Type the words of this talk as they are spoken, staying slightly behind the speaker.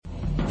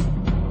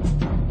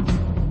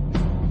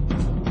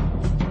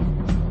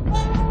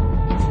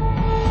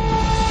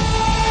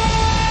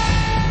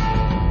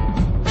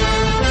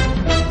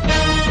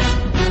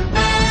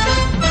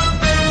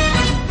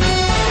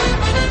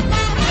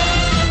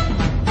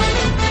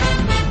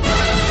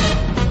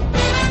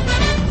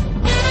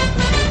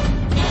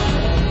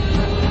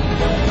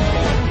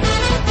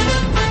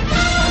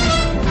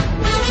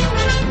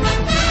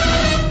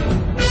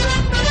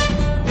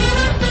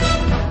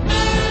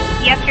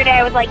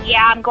was like,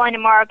 yeah, I'm going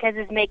tomorrow because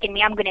it's making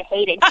me. I'm going to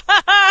hate it.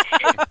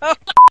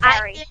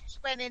 I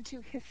went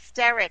into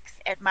hysterics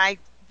at my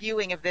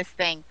viewing of this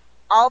thing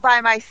all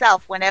by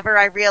myself whenever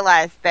I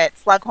realized that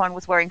Slughorn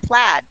was wearing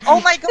plaid.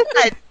 Oh my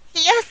god!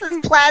 Yes,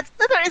 is plaid.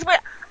 Slytherin is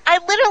wearing. I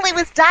literally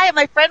was dying.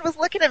 My friend was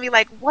looking at me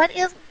like, what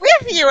is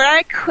with you? And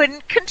I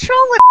couldn't control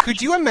it.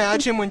 Could you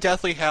imagine when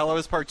Deathly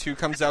Hallows Part 2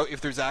 comes out if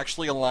there's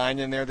actually a line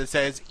in there that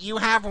says, you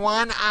have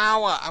 1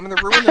 hour? I'm going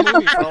to ruin the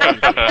movie for all of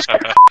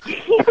you.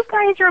 You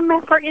guys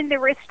remember in the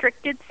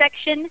restricted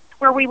section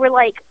where we were,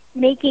 like,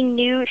 making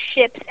new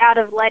ships out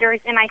of letters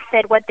and I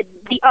said what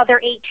the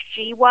other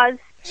HG was?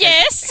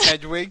 Yes.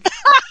 Hedwig.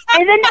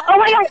 And then, oh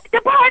my god,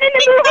 the part in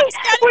the movie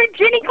where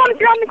Ginny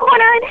comes around the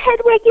corner and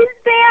Hedwig is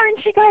there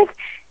and she goes,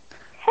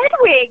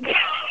 Hedwig!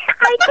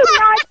 I could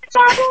not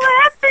stop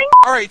laughing!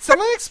 Alright,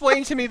 someone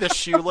explain to me the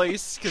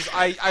shoelace, because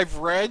I've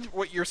read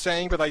what you're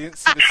saying, but I didn't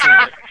see the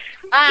scene.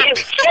 You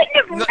shouldn't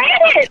have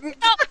read it!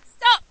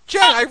 Stop!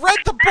 Jen, I read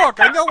the book!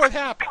 I know what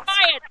happened!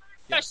 Quiet!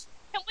 Yes.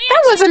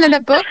 That wasn't in a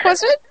book,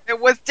 was it? It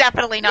was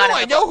definitely not. No,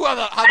 I know how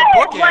the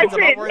book ends.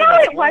 No,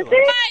 it wasn't.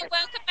 Hi,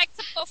 welcome back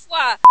to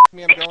Bouffoir.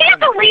 I can't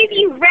believe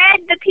you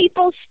read the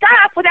people's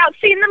stuff without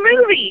seeing the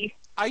movie.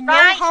 I know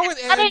how it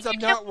ends. I'm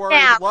not worried.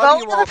 Now,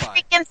 Love you go all. to the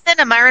Bye. freaking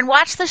cinema and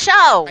watch the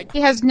show.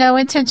 He has no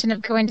intention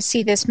of going to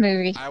see this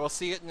movie. I will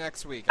see it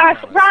next week. I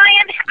promise.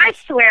 Ryan, I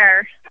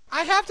swear.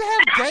 I have to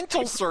have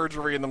dental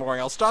surgery in the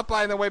morning. I'll stop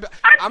by on the way back.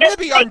 I'm going to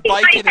be on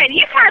Vicodin.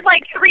 You've had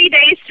like 3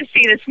 days to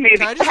see this movie.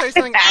 Can I just say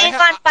something? Being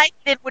on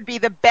Vicodin would be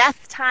the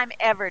best time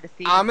ever to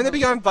see. I'm going to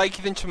be on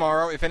Vicodin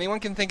tomorrow. If anyone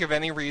can think of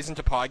any reason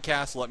to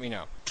podcast, let me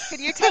know. Could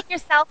you take your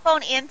cell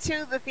phone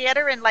into the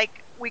theater and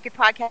like we could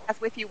podcast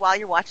with you while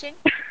you're watching?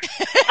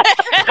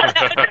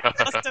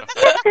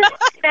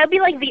 That'd be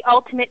like the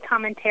ultimate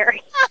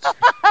commentary.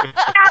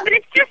 But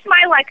it's just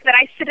my luck that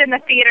I sit in the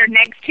theater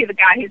next to the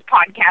guy who's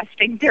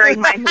podcasting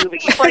during my movie.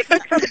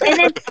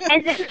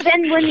 and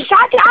then when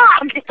shut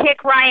up to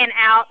kick Ryan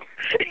out,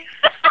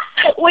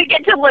 we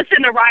get to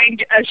listen to Ryan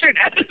ushered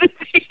out of the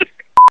theater.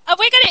 Are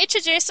we going to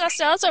introduce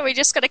ourselves, or are we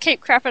just going to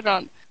keep crapping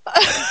on?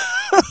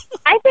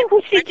 I think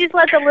we should just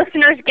let the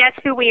listeners guess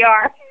who we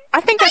are.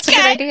 I think that's a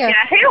good idea.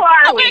 Yeah, who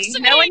are That we? works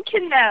for No me. one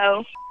can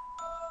know.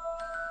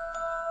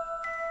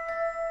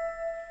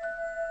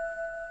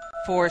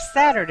 For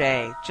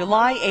Saturday,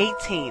 July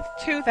 18th,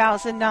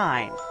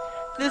 2009.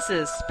 This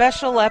is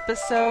special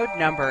episode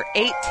number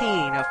 18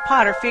 of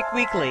Potterfic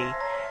Weekly,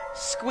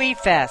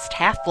 Squeefest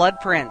Half-Blood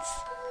Prince.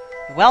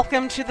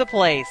 Welcome to the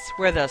place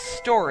where the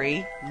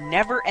story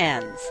never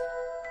ends.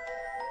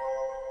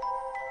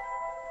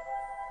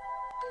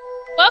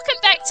 Welcome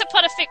back to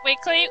Potterfic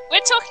Weekly. We're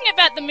talking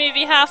about the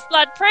movie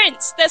Half-Blood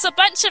Prince. There's a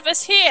bunch of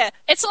us here.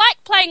 It's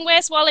like playing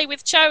Where's Wally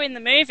with Cho in the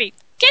movie.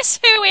 Guess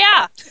who we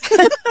are?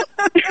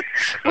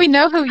 We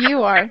know who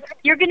you are.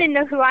 You're going to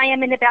know who I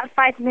am in about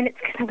 5 minutes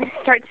because I'm going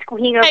to start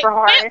squealing over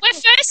hard. We're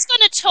first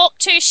going to talk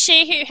to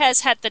she who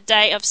has had the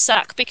day of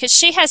suck because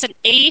she hasn't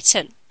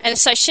eaten. And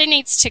so she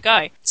needs to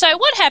go. So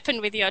what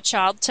happened with your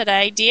child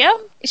today, dear?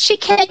 She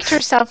caked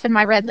herself in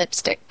my red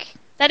lipstick.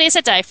 That is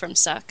a day from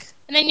suck.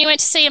 And then you went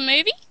to see a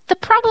movie? The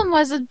problem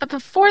was that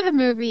before the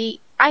movie,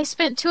 I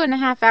spent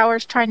 2.5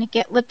 hours trying to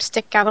get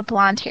lipstick out of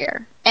blonde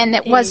hair. And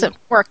it wasn't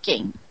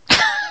working.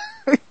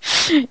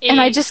 And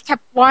I just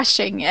kept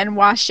washing and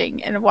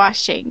washing and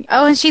washing.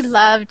 Oh, and she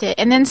loved it.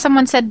 And then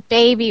someone said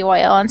baby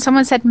oil, and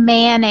someone said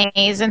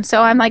mayonnaise, and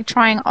so I'm like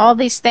trying all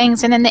these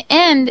things. And in the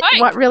end, Coke.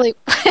 what really?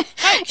 Coke.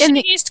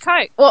 She used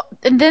Coke. Well,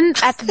 and then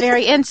at the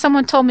very end,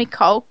 someone told me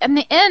Coke. In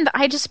the end,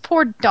 I just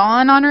poured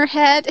Dawn on her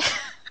head.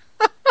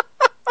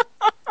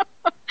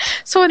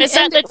 So Is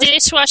that the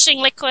dishwashing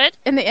liquid?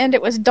 In the end,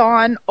 it was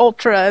Dawn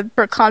Ultra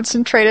for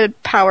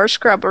concentrated power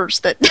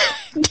scrubbers that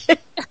did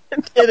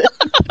it.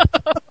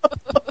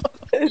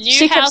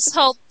 New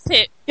household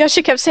tip. Yeah,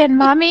 she kept saying,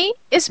 "Mommy,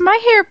 is my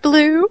hair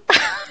blue?"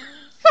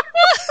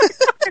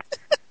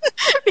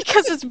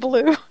 Because it's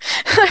blue.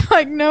 I'm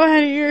like, "No,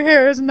 honey, your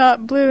hair is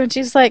not blue." And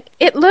she's like,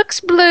 "It looks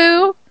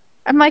blue."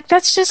 I'm like,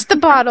 "That's just the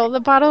bottle. The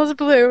bottle is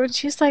blue." And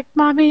she's like,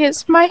 "Mommy,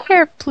 is my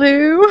hair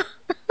blue?"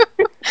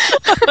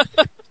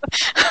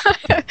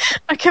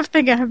 I kept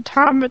thinking I'm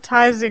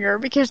traumatizing her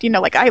because,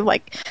 I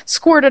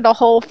squirted a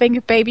whole thing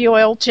of baby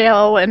oil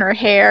gel in her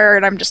hair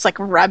and I'm just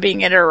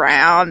rubbing it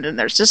around and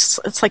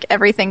it's like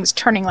everything's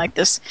turning like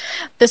this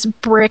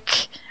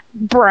brick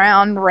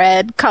brown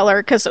red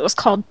color because it was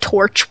called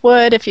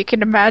torchwood, if you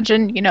can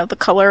imagine, the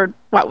color,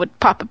 what would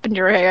pop up in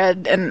your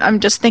head. And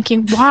I'm just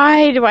thinking,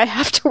 why do I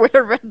have to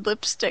wear red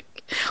lipstick?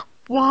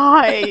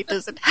 Why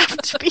does it have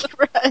to be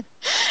red?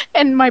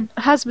 And my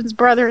husband's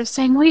brother is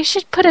saying, well, you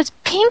should put a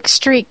pink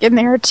streak in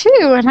there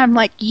too. And I'm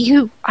like,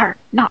 you are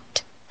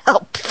not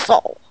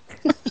helpful.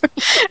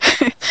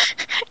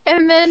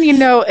 And then,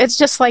 it's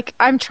just like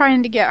I'm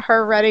trying to get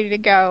her ready to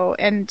go.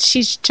 And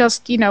she's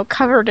just,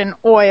 covered in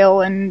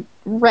oil and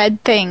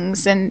red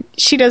things. And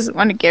she doesn't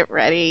want to get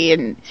ready.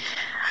 And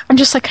I'm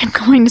just like, I'm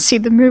going to see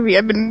the movie.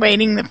 I've been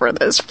waiting for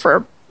this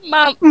for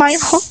Months. my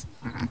whole...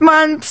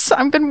 months.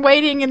 I've been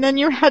waiting, and then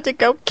you had to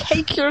go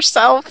cake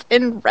yourself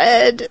in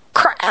red.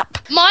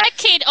 Crap. My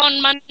kid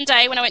on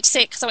Monday, when I went to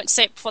see it, because I went to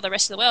see it before the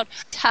rest of the world,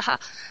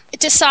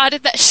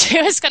 decided that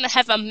she was going to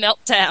have a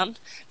meltdown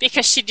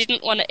because she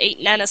didn't want to eat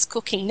Nana's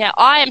cooking. Now,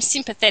 I am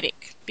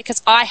sympathetic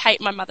because I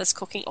hate my mother's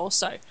cooking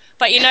also.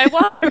 But you know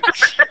what?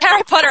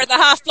 Harry Potter and the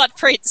Half-Blood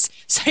Prince.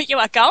 So you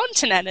are going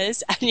to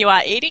Nana's and you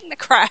are eating the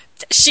crap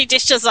that she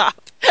dishes up.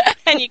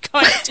 And you're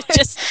going to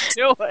just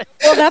do it.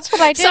 Well, that's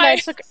what I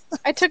did. So,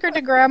 I took her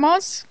to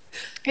Grandma's.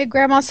 And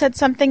Grandma said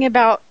something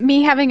about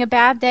me having a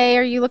bad day,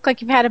 or you look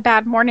like you've had a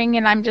bad morning,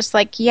 and I'm just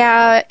like,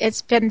 yeah,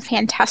 it's been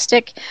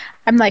fantastic.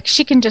 I'm like,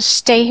 she can just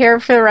stay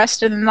here for the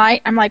rest of the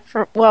night. I'm like,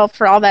 for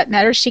all that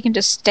matters, she can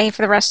just stay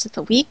for the rest of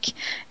the week.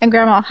 And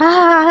Grandma,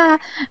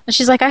 and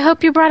she's like, I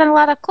hope you brought in a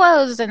lot of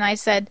clothes. And I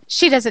said,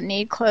 she doesn't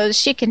need clothes.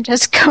 She can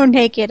just go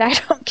naked. I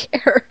don't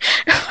care.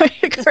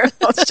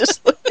 Grandma's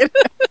just looking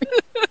at me.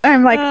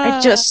 I'm like,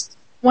 I just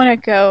want to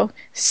go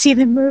see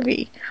the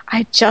movie.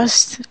 I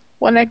just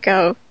want to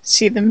go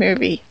see the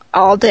movie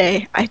all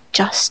day. I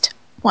just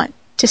want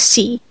to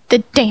see the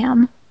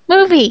damn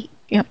movie.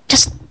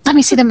 Just let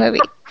me see the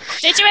movie.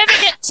 Did you ever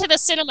get to the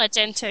cinema,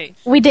 Jen, too?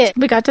 We did.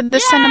 We got to the Yay!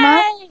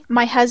 cinema.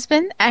 My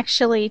husband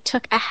actually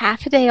took a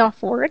half a day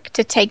off work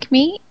to take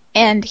me,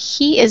 and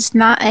he is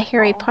not a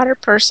Harry Potter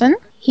person.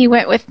 He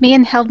went with me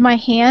and held my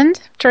hand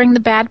during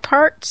the bad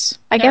parts.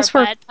 There are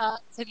bad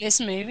parts in this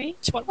movie.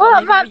 What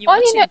Well, movie were you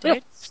watching,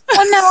 dude?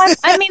 Well, no,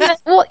 I mean,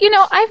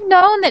 I've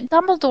known that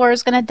Dumbledore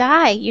is going to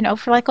die,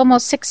 for like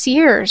almost 6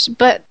 years.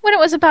 But when it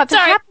was about to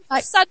happen,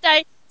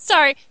 Sunday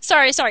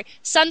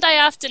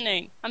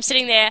afternoon. I'm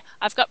sitting there.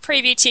 I've got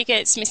preview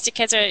tickets. Mr.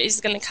 Keza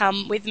is going to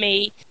come with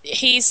me.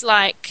 He's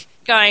like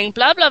going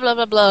blah blah blah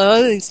blah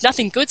blah.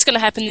 Nothing good's going to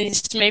happen in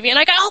this movie. And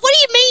I go, oh, what do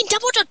you mean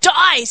Dumbledore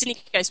dies? And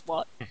he goes,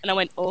 what? And I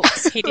went,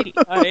 oops, he didn't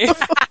know.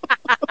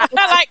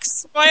 I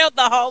spoiled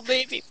the whole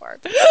movie for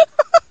him.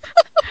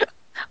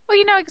 Well,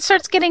 it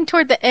starts getting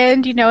toward the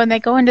end, and they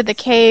go into the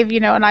cave,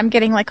 and I'm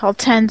getting like all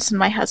tense, and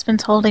my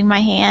husband's holding my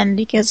hand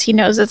because he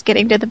knows it's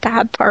getting to the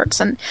bad parts,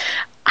 and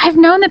I've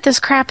known that this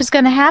crap is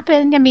going to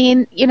happen. I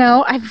mean,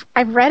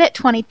 I've read it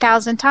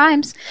 20,000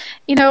 times,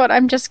 and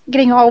I'm just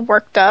getting all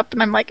worked up,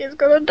 and I'm like, he's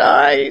going to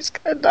die, he's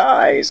going to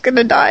die, he's going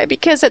to die,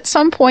 because at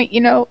some point,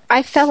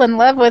 I fell in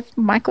love with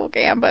Michael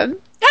Gambon.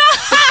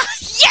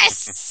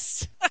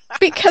 Yes!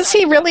 Because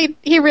he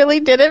really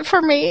did it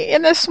for me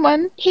in this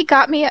one. He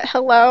got me at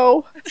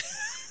hello.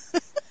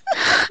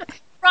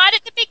 Right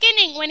at the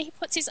beginning when he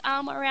puts his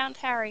arm around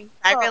Harry.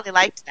 I really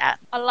liked that.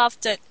 I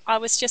loved it. I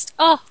was just,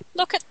 oh,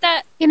 look at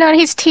that. And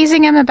he's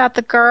teasing him about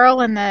the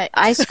girl in the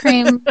ice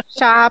cream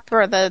shop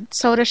or the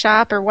soda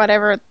shop or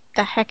whatever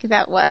the heck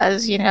that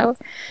was,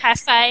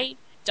 Cafe,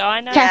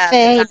 diner.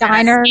 Cafe,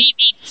 diner.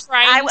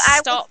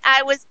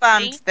 I was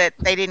bummed that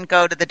they didn't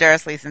go to the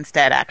Dursleys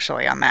instead,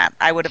 actually, on that.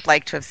 I would have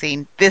liked to have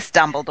seen this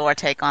Dumbledore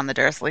take on the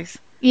Dursleys.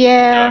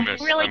 Yeah.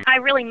 I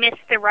really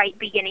missed the right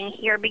beginning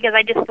here because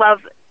I just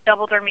love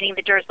Dumbledore meeting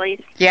the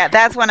Dursleys. Yeah,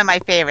 that's one of my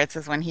favorites,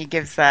 is when he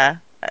gives, not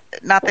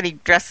that he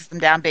dresses them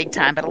down big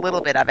time, but a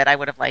little bit of it. I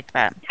would have liked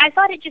that. I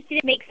thought it just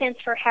didn't make sense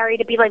for Harry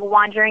to be,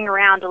 wandering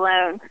around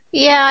alone.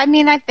 Yeah, I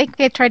mean, I think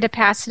they tried to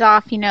pass it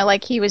off,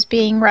 like he was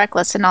being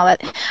reckless and all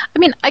that. I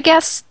mean, I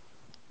guess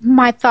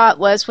my thought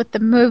was with the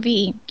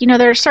movie,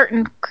 there are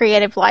certain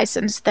creative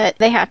license that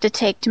they have to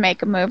take to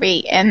make a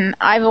movie, and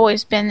I've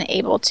always been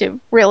able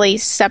to really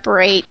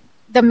separate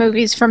the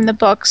movies from the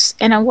books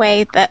in a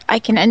way that I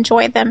can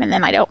enjoy them, and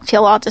then I don't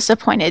feel all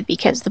disappointed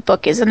because the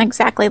book isn't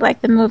exactly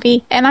like the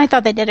movie. And I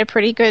thought they did a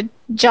pretty good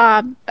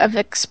job of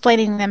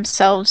explaining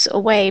themselves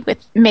away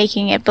with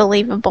making it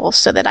believable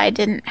so that I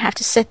didn't have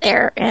to sit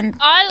there and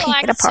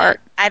pick it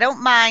apart. I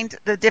don't mind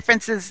the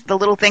differences, the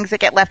little things that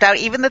get left out,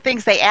 even the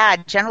things they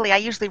add. Generally, I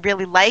usually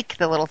really like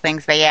the little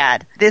things they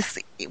add. This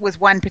was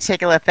one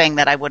particular thing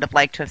that I would have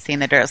liked to have seen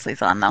the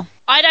Dursleys on, though.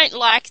 I don't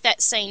like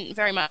that scene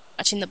very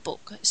much in the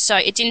book, so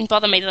it didn't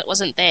bother me that it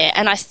wasn't there.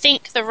 And I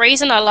think the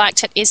reason I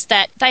liked it is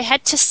that they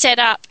had to set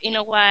up in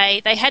a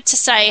way, they had to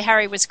say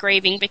Harry was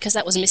grieving because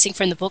that was missing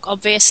from the book,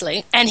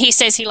 obviously. And he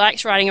says he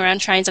likes riding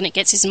around trains and it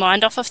gets his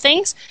mind off of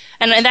things.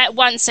 And in that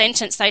one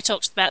sentence, they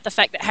talked about the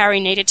fact that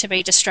Harry needed to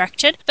be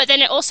distracted. But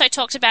then it also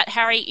talked about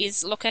Harry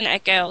is looking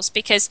at girls,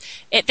 because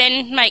it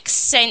then makes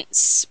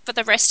sense for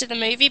the rest of the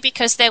movie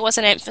because there was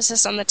an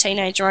emphasis on the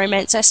teenage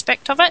romance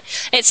aspect of it.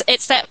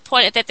 It's that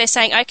point that they're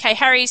saying, okay,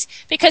 Harry's,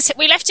 because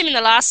we left him in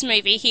the last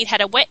movie, he'd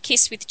had a wet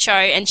kiss with Cho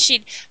and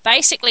she'd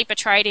basically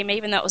betrayed him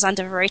even though it was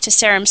under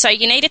Veritaserum. So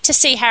you needed to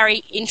see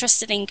Harry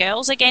interested in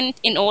girls again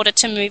in order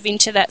to move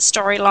into that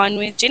storyline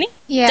with Ginny.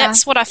 Yeah.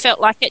 That's what I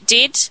felt like it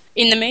did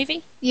in the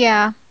movie.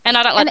 Yeah. And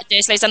I don't like the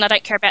Dursleys and I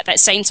don't care about that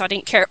scene, so I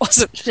didn't care it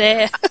wasn't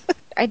there.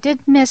 I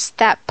did miss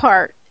that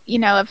part,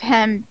 of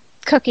him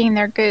cooking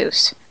their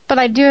goose. But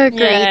I do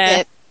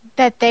agree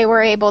that they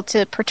were able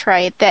to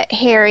portray that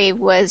Harry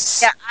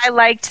was... Yeah, I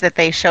liked that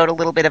they showed a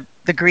little bit of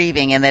the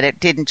grieving and that it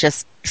didn't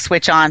just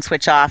switch on,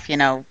 switch off,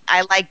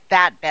 I liked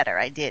that better.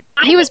 I did.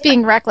 He was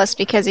being reckless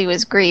because he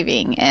was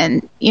grieving,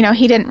 and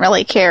he didn't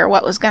really care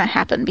what was going to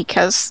happen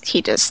because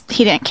he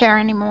didn't care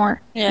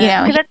anymore.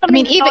 Yeah. Because that's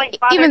something that always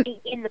bothered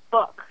me in the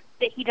book,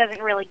 that he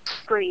doesn't really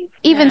grieve.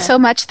 Even so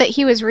much that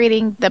he was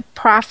reading the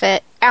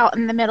prophet out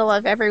in the middle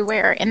of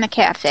everywhere in the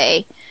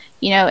cafe,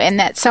 and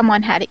that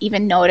someone had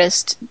even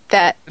noticed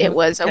that it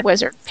was a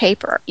wizard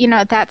paper.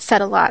 That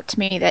said a lot to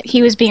me, that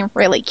he was being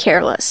really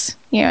careless.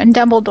 And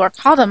Dumbledore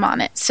called him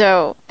on it.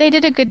 So they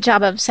did a good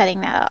job of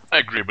setting that up. I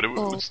agree, but it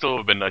would still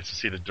have been nice to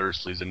see the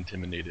Dursleys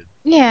intimidated.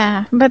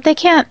 Yeah, but they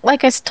can't,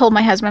 like I told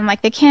my husband,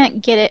 they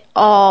can't get it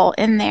all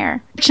in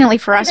there. Fortunately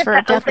for us,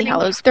 for Deathly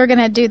Hallows, they're going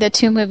to do the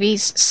 2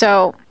 movies,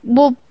 so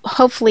we'll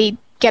hopefully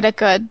get a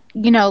good,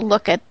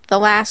 look at the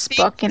last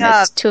book in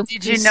its 2 movies.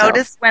 Did you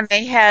notice when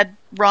they had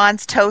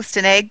Ron's toast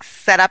and eggs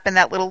set up in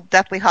that little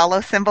Deathly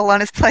Hallows symbol on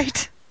his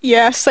plate?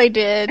 Yes, I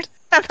did.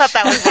 I thought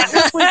that was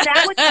wonderful. Was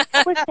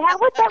that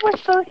what that was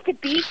supposed to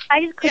be?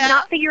 I just could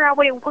not figure out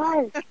what it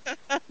was.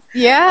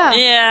 Yeah.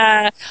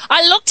 Yeah.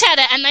 I looked at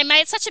it and they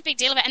made such a big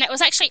deal of it, and it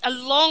was actually a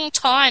long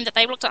time that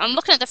they looked at it. I'm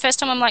looking at it the first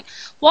time, I'm like,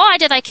 why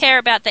do they care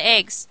about the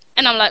eggs?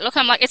 And I'm like,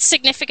 it's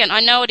significant.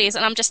 I know it is,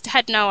 and I'm just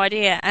had no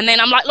idea. And then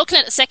I'm like looking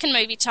at the second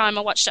movie time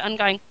I watched it and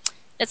going,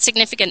 it's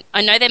significant.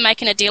 I know they're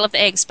making a deal of the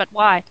eggs, but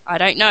why? I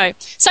don't know.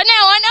 So now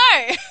I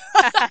know.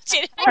 I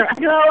have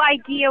no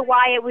idea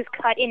why it was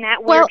cut in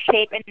that weird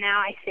shape, and now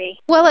I see.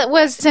 Well, it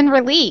was in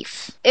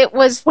relief. It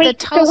was the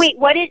toast. So wait,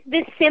 what is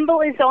this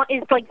symbol is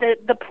like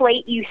the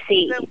plate you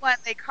see? The one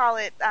they call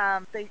it,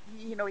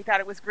 we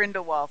thought it was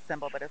Grindelwald's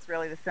symbol, but it's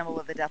really the symbol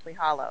of the Deathly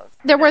Hallows.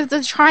 There was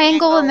the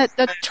triangle and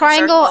the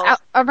triangle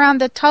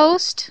around the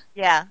toast.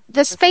 Yeah.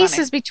 The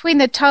spaces between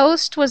the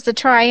toast was the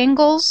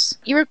triangles.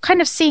 You were kind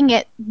of seeing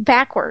it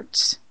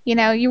backwards.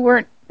 You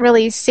weren't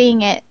really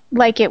seeing it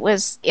like it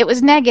was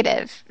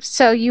negative.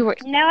 So you were.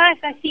 Now I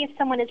see if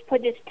someone has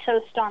put this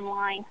toast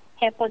online.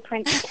 Half-Blood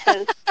Prince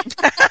toast.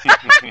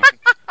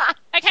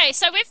 Okay,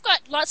 so we've got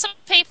lots of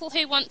people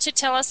who want to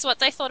tell us what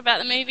they thought about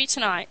the movie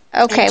tonight.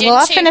 Okay, and well,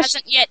 I'll Jen finish.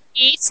 Hasn't yet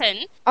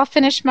eaten. I'll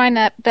finish mine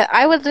up, but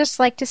I would just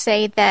like to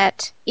say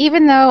that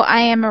even though I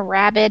am a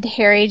rabid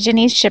Harry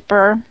Ginny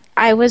shipper,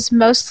 I was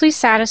mostly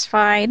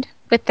satisfied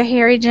with the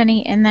Harry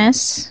Ginny in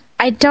this.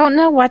 I don't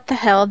know what the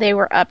hell they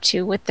were up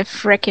to with the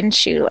frickin'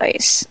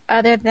 shoelace.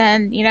 Other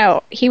than,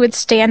 he would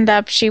stand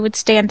up, she would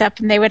stand up,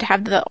 and they would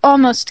have the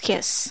almost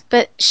kiss.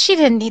 But she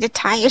didn't need to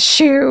tie a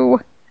shoe.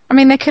 I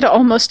mean, they could have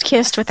almost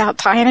kissed without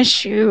tying a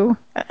shoe.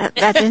 That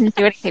didn't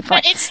do anything for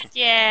me.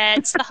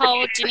 It's the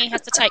whole Ginny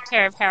has to take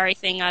care of Harry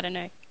thing. I don't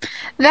know.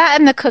 That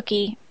and the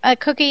cookie. The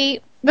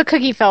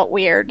cookie felt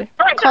weird. It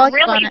was a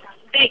really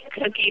big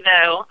cookie,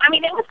 though. I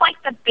mean, it was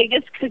like the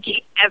biggest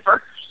cookie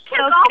ever. It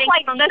was all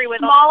like the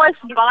smallest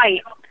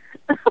bite.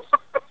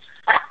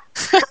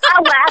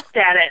 I laughed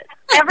at it.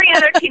 Every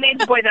other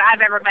teenage boy that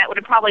I've ever met would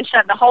have probably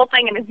shoved the whole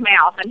thing in his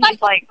mouth, and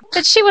he's like...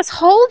 But she was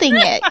holding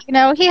it,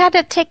 He had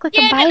to take a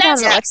bite out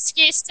of it. An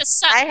excuse to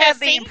suck I her had the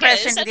fingers.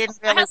 impression he didn't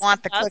really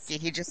want the cookie.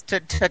 He just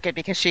took it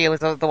because she was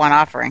the one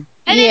offering.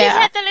 And then he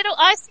had the little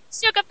icing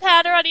sugar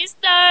powder on his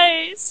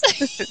nose.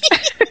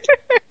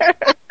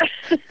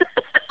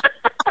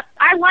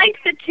 I liked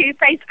the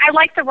toothpaste. I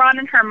liked the Ron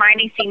and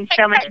Hermione scene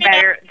so much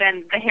better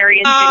than the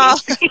Harry and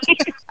Ginny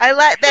scene. I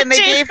like then they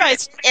gave her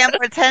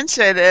ample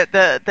attention.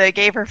 They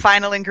gave her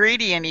final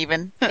ingredient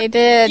even. They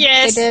did.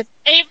 Yes. They did.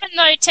 Even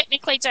though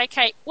technically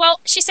JK,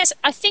 well, she says,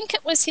 I think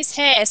it was his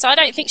hair, so I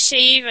don't think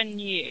she even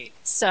knew.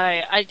 So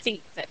I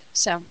think that,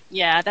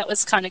 that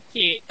was kind of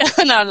cute.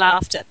 And I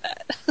laughed at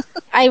that.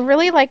 I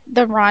really liked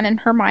the Ron and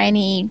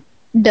Hermione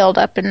build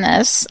up in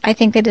this. I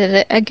think they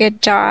did a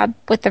good job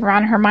with the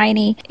Ron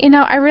Hermione.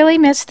 I really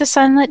miss the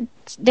Sunlit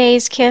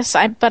Days kiss,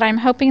 but I'm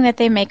hoping that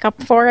they make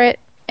up for it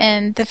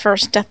in the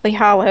first Deathly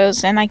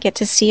Hallows, and I get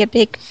to see a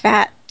big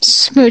fat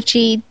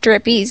smoochy,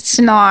 drippy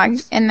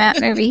snog in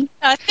that movie.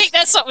 I think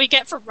that's what we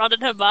get from Ron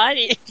and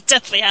Hermione.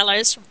 Deathly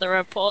Hallows from the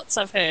reports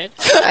I've heard.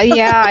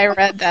 Yeah, I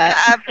read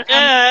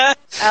that.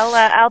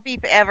 I'll be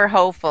ever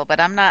hopeful, but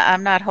I'm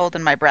not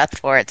holding my breath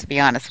for it, to be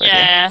honest with you.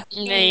 Yeah,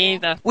 me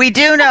either. We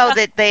do know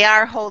that they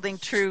are holding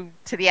true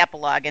to the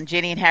epilogue, and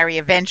Ginny and Harry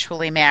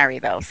eventually marry,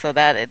 though, so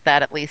that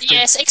at least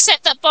yes,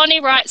 except that Bonnie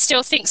Wright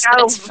still thinks that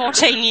it's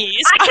 14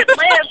 years. I could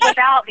live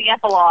without the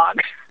epilogue.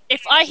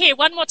 If I hear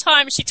one more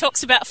time she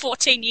talks about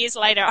 14 years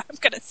later, I'm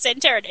going to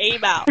send her an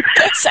email.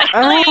 Say,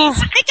 please,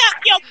 pick up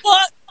your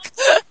book.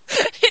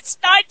 It's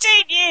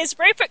 19 years.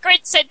 Rupert Grint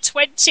said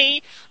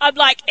 20. I'm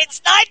like,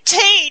 it's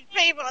 19,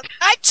 people.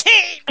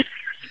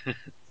 19.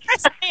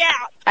 Press me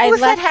out. Who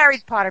said Harry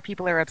Potter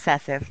people are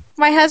obsessive?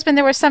 My husband,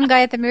 there was some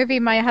guy at the movie,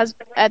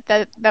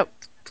 that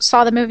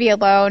saw the movie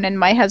alone, and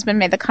my husband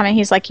made the comment,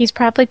 he's like, he's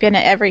probably been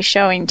at every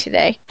showing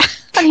today.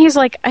 And he's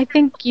like, I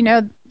think,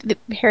 the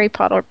Harry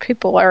Potter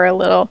people are a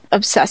little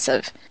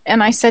obsessive.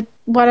 And I said,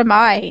 what am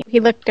I?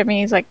 He looked at me,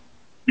 he's like,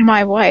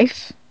 my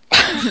wife.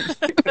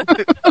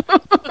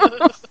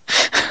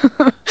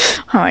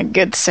 Oh,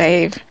 good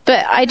save.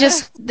 But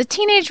the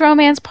teenage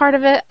romance part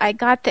of it, I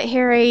got that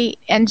Harry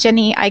and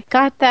Ginny, I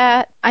got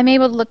that. I'm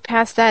able to look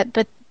past that,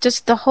 but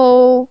just the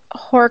whole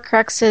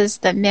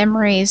Horcruxes, the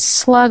memories,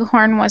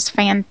 Slughorn was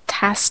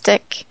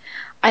fantastic.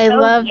 I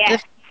love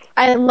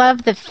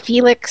the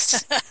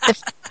Felix.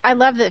 I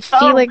love the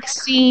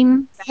Felix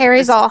scene.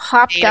 Harry's all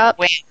hopped up.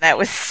 That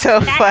was so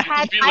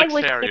funny.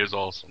 Felix Harry is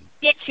awesome.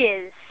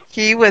 Stitches.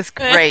 He was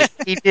great.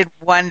 He did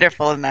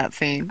wonderful in that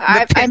scene.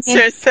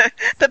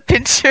 The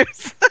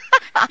pinchers.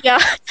 Yeah.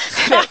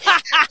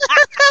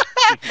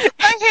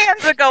 My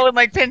hands are going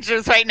like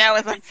pinchers right now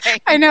as I'm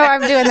saying. I know,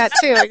 I'm doing that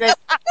too.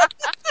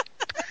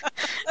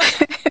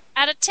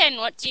 Out of 10,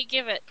 what do you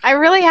give it? I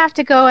really have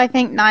to go, I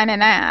think,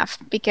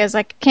 9.5, because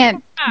I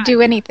can't do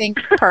anything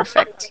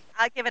perfect.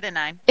 I'll give it a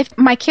 9. If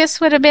my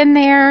kiss would have been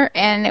there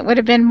and it would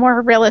have been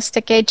more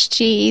realistic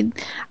HG,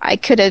 I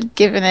could have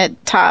given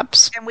it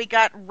tops. And we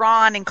got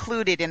Ron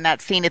included in that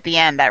scene at the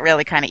end. That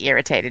really kind of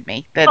irritated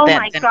me.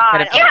 My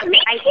God. Yeah, me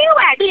too,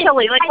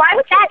 actually. Like, why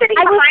was he sitting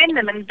behind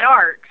them in the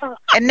dark?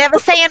 And never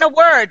saying a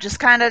word, just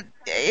kind of,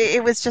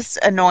 it was just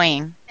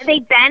annoying. They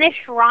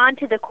banished Ron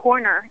to the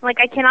corner. Like,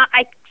 I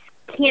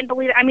can't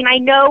believe it. I mean, I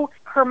know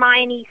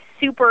Hermione's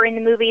super in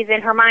the movies,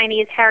 and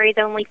Hermione is Harry's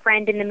only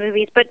friend in the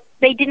movies, but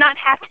they did not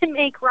have to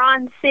make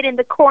Ron sit in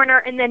the corner,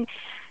 and then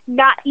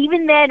not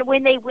even then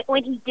when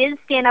he did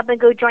stand up and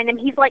go join them,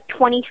 he's like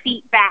 20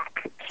 feet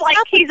back. It's like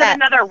he's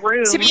in another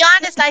room. To be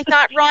honest, I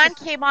thought Ron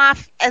came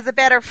off as a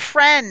better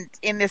friend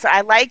in this.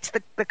 I liked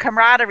the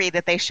camaraderie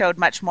that they showed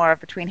much more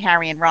of between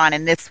Harry and Ron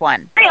in this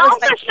one. They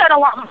also showed a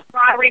lot of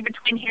camaraderie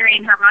between Harry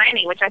and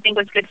Hermione, which I think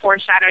was good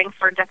foreshadowing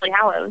for Deathly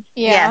Hallows.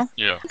 Yeah.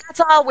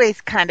 That's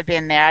always kind of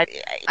been there.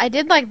 I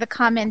did like the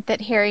comment that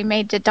Harry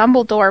made to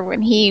Dumbledore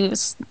when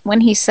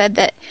he said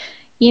that,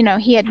 you know,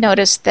 he had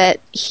noticed that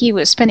he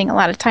was spending a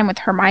lot of time with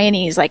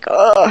Hermione. He's like,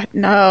 oh,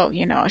 no,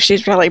 you know,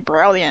 she's really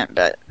brilliant,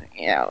 but,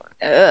 you know,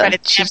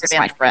 she's just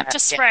my friend.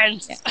 Just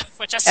friends.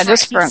 We're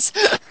just friends.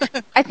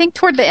 I think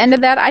toward the end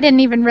of that, I didn't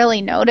even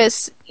really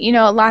notice, you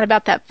know, a lot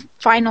about that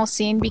final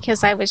scene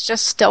because I was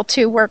just still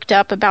too worked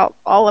up about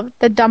all of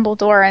the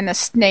Dumbledore and the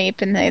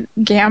Snape and the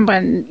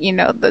Gambon, you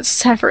know, the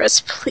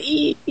Severus,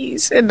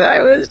 please. And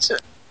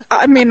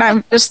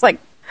I'm just like,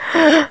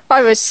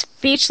 I was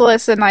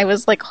speechless and I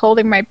was like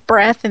holding my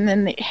breath, and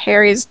then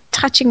Harry's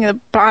touching the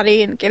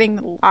body and getting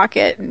the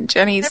locket, and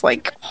Jenny's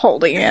like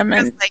holding him,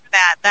 and like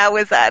that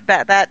was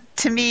that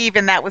to me,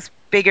 even that was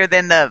bigger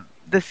than the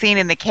scene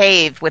in the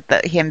cave with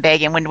him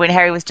begging when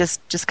Harry was just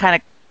kind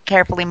of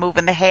carefully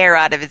moving the hair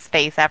out of his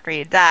face after he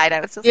had died.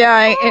 I was just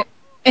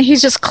and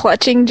he's just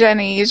clutching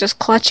Jenny. He's just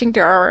clutching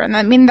to her, and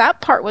I mean that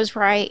part was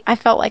right. I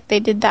felt like they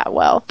did that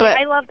well, but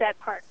I love that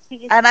part.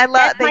 That's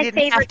my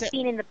favorite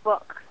scene in the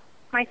book.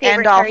 My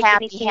favorite end all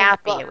happy.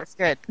 It was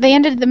good. They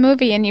ended the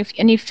movie, and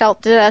you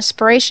felt the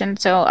desperation.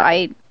 So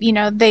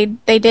they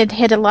did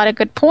hit a lot of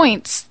good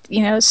points.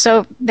 You know,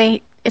 so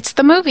it's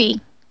the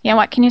movie. You know,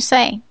 what can you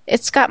say?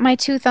 It's got my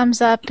 2 thumbs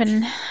up,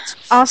 and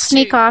I'll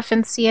sneak off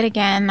and see it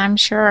again, I'm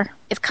sure.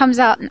 It comes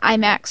out in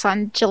IMAX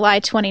on July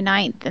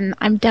 29th, and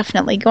I'm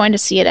definitely going to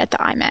see it at the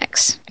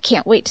IMAX. I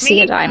can't wait to see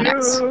it at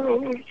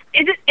IMAX.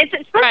 Is it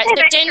supposed to have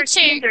extra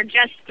scenes or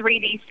just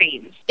 3D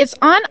scenes? It's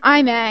on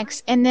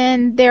IMAX, and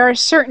then there are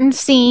certain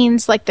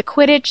scenes, like the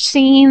Quidditch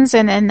scenes,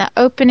 and then the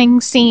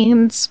opening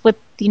scenes with,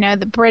 you know,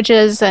 the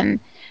bridges and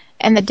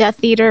the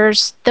Death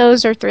Eaters.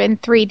 Those are in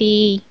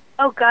 3D.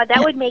 Oh, God, that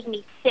would make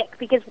me sick,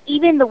 because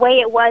even the way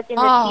it was in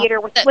the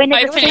theater, when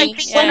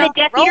the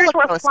Death Eaters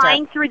were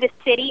flying through the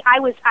city, I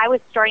was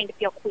starting to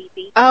feel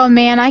queasy. Oh,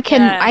 man, I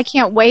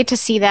can't wait to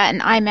see that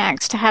in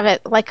IMAX, to have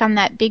it, like, on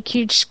that big,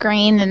 huge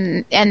screen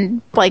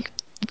and like,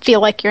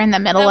 feel like you're in the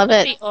middle of it.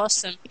 That would be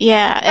awesome.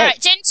 Yeah. All right,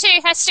 Gen 2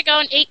 has to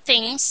go and eat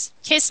things.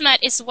 Kismet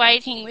is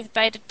waiting with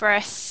bated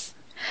breath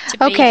to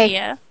be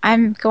here.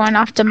 I'm going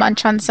off to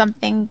munch on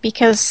something,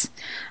 because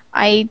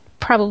I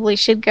probably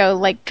should go,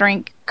 like,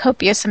 drink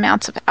copious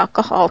amounts of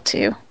alcohol,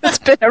 too. It's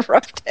been a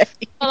rough day.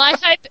 Well, I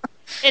hope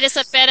it is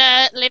a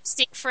better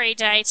lipstick-free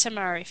day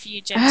tomorrow for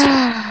you, Gen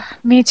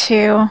 2. Me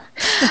too.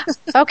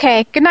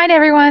 Okay, good night,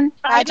 everyone.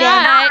 Bye, Jen.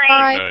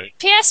 Bye.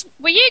 P.S.,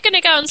 were you going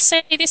to go and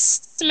see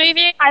this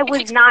movie? I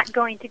was not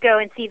going to go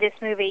and see this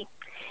movie.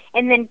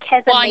 And then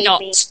Keza made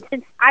me.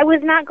 Since I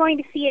was not going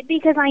to see it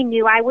because I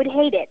knew I would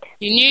hate it.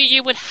 You knew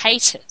you would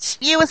hate it.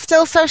 You were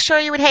still so sure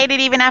you would hate it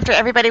even after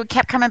everybody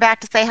kept coming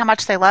back to say how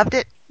much they loved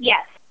it?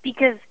 Yes,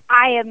 because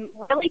I am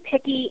really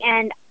picky,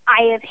 and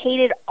I have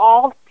hated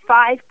all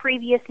 5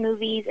 previous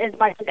movies as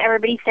much as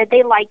everybody said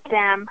they liked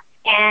them.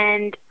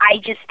 And I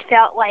just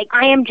felt like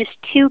I am just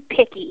too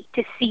picky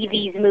to see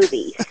these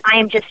movies. I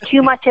am just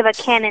too much of a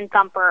cannon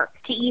thumper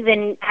to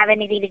even have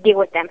anything to do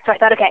with them. So I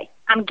thought, okay,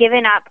 I'm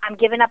giving up. I'm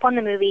giving up on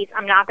the movies.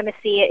 I'm not going to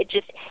see it. It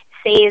just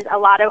saves a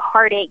lot of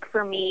heartache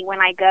for me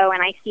when I go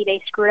and I see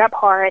they screwed up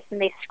Horace and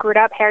they screwed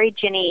up Harry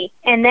Ginny.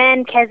 And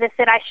then Keza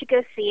said I should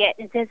go see it.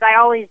 And since I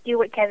always do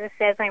what Keza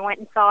says, I went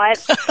and saw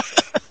it.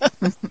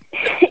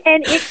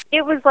 And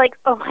it was like,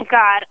 oh my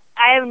God.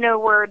 I have no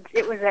words.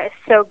 It was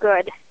so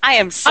good. I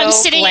am so I'm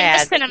sitting in the glad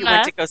that you cinema.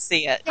 went to go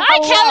see it. Hi,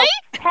 Kelly.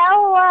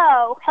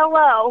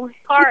 Hello,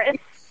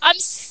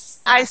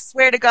 Horace. I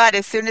swear to God,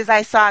 as soon as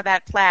I saw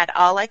that plaid,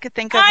 all I could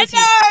think of was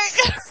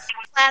I know.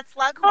 plaid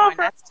slughorn.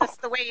 That's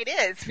just the way it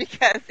is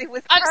because it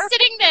was I'm perfect.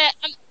 sitting there,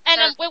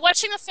 and we're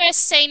watching the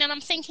first scene, and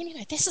I'm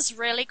thinking, this is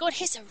really good.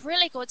 He's a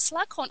really good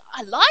Slughorn.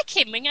 I like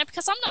him,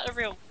 because I'm not a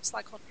real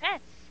Slughorn fan.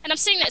 And I'm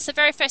sitting there, it's the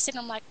very first scene,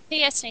 I'm like,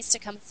 P.S. needs to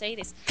come and see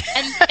this.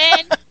 And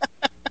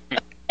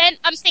then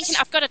I'm thinking,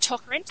 I've got to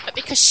talk her into it,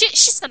 because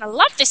she's going to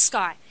love this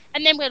guy.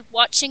 And then we're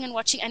watching,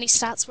 and he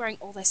starts wearing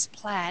all this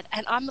plaid,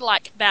 and I'm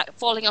like about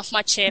falling off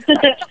my chair from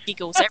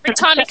giggles every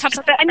time he comes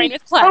up the screen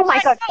with plaid. Oh my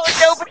God.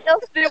 Nobody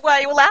else knew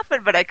why you were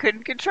laughing, but I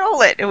couldn't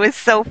control it. It was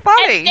so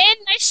funny. And then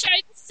they show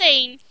the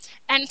scene,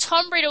 and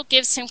Tom Riddle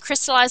gives him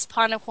crystallized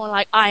pineapple,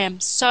 like, I am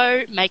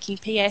so making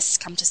P.S.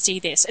 come to see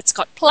this. It's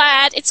got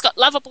plaid, it's got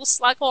lovable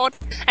Slughorn,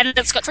 and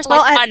it's got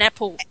crystallized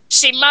pineapple.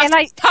 She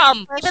must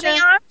come. To the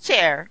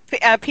armchair.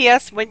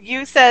 P.S. When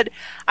you said,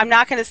 I'm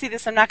not going to see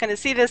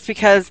this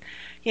because,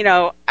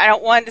 I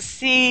don't want to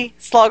see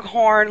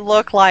Slughorn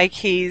look like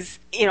he's,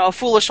 a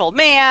foolish old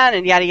man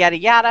and yada, yada,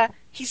 yada.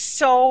 He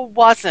so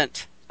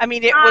wasn't. I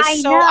mean, it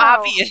was so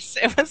obvious.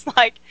 It was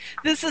like,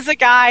 this is a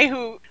guy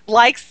who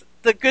likes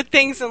the good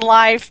things in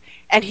life,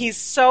 and he's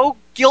so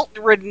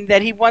guilt-ridden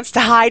that he wants to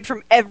hide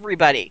from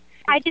everybody.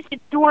 I just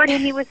adored him.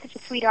 He was such a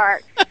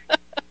sweetheart.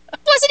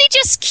 Wasn't he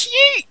just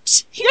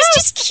cute? He was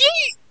just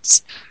cute.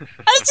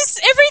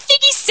 Everything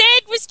he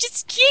said was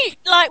just cute.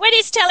 Like when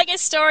he's telling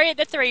his story of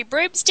the three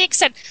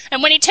broomsticks, and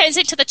when he turns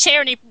into the chair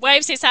and he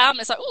waves his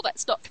arm, it's like, oh,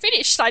 that's not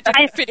finished. I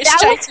didn't finish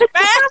chasing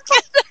back.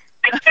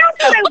 I felt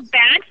so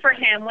bad for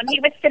him when he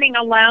was sitting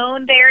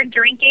alone there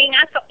drinking.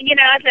 I thought,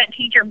 as that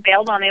teacher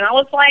bailed on him, I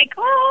was like,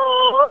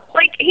 oh,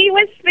 like he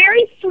was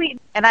very sweet.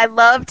 And I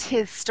loved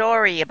his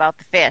story about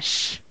the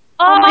fish.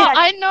 Oh,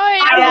 I know.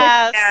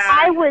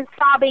 I was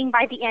sobbing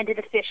by the end of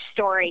the fish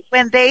story.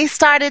 When they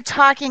started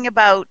talking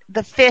about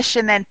the fish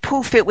and then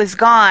poof, it was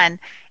gone.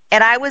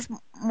 And I was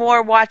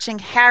more watching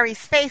Harry's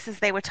face as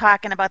they were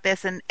talking about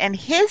this, and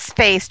his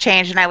face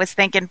changed, and I was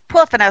thinking,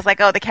 poof, and I was like,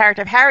 oh, the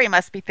character of Harry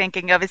must be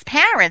thinking of his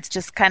parents,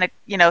 just kind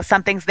of,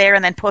 something's there,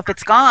 and then poof,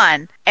 it's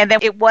gone. And then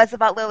it was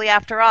about Lily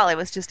after all.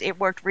 It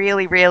worked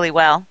really, really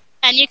well.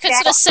 And you could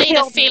sort of see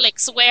the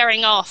Felix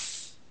wearing off.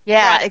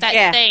 Yeah, right at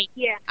that thing.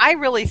 Yeah. I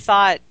really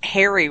thought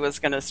Harry was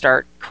going to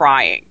start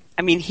crying.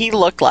 I mean, he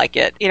looked like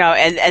it,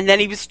 and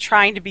then he was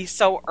trying to be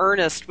so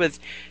earnest with,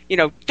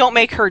 don't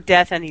make her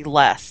death any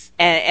less.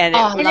 And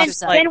it was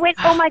just like, when,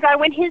 oh my God,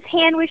 when his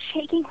hand was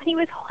shaking when he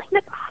was holding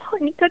the bottle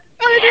and he could.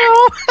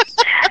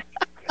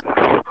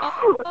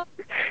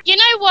 You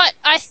know what?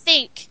 I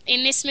think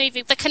in this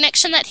movie, the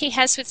connection that he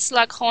has with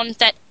Slughorn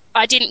that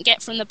I didn't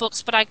get from the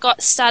books, but I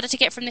started to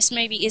get from this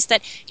movie is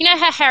that,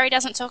 how Harry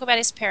doesn't talk about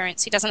his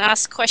parents. He doesn't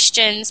ask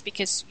questions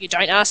because you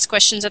don't ask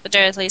questions at the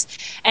Dursleys.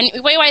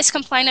 And we always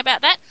complain about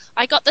that.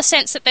 I got the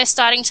sense that they're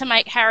starting to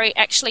make Harry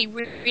actually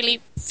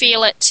really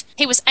feel it.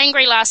 He was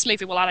angry last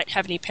movie, well, I don't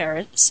have any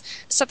parents.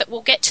 So that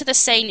we'll get to the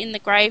scene in the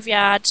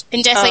graveyard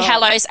in Deathly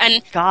Hallows,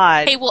 and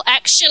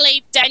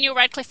Daniel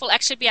Radcliffe will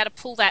actually be able to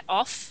pull that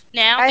off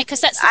now,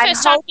 because that's the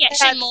first time he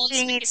actually mourns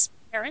his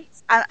parents.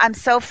 I'm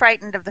so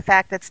frightened of the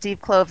fact that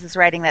Steve Kloves is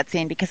writing that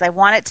scene, because I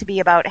want it to be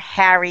about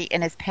Harry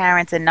and his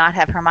parents and not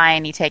have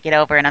Hermione take it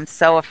over, and I'm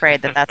so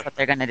afraid that that's what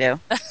they're going to do.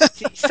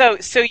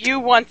 So you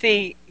want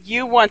the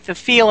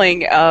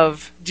feeling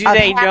of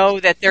they know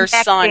that their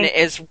son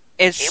is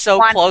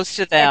so close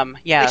to them?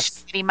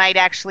 Yes, he might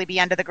actually be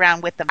under the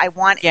ground with them. I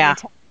want the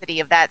intensity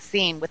of that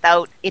scene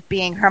without it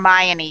being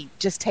Hermione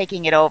just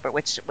taking it over,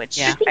 which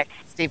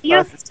Steve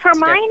Kloves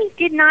Hermione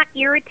did not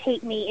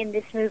irritate me in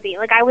this movie.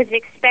 Like, I was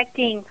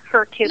expecting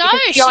her to, no,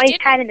 because she always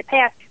had in the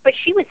past. But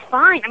she was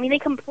fine. I mean, they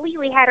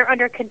completely had her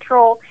under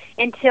control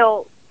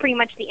until pretty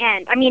much the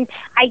end. I mean,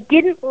 I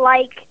didn't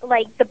like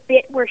the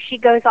bit where she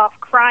goes off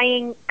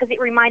crying, because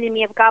it reminded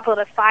me of Goblet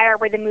of Fire,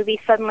 where the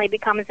movie suddenly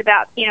becomes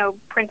about,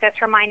 Princess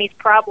Hermione's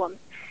problems.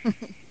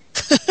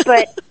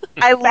 But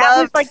I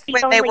loved was,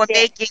 when they were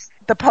making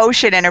the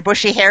potion and her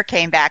bushy hair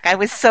came back. I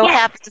was so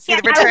happy to see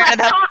the return of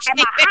that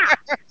bushy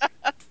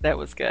hair. That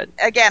was good.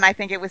 Again, I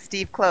think it was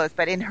Steve Kloves,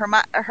 but in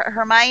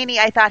Hermione,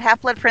 I thought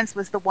Half-Blood Prince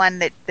was the one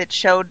that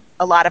showed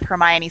a lot of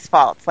Hermione's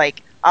faults.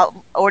 Like,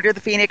 Order of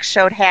the Phoenix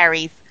showed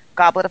Harry's,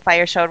 Goblet of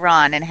Fire showed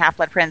Ron, and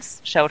Half-Blood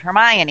Prince showed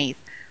Hermione's.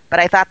 But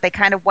I thought they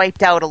kind of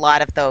wiped out a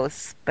lot of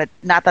those. But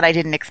not that I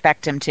didn't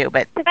expect him to.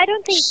 But I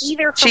don't think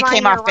either she Hermione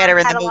came off or better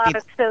Ron in had the a lot movie.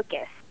 of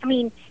focus. I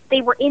mean,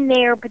 they were in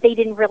there, but they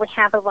didn't really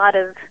have a lot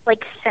of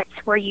sense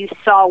where you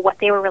saw what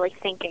they were really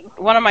thinking.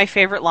 One of my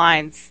favorite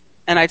lines,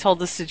 and I told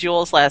this to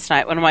Jules last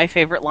night, one of my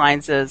favorite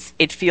lines is,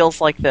 "It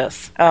feels like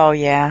this." Oh,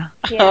 yeah.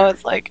 Oh,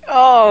 it's like,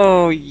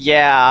 oh,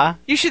 yeah.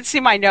 You should see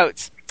my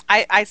notes.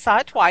 I saw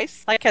it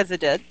twice, like Keza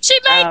did. She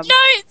made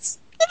notes!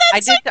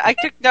 I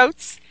took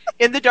notes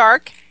in the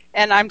dark,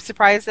 and I'm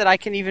surprised that I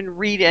can even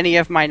read any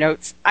of my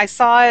notes. I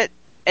saw it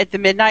at the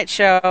midnight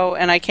show,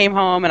 and I came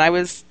home, and I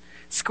was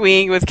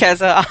squeeing with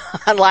Keza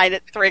online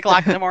at 3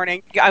 o'clock in the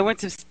morning. I went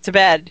to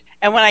bed,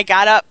 and when I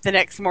got up the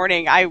next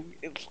morning, I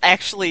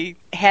actually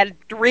had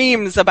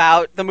dreams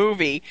about the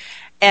movie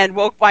and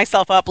woke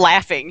myself up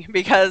laughing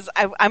because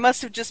I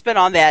must have just been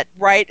on that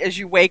right as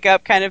you wake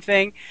up kind of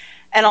thing.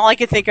 And all I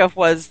could think of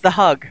was the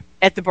hug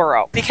at the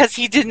burrow because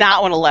he did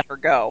not want to let her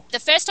go. The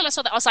first time I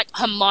saw that, I was like,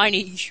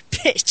 Hermione, you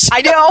bitch.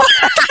 I know.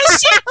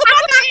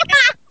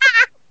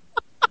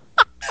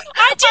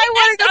 I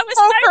wanted to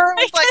poke her.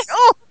 I was like,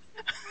 oh.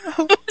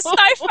 I was so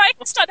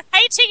focused on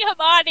hating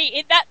Hermione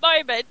in that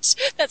moment.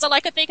 That's all I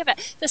could think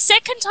about. The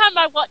second time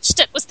I watched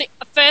it was the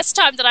first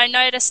time that I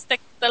noticed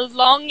the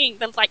longing,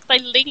 they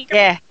linger.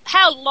 Yeah.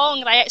 How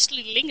long they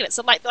actually linger.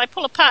 So like they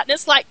pull apart and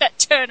it's like that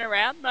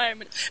turnaround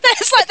moment.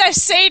 It's like they've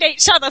seen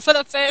each other for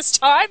the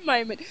first time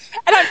moment.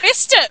 And I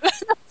missed it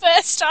the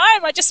first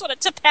time. I just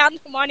wanted to pound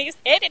Hermione's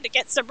head in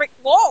against a brick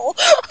wall.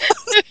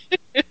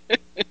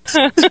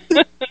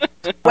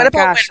 What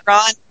about when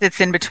Ron sits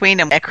in between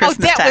them at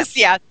Christmas time?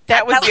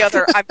 That was the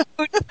other.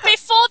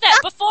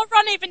 Before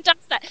Ron even does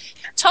that,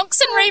 Tonks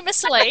and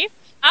Remus leave.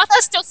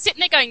 Arthur's still sitting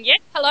there going, yeah,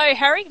 hello,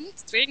 Harry.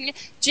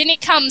 Ginny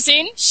comes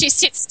in, she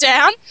sits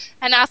down,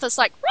 and Arthur's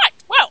like, right,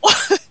 well.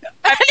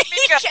 And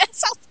he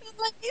gets up and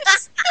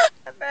leaves.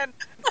 And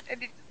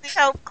did you see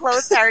how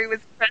close Harry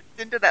was pressed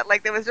into that?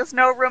 Like, there was just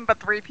no room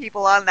but 3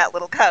 people on that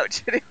little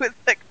couch. And it was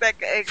like,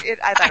 I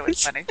thought it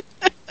was funny.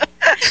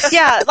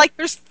 Yeah, like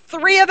there's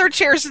 3 other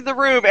chairs in the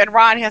room, and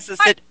Ron has to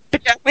sit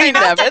between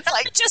them. It's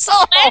like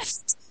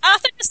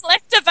Arthur just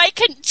left a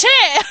vacant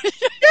chair.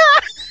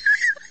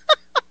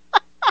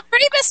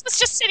 Remus was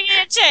just sitting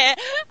in a chair.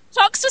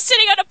 Tonks was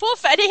sitting on a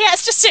puff, and he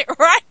has to sit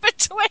right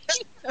between.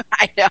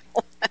 I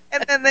know.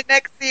 And then the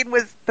next scene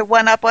was the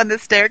one up on the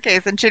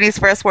staircase, and Ginny's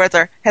first words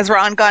are, "Has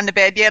Ron gone to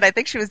bed yet?" I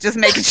think she was just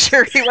making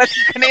sure he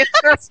wasn't going to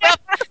answer herself.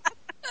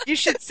 You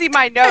should see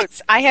my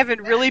notes. I have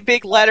in really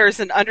big letters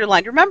and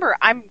underlined. Remember,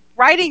 I'm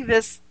writing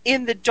this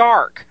in the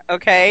dark,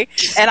 okay?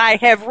 And I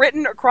have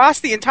written across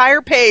the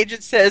entire page,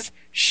 it says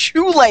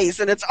shoelace,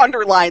 and it's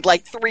underlined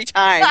like 3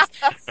 times.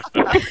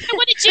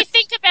 What did you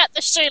think about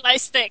the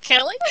shoelace there,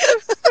 Kelly?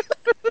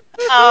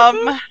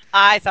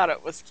 I thought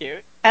it was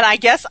cute. And I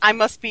guess I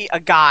must be a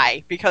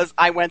guy because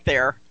I went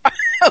there.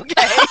 Okay.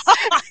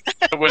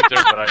 I went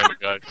there, but I am a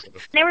guy. So.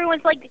 And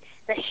everyone's like,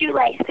 the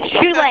shoelace.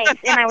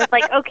 And I was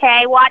like,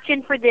 okay,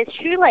 watching for this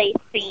shoelace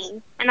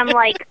scene. And I'm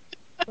like,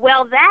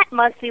 well, that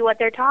must be what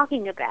they're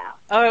talking about.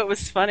 Oh, it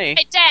was funny.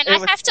 Hey, Dan, I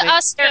have to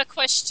ask you a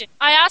question.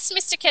 I asked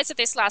Mr. Keza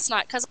this last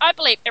night because I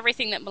believe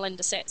everything that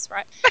Melinda says,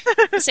 right?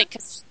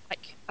 Because,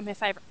 I'm her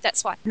favourite.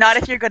 That's why. Not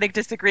if you're going to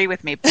disagree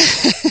with me.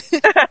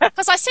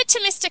 Because I said to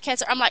Mr.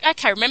 Keza, I'm like,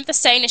 okay, remember the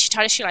scene and she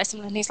tied a shoelace?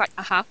 And he's like,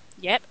 uh-huh,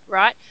 yep,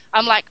 right.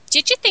 I'm like,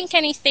 did you think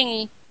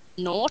anything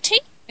naughty?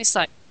 He's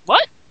like,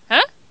 what?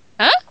 Huh?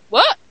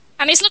 What?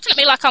 And he's looking at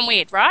me like I'm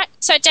weird, right?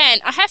 So, Dan,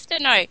 I have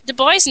to know, do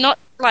boys not,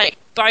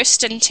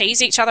 boast and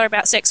tease each other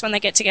about sex when they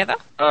get together?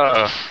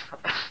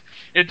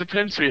 It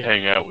depends who you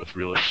hang out with,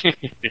 really.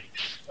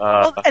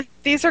 Well,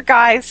 these are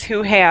guys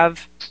who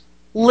have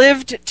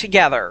lived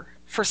together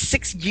for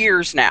 6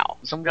 years now.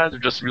 Some guys are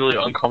just really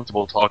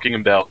uncomfortable talking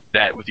about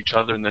that with each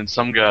other, and then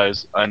some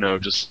guys, I know,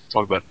 just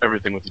talk about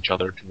everything with each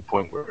other to the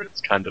point where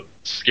it's kind of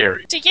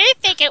scary. Do you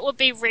think it would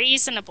be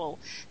reasonable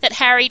that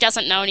Harry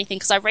doesn't know anything?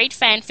 Because I read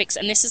fanfics,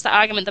 and this is the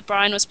argument that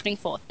Brian was putting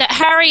forth, that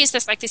Harry is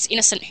this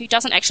innocent who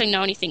doesn't actually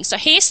know anything. So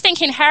he's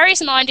thinking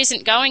Harry's mind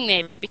isn't going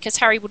there because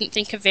Harry wouldn't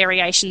think of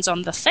variations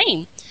on the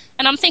theme.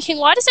 And I'm thinking,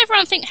 why does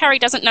everyone think Harry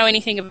doesn't know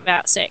anything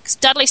about sex?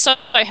 Dudley Soho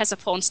has a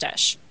porn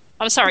stash.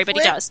 I'm sorry, but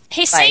he does.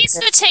 He sees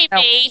the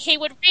TV, he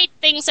would read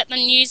things at the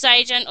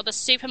newsagent or the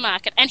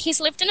supermarket, and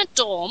he's lived in a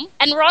dorm,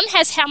 and Ron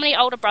has how many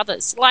older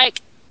brothers?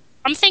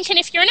 I'm thinking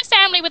if you're in a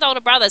family with older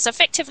brothers,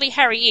 effectively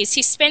Harry is.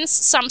 He spends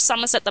some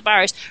summers at the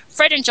Burrows.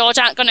 Fred and George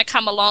aren't going to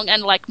come along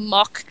and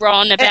mock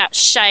Ron about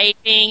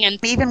shaving.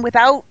 And even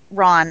without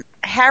Ron,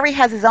 Harry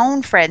has his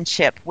own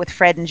friendship with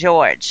Fred and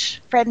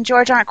George. Fred and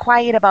George aren't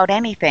quiet about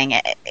anything.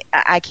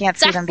 I can't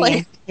see them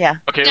being... Yeah.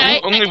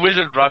 Okay, only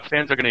Wizard Rock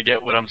fans are going to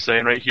get what I'm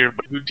saying right here,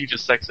 but who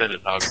teaches sex ed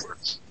at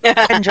Hogwarts?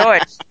 Fred and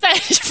George.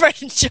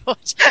 Fred and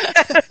George.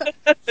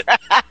 But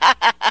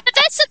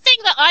that's the thing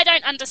that I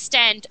don't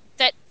understand,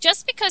 that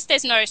just because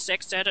there's no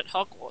sex ed at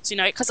Hogwarts,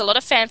 because a lot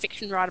of fan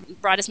fiction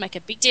writers make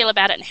a big deal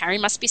about it, and Harry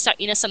must be so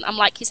innocent. I'm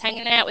like, he's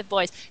hanging out with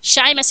boys.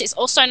 Seamus is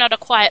also not a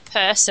quiet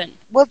person.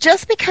 Well,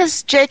 just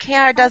because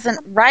JKR doesn't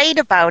write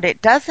about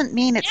it doesn't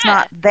mean it's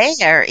not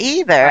there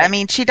either. Right. I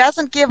mean, she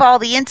doesn't give all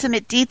the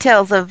intimate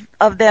details of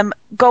them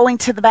going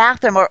to the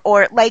bathroom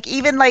or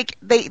even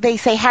they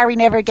say Harry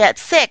never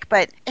gets sick,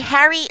 but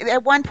Harry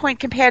at one point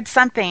compared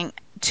something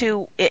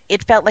to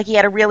it felt like he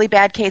had a really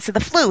bad case of the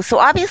flu. So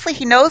obviously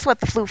he knows what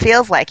the flu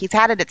feels like. He's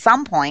had it at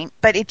some point,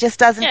 but it just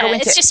doesn't go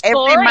into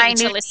every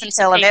minute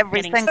detail of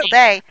every single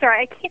day.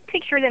 Sorry, I can't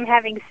picture them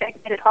having sex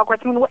ed at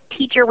Hogwarts. I mean, what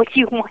teacher would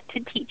you want to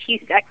teach you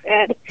sex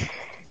ed?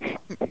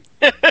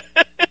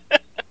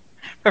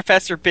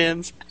 Professor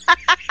Binns.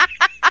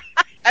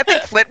 I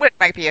think Flitwick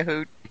might be a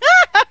hoot.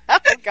 Oh,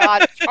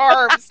 God,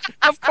 Charms.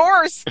 Of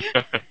course.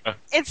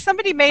 and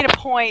somebody made a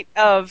point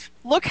of,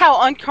 look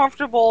how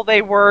uncomfortable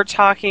they were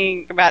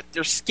talking about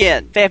their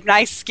skin. They have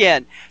nice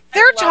skin.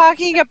 They're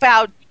talking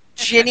about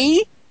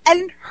Ginny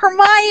and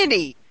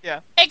Hermione.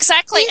 Yeah.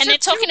 Exactly, These and are they're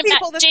talking two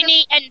people about that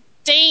Ginny and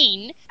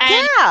Dean,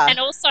 and and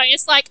also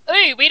it's like,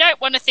 ooh, we don't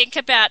want to think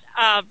about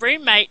our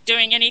roommate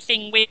doing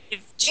anything with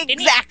Ginny.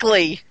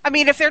 Exactly. I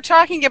mean, if they're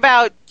talking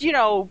about, you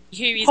know,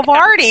 Who is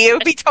Havarti, it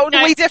would be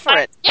totally No,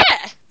 different.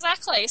 Yeah,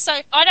 exactly. So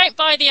I don't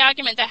buy the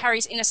argument that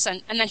Harry's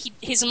innocent and that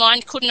his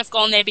mind couldn't have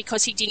gone there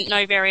because he didn't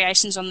know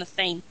variations on the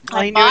theme.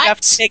 Well, he knew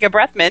enough to take a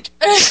breath mint.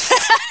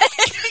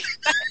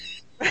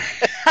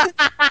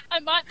 I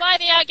might buy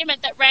the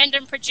argument that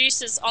random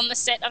producers on the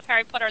set of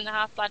Harry Potter and the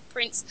Half-Blood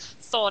Prince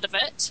thought of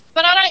it,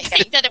 but I don't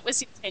think that it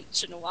was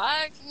intentional.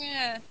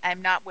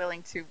 I'm not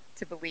willing to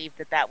believe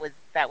that was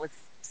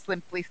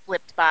simply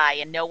slipped by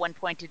and no one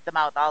pointed them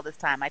out all this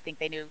time. I think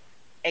they knew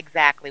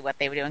exactly what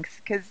they were doing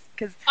because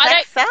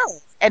that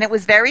sells. And it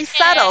was very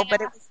subtle, but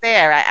it was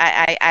there.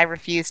 I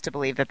refuse to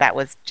believe that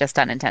was just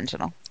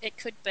unintentional. It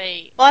could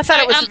be. Well, I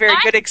thought it was a very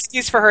good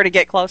excuse for her to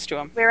get close to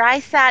him. Where I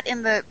sat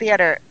in the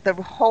theater, the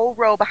whole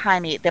row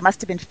behind me, there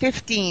must have been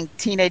 15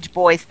 teenage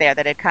boys there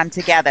that had come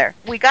together.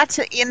 We got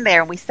in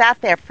there and we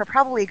sat there for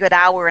probably a good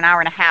hour and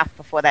a half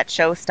before that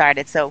show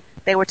started. So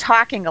they were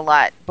talking a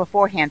lot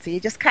beforehand. So you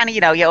just kind of,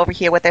 you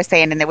overhear what they're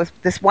saying. And there was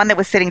this one that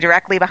was sitting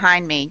directly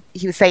behind me.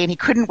 He was saying he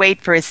couldn't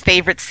wait for his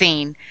favorite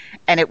scene.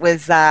 And it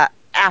was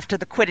after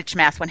the Quidditch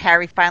match when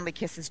Harry finally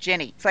kisses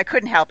Ginny. So I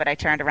couldn't help it. I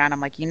turned around.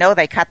 I'm like,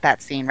 they cut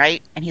that scene,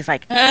 right? And he's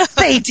like,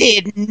 they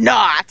did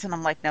not. And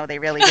I'm like, no, they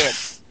really did.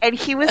 And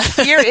he was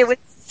furious. It was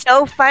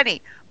so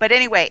funny. But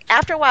anyway,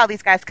 after a while,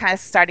 these guys kind of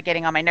started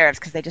getting on my nerves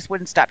because they just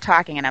wouldn't stop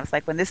talking. And I was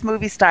like, when this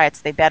movie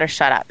starts, they better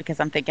shut up because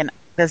I'm thinking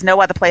there's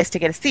no other place to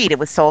get a seat. It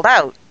was sold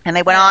out. And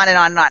they went on and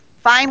on and on.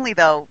 Finally,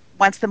 though,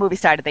 once the movie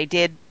started, they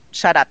did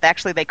shut up.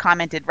 Actually, they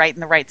commented right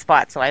in the right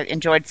spot. So I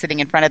enjoyed sitting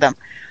in front of them.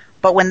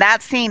 But when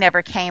that scene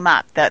ever came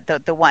up,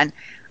 the one,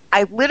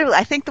 I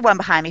think the one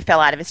behind me fell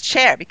out of his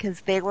chair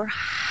because they were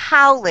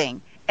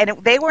howling. And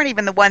they weren't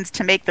even the ones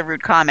to make the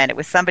rude comment. It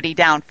was somebody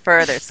down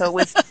further. So it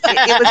was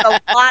a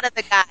lot of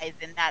the guys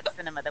in that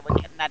cinema that were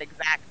getting that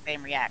exact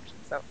same reaction.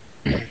 So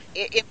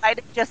it might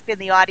have just been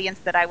the audience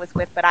that I was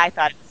with, but I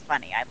thought it was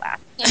funny. I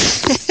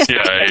laughed.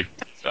 Yeah,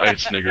 I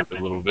sniggered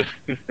a little bit.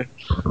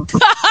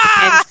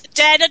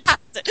 Janet.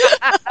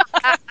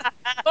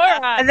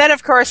 All right. And then,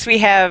 of course, we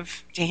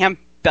have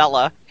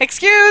Bella.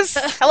 Excuse?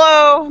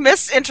 Hello,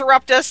 Miss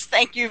Interrupt Us.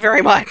 Thank you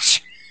very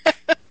much.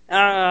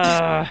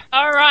 All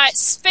right.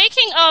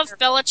 Speaking of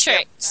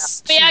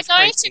Bellatrix, we are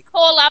going to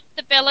call up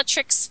the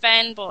Bellatrix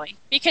fanboy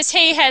because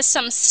he has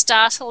some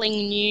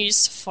startling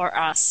news for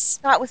us.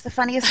 I thought was the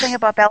funniest thing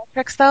about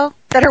Bellatrix, though,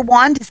 that her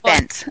wand is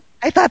bent.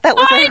 I thought that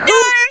was I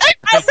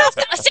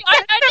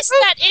noticed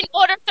that in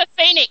Order of the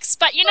Phoenix,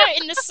 but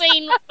in the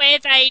scene where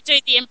they do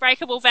the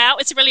Unbreakable Vow,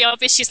 it's really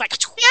obvious. She's like,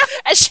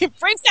 and she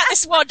brings out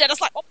this wand, and I was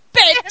like,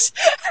 bent,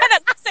 and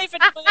it looks even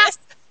worse.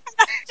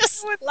 I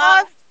just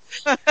laughed.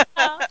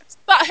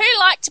 But who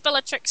liked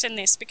Bellatrix in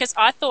this? Because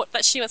I thought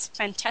that she was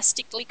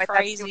fantastically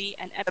crazy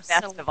and absolutely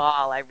the best of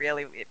all. I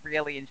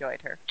really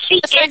enjoyed her.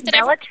 She is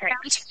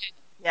Bellatrix.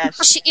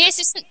 Yes, she is,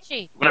 isn't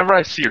she? Whenever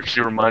I see her,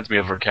 she reminds me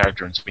of her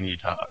character in Sweeney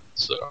Todd.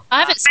 So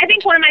I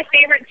think one of my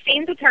favorite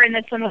scenes with her in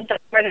this one was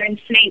where they're in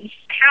Snape's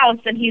house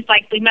and he's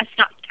like, "We must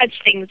not touch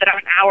things that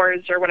aren't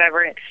ours," or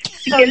whatever.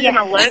 She gives him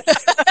a look.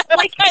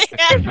 Like,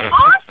 it's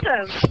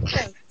awesome.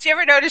 Did you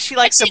ever notice she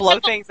likes to blow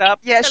things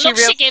up? Yeah, she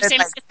really gives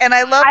him. And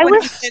I love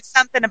when he said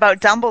something about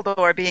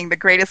Dumbledore being the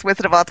greatest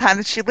wizard of all time,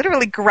 and she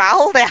literally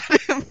growled at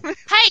him.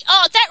 Hey,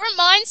 that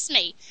reminds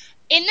me.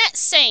 In that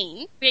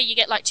scene, where you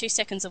get like 2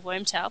 seconds of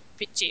Wormtail, a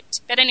bit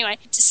gypped. But anyway,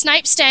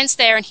 Snape stands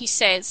there and he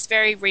says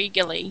very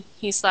regally,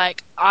 he's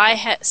like,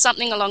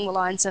 something along the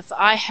lines of,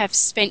 I have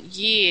spent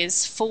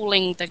years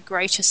fooling the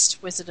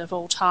greatest wizard of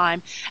all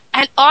time.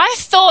 And I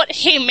thought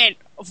he meant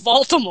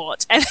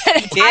Voldemort. And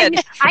he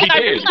did. I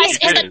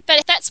realized,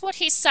 but that's what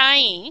he's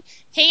saying.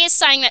 He is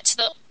saying that to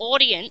the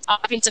audience.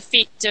 I've been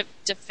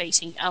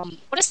defeating,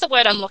 what is the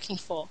word I'm looking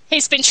for?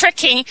 He's been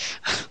tricking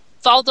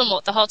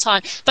Voldemort the whole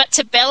time. But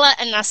to Bella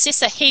and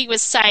Narcissa, he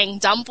was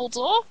saying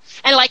Dumbledore.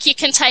 And, you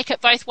can take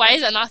it both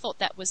ways, and I thought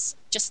that was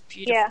just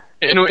beautiful.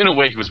 Yeah. In a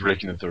way, he was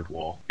breaking the third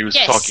wall. He was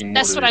talking more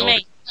that's to what I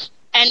mean.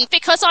 And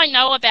because I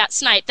know about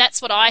Snape,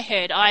 that's what I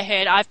heard. I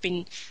heard I've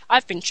been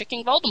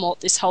tricking Voldemort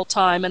this whole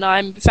time, and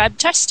I'm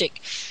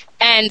fantastic.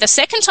 And the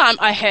second time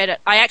I heard it,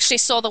 I actually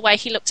saw the way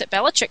he looked at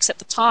Bellatrix at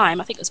the time.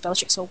 I think it was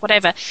Bellatrix or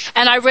whatever.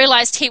 And I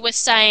realized he was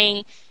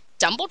saying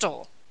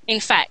Dumbledore,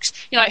 in fact.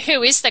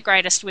 Who is the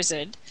greatest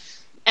wizard?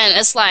 And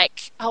it's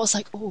like, I was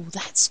like, oh,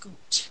 that's good.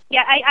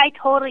 Yeah, I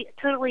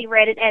totally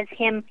read it as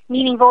him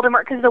meaning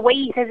Voldemort, because the way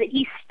he says it,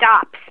 he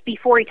stops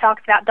before he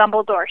talks about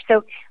Dumbledore.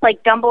 So,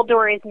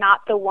 Dumbledore is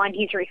not the one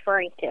he's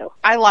referring to.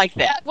 I like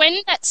that. When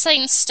that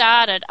scene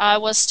started, I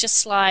was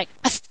just like,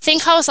 I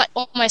think I was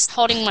almost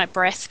holding my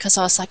breath, because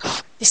I was like,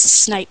 oh, this is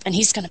Snape, and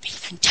he's going to be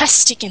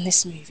fantastic in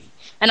this movie.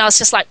 And I was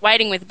just like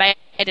waiting with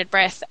bated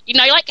breath. You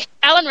know, like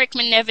Alan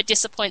Rickman never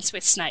disappoints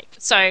with Snape.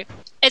 So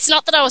it's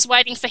not that I was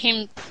waiting for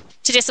him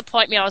to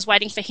disappoint me, I was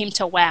waiting for him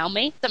to wow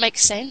me. That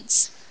makes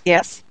sense.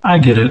 Yes. I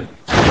get it.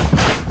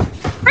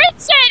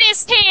 Richard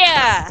is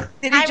here!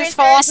 Did he just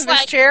fall off of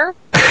his chair?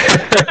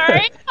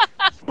 Sorry?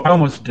 I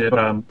almost did,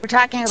 but We're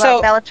talking about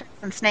So- Bellatrix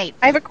and Snape.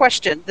 I have a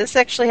question. This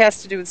actually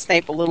has to do with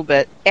Snape a little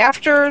bit.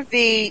 After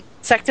the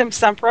Sectum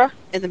Sempra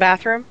in the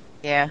bathroom,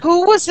 Yeah.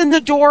 who was in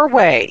the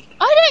doorway?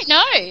 I don't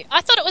know.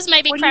 I thought it was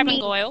maybe What do you Crabbe and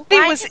mean? Goyle. He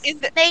Why was did in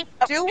the. Snape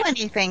do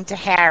anything to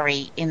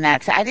Harry in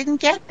that? I didn't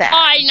get that.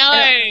 I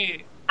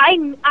know.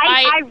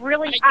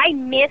 I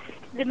missed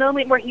the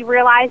moment where he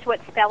realized what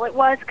spell it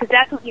was, because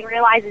that's when he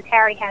realizes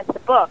Harry has the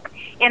book.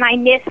 And I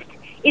missed.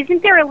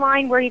 Isn't there a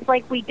line where he's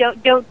like, "We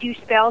don't do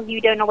spells,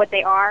 you don't know what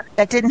they are"?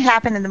 That didn't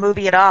happen in the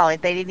movie at all.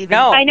 They didn't even.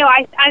 No. I know.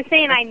 I'm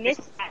saying I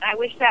missed that. I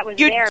wish that was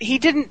there. He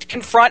didn't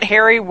confront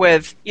Harry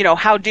with,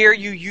 how dare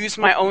you use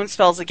my own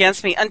spells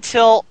against me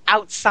until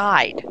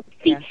outside.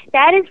 See,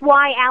 that is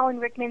why Alan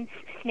Rickman's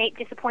Snape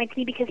disappoints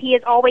me, because he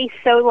is always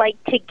so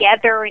like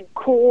together and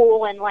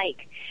cool and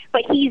like.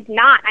 But he's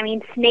not. I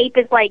mean, Snape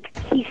is like,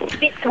 he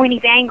spits when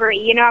he's angry.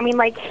 You know, I mean,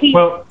 like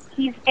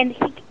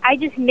I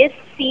just miss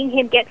seeing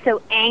him get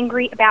so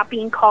angry about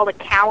being called a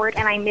coward,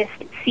 and I missed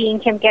seeing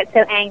him get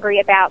so angry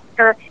about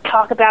or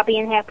talk about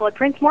being Half-Blood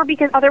Prince more,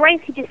 because otherwise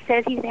he just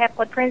says he's a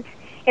Half-Blood Prince,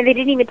 and they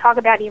didn't even talk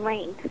about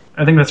Elaine.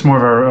 I think that's more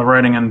of a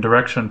writing and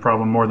direction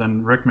problem more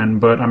than Rickman.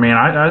 But I mean,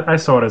 I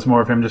saw it as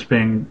more of him just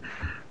being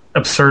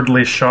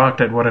absurdly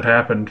shocked at what had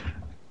happened,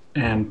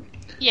 and.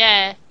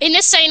 Yeah. In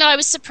this scene, I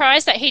was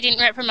surprised that he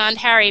didn't reprimand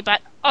Harry, but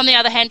on the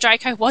other hand,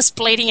 Draco was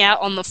bleeding out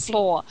on the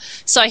floor.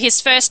 So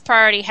his first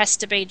priority has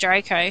to be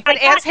Draco. But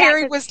as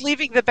Harry was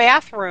leaving the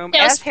bathroom,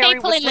 There was as Harry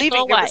people was in the leaving,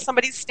 there doorway. was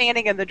somebody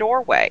standing in the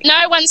doorway.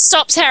 No one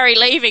stops Harry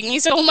leaving.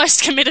 He's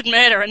almost committed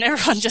murder, and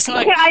everyone just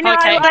like, Yeah, I know,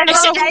 okay. I know.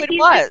 So who it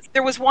was?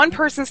 There was one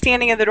person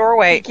standing in the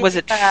doorway. Was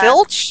it that.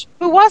 Filch?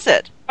 Who was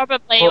it?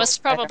 It was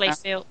probably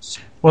Filch.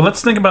 Well,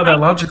 let's think about that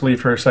logically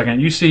for a second.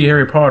 You see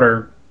Harry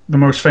Potter, the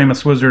most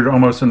famous wizard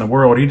almost in the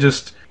world. He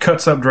just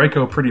cuts up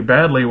Draco pretty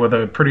badly with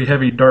a pretty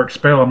heavy dark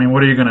spell. I mean,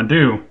 what are you going to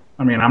do?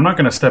 I mean, I'm not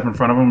going to step in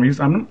front of him.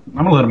 I'm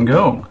going to let him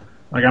go.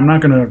 Like, I'm not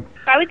going to...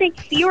 I would think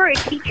if you were a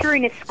teacher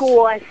in a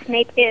school, as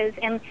Snape is,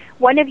 and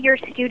one of your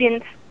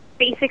students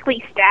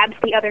basically stabs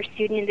the other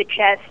student in the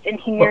chest and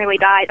he nearly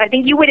dies, I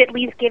think you would at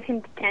least give him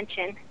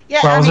detention.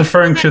 Yeah, Well, I was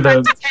referring to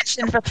the...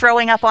 detention for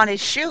throwing up on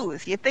his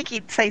shoes. You'd think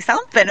he'd say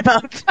something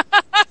about.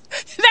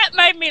 That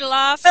made me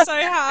laugh so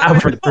I hard.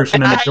 was for the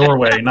person in the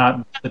doorway,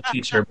 not the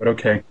teacher, but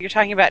okay. You're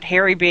talking about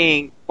Harry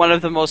being one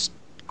of the most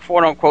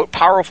quote-unquote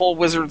powerful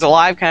wizards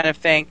alive kind of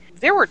thing.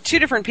 There were two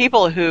different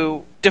people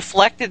who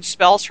deflected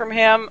spells from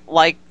him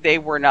like they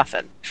were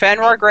nothing.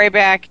 Fenrir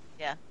Greyback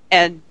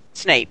and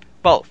Snape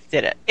both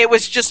did it. It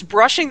was just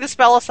brushing the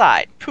spell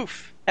aside.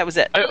 Poof. That was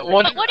it. I But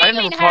what do you didn't have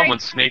mean, a problem Harry? when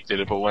Snape did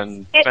it, but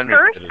when At Fenrir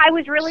first, did it. I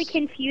was really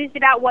confused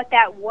about what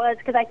that was,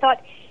 because I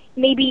thought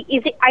maybe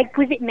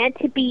was it meant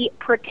to be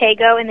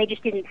Protego and they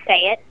just didn't say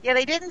it? Yeah,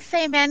 they didn't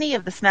say many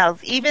of the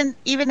smells. Even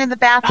in the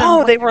bathroom. Oh,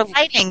 when they were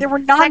fighting, they were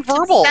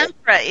nonverbal.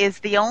 Sempra is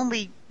the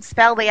only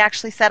spell they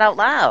actually said out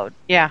loud.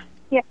 Yeah.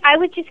 Yeah, I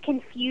was just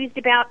confused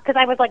about, because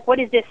I was like, what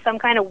is this, some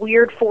kind of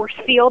weird force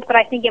field? But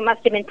I think it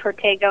must have been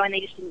Protego and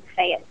they just didn't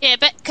say it. Yeah,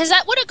 but because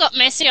that would have got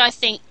messy, I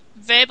think,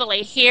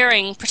 verbally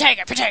hearing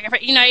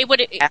Protego, you know,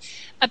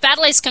 a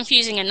battle is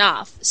confusing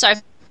enough. So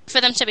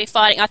for them to be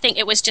fighting, I think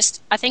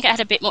it had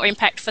a bit more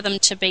impact for them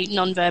to be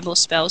non-verbal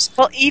spells.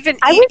 Well, even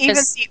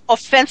the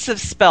offensive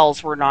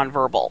spells were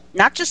nonverbal.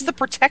 Not just the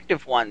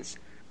protective ones,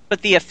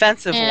 but the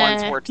offensive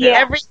ones were too.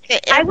 Yeah.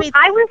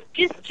 I was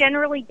just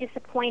generally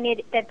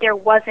disappointed that there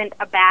wasn't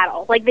a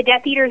battle. Like, the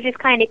Death Eaters just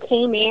kind of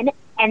came in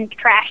and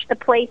trashed the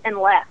place and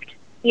left.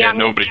 You know,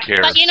 nobody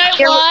cared. But you know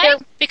There- why? there-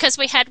 Because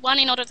we had one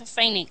in Order of the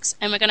Phoenix,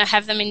 and we're going to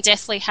have them in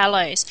Deathly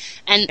Hallows.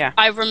 And Yeah.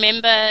 I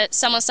remember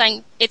someone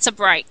saying, it's a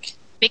break.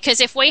 Because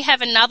if we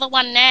have another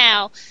one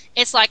now,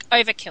 it's like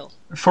overkill.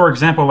 For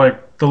example,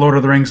 like the Lord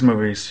of the Rings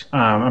movies,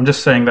 I'm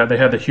just saying that they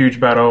had the huge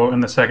battle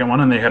in the second one,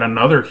 and they had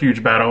another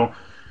huge battle.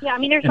 Yeah, I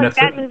mean, there's And like if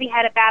that it- movie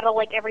had a battle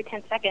like every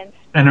 10 seconds.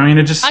 And I mean,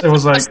 it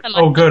was like, trust them.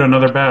 oh, good,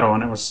 another battle,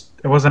 and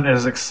it wasn't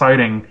as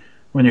exciting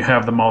when you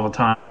have them all the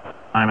time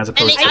as And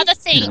opposed the to. other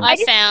thing I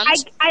found...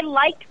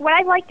 What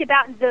I liked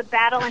about the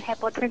battle in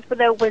Half-Blood Prince,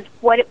 though, was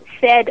what it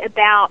said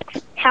about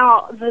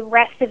how the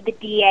rest of the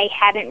DA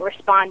hadn't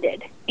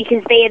responded,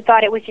 because they had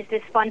thought it was just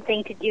this fun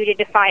thing to do to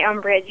defy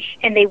Umbridge,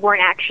 and they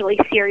weren't actually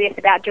serious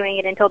about doing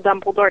it until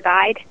Dumbledore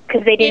died,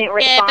 because they didn't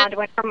respond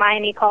when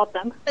Hermione called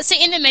them. But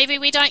see, in the movie,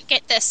 we don't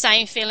get the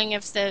same feeling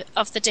of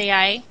the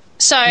DA.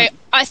 So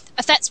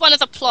that's one of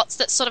the plots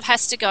that sort of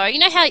has to go. You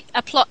know how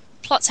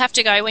plots have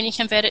to go when you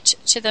convert it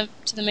to the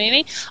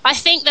movie? I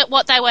think that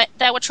what they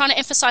were trying to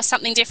emphasize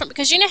something different,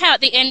 because you know how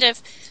at the end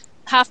of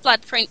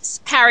Half-Blood Prince,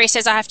 Harry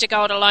says, I have to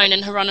go it alone,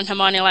 and Ron and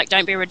Hermione are like,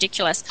 don't be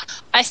ridiculous.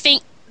 I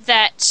think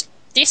that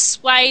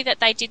this way that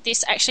they did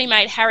this actually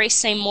made Harry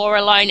seem more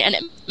alone, and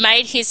it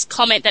made his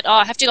comment that,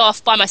 I have to go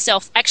off by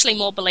myself, actually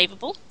more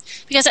believable.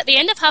 Because at the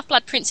end of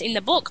Half-Blood Prince in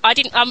the book, I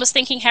was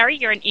thinking, Harry,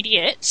 you're an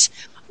idiot.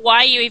 Why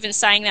are you even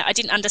saying that? I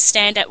didn't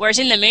understand it. Whereas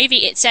in the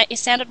movie, it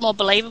sounded more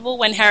believable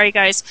when Harry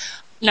goes,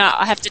 no,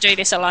 I have to do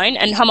this alone.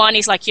 And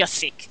Hermione's like, you're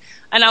thick.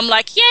 And I'm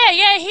like,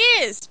 yeah, he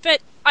is.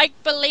 But I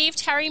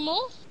believed Harry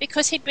more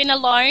because he'd been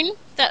alone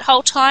that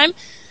whole time.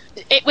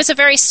 It was a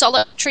very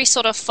solitary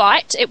sort of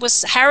fight. It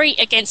was Harry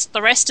against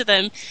the rest of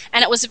them,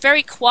 and it was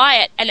very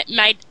quiet, and it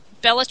made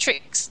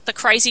Bellatrix, the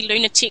crazy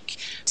lunatic,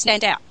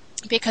 stand out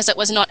because it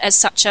was not as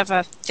such of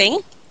a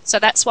thing. So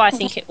that's why I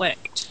think it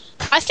worked.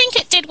 I think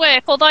it did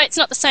work, although it's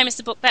not the same as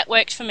the book. That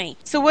worked for me.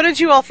 So what did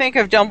you all think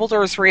of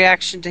Dumbledore's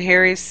reaction to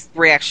Harry's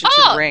reaction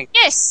to the ring?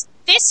 Yes.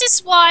 This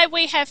is why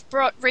we have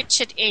brought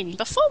Richard in.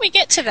 Before we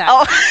get to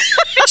that...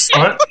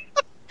 What?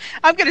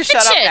 I'm going to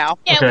shut up now.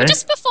 Yeah, okay. Well,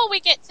 just before we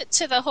get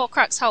to the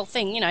Horcrux whole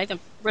thing, the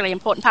really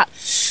important part.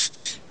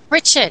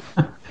 Richard,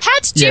 how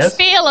did you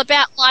feel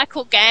about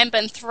Michael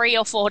Gambon 3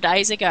 or 4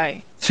 days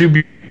ago?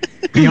 To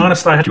be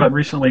honest, I had to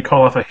recently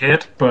call off a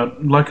hit,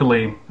 but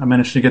luckily I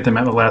managed to get them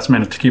at the last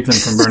minute to keep them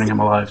from burning him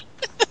alive.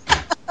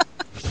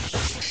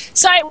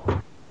 So,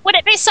 would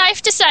it be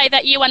safe to say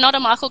that you are not a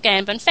Michael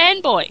Gambon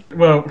fanboy?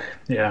 Well,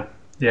 yeah,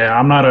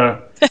 I'm not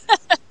a...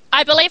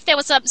 I believe there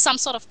was some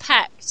sort of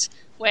pact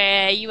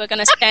where you were going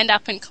to stand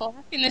up and clap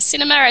in the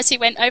cinema as he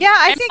went over. Yeah,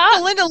 I think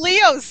Melinda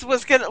Leos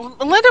was going to...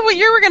 Melinda,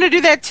 you were going to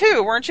do that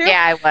too, weren't you?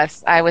 Yeah,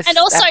 I was. And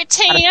also,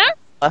 Tina,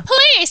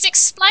 please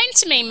explain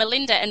to me,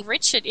 Melinda and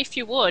Richard, if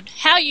you would,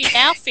 how you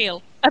now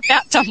feel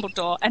about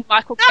Dumbledore and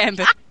Michael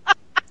Gambon.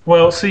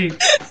 Well, see,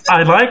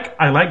 I like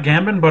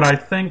Gambon, but I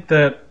think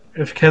that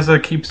if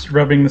Keza keeps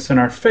rubbing this in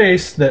our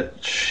face,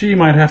 that she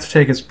might have to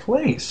take his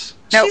place.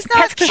 No,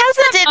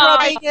 Keza did rub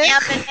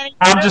Gambon.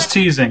 I'm just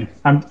teasing.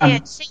 I'm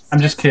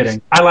just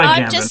kidding. I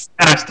like Gambon,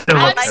 and I still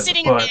love I'm it.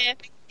 sitting But there.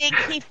 I think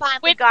he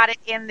finally got it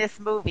in this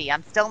movie.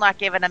 I'm still not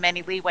giving him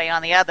any leeway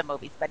on the other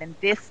movies, but in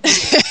this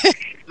movie...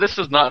 This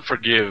does not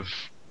forgive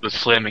the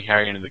slamming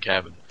Harry into the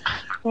cabin.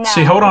 No,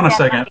 see, hold on a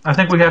second. I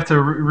think we have to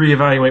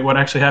reevaluate what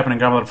actually happened in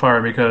Goblet of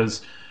Fire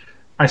because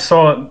I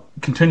saw it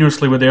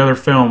continuously with the other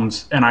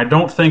films, and I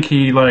don't think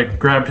he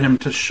grabbed him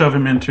to shove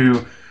him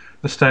into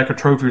the stack of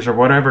trophies or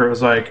whatever. It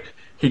was like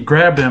he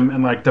grabbed him,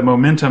 and the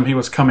momentum he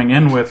was coming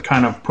in with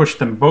kind of pushed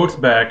them both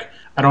back.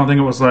 I don't think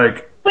it was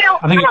like... Well,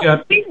 I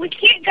think we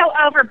can't go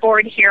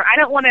overboard here. I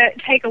don't want to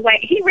take away.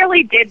 He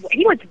really did.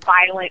 He was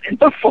violent in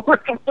the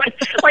fourth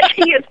one.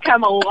 He has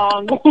come a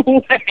long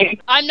way.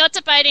 I'm not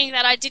debating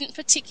that I didn't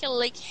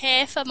particularly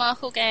care for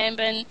Michael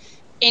Gambon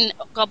in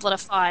Goblet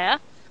of Fire.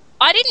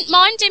 I didn't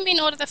mind him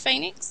in Order of the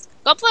Phoenix.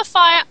 Goblet of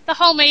Fire, the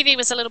whole movie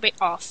was a little bit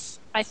off.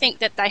 I think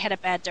that they had a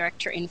bad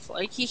director in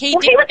for it. He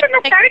was in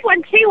the third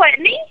one too,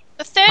 wasn't he?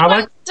 The third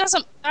one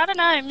doesn't... I don't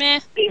know, meh.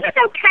 He was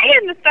okay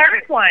in the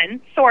third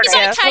one, sort of.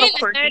 He's okay in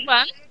the third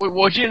one.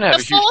 Well, he didn't have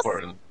a huge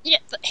part in it. Yeah,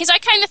 he's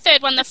okay in the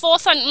third one. The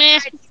fourth one,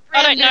 meh.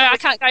 I don't know. I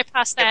can't go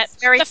past that.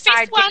 It's very the fifth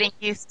hard one, getting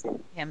used to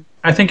him.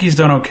 I think he's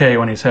done okay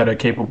when he's had a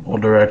capable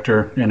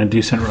director and a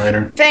decent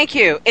writer. Thank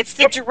you. It's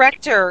the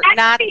director,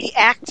 not the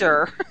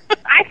actor.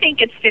 I think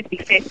it's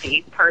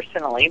 50-50,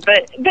 personally.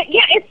 But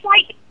yeah, it's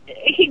like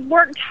he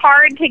worked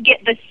hard to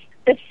get the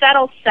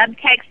subtle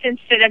subtext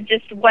instead of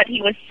just what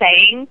he was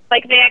saying.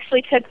 They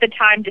actually took the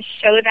time to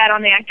show that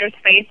on the actor's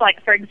face.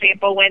 For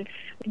example, when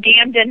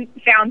Gambon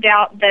found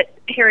out that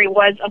Harry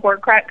was a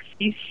Horcrux,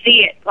 you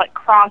see it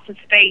cross his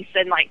face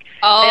and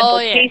the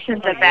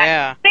implications of that.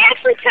 Yeah. They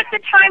actually took the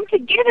time to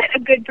give it a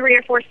good 3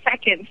 or 4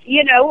 seconds,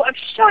 of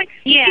showing.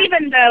 Yeah.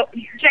 Even though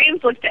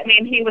James looked at me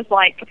and he was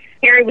like,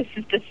 Harry was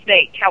just a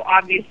snake. How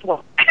obvious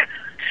was it?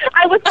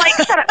 I was like,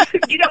 shut up.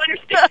 You don't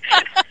understand.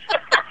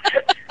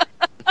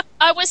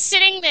 I was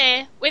sitting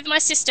there with my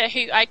sister,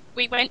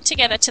 we went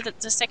together to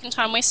the second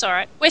time we saw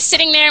it. We're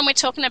sitting there and we're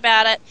talking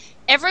about it.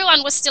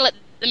 Everyone was still at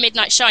the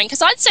midnight showing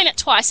because I'd seen it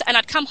twice and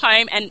I'd come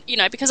home and,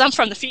 because I'm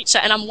from the future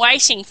and I'm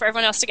waiting for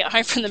everyone else to get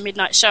home from the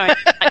midnight showing.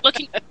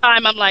 Looking at the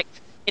time, I'm like,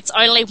 it's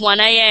only 1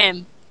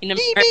 a.m. in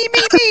America.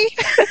 Me.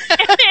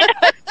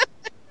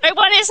 No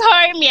one is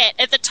home yet.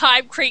 As the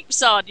time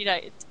creeps on,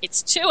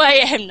 it's 2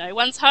 a.m. No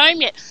one's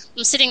home yet.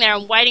 I'm sitting there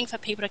and waiting for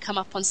people to come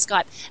up on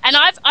Skype. And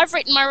I've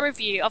written my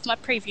review of my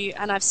preview,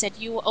 and I've said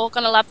you are all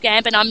going to love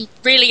Gambon.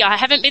 I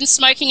haven't been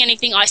smoking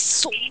anything. I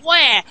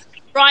swear.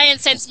 Ryan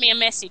sends me a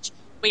message.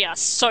 We are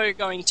so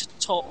going to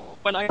talk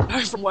when I go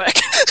home from work.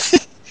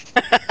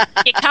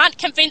 You can't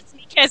convince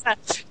me, Keza.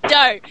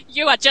 No,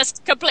 you are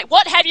just complete.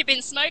 What have you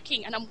been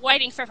smoking? And I'm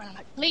waiting for everyone. I'm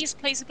like, please,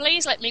 please,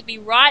 please, let me be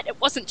right. It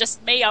wasn't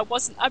just me. I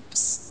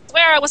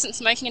swear I wasn't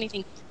smoking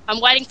anything. I'm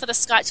waiting for the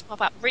Skype to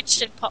pop up.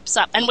 Richard pops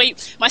up. And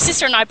my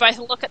sister and I both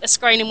look at the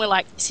screen and we're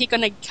like, is he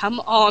going to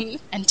come on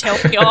and tell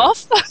me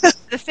off?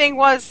 The thing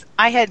was,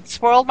 I had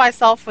spoiled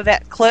myself with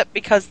that clip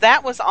because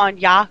that was on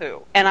Yahoo.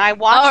 And I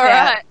watched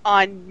that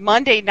on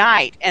Monday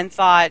night and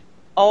thought,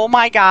 oh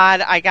my God,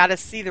 I got to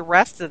see the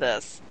rest of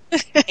this.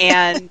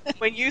 And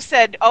when you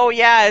said, oh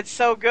yeah, it's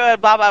so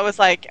good, blah, blah, I was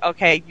like,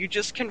 okay, you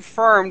just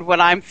confirmed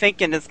what I'm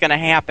thinking is going to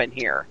happen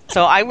here.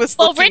 So I was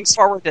looking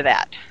forward to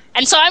that.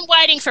 And so I'm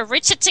waiting for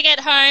Richard to get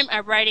home.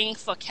 I'm waiting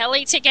for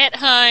Kelly to get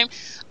home.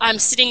 I'm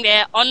sitting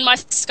there on my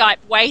Skype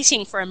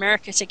waiting for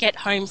America to get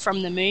home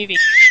from the movie.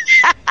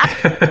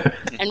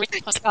 And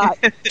Richard was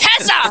like,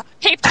 Kazza!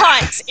 He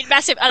types in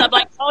massive. And I'm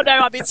like, oh no,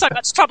 I'm in so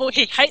much trouble.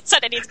 He hates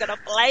it and he's going to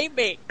blame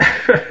me.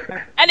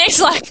 And he's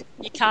like,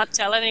 you can't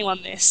tell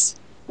anyone this.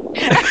 I'm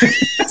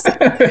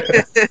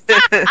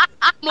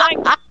like,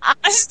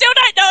 I still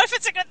don't know if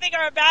it's a good thing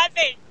or a bad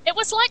thing. It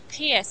was like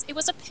PS. It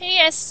was a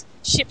PS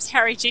Ships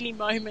Harry Ginny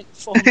moment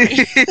for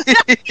me.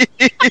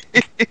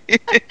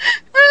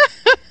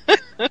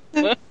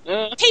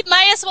 He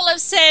may as well have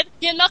said,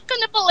 you're not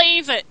going to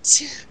believe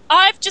it.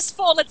 I've just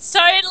fallen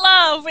so in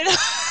love with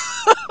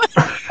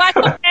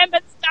Michael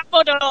Gammon's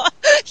Dumbledore.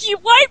 You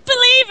won't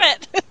believe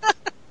it.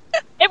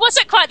 It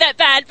wasn't quite that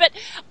bad, but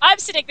I'm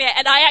sitting there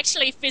and I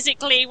actually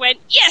physically went,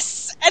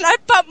 yes! And I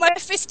bumped my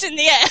fist in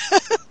the air.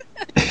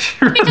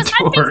 Because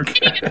I've been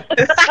sitting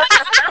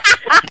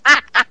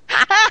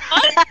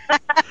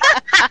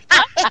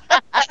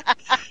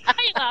Why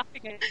are you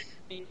laughing at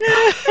me?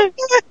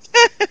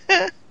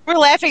 We're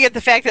laughing at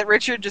the fact that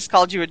Richard just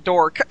called you a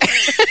dork.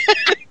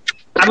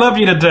 I love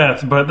you to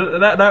death, but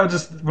that was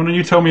just when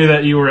you told me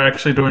that you were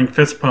actually doing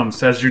fist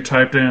pumps as you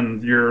typed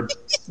in your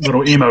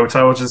little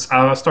emotes.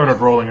 I started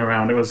rolling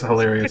around. It was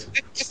hilarious.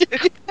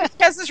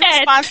 Kessa's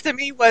response to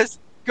me was,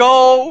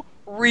 "Go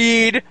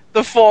read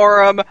the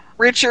forum."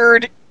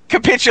 Richard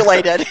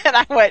capitulated, and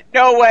I went,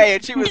 "No way!"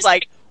 And she was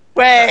like,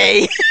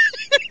 "Way."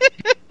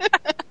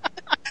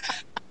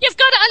 You've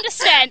got to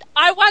understand,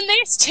 I won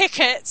these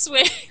tickets,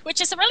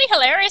 which is really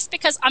hilarious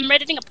because I'm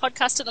editing a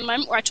podcast at the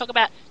moment where I talk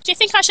about, do you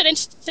think I should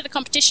enter the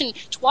competition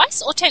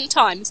twice or 10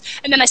 times?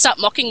 And then they start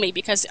mocking me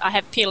because I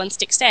have peel and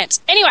stick stamps.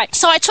 Anyway,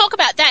 so I talk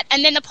about that,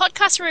 and then the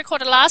podcast we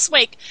recorded last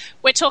week,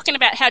 we're talking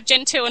about how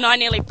Gen 2 and I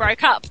nearly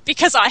broke up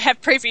because I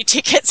have preview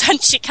tickets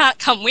and she can't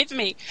come with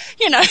me,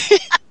 you know.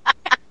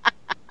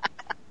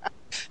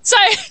 So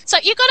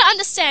you've got to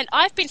understand,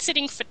 I've been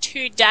sitting for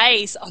 2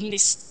 days on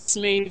this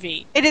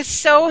movie. It is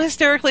so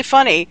hysterically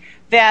funny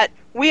that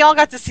we all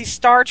got to see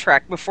Star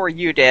Trek before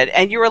you did,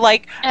 and you were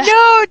like,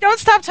 no, don't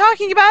stop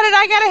talking about it.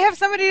 I got to have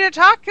somebody to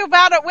talk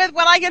about it with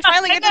when I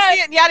finally get to see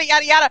it, and yada,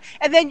 yada, yada.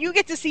 And then you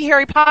get to see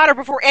Harry Potter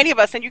before any of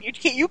us, and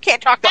you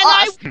can't talk to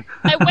us.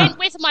 I went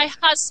with my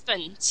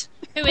husband,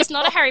 who is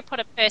not a Harry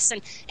Potter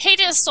person. He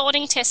did a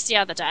sorting test the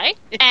other day,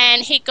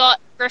 and he got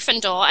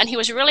Gryffindor, and he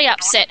was really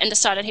upset and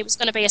decided he was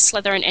going to be a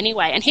Slytherin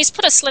anyway. And he's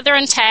put a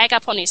Slytherin tag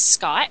up on his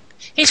Skype.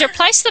 He's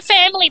replaced the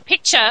family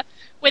picture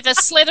with a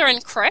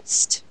Slytherin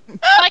crest.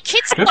 My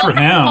kids love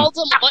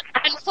Voldemort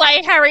and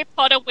play Harry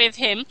Potter with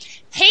him.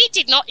 He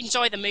did not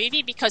enjoy the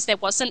movie because there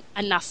wasn't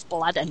enough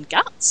blood and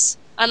guts.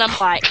 And I'm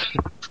like,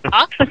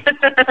 huh?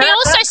 He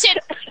also said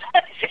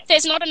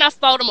there's not enough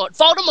Voldemort.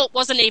 Voldemort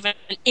wasn't even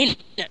in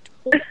it.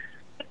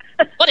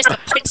 What is the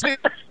point?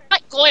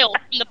 Like Goyle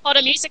in the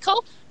Potter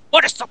musical.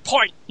 What is the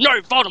point?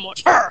 No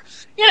Voldemort.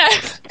 You know.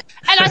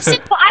 And I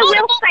said, well, I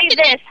will say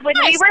this. When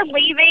we were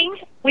leaving,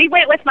 we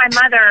went with my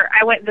mother.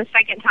 I went the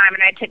second time,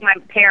 and I took my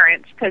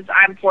parents because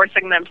I'm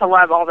forcing them to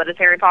love all that is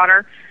Harry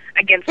Potter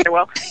against their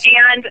will.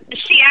 And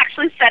she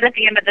actually said at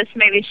the end of this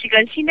movie, she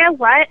goes, you know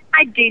what?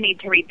 I do need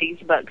to read these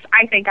books.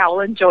 I think I will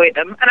enjoy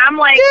them. And I'm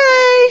like,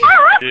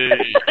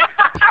 Yay.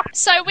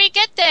 So we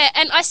get there,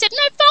 and I said, no,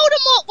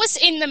 Voldemort was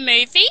in the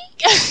movie.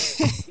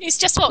 He's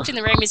just walked in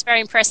the room. He's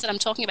very impressed that I'm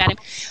talking about him.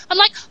 I'm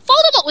like,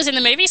 Voldemort was in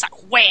the movie? He's like,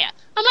 where?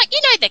 I'm like,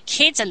 you know, the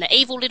kids and the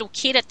evil little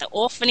kid at the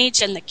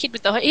orphanage and the kid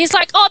with the... He's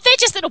like, oh, they're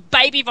just little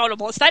baby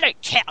Voldemorts. They don't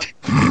count.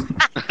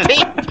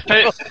 Hey,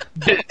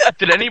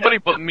 did anybody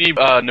but me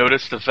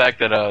notice the fact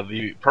that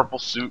the purple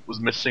suit was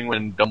missing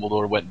when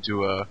Dumbledore went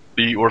to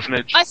the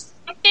orphanage? I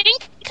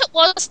think it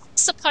was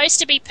supposed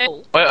to be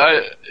purple.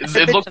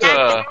 It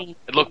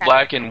looked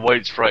black and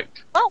white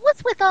striped. What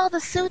was with all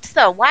the suits,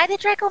 though? Why did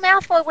Draco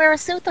Malfoy wear a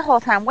suit the whole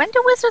time? When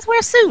do wizards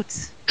wear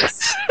suits?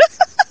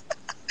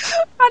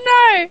 I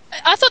know.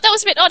 I thought that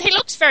was a bit odd. He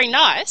looked very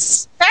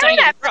nice. Very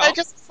nice. I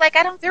just like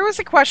I don't. There was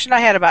a question I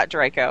had about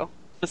Draco,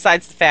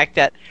 besides the fact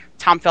that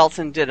Tom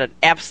Felton did an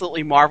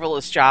absolutely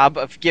marvelous job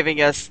of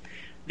giving us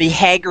the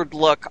haggard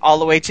look all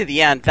the way to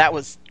the end. That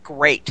was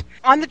great.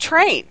 On the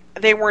train,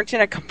 they weren't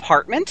in a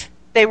compartment.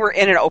 They were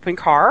in an open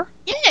car.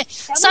 Yeah.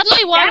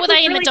 Suddenly, why were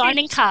they in the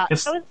dining car?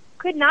 I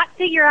could not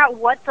figure out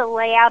what the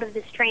layout of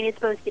this train is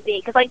supposed to be.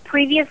 Because, like,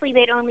 previously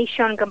they'd only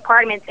shown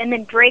compartments, and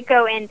then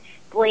Draco and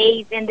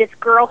Blaze and this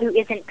girl who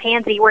isn't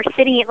Pansy were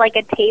sitting at, like,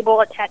 a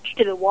table attached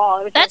to the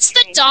wall. That's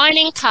the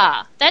dining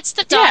car. That's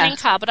the dining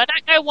car, but I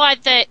don't know why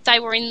they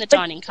were in the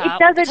dining car.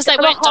 Because they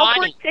weren't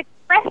dining.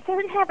 Express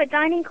doesn't have a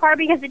dining car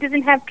because it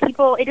doesn't have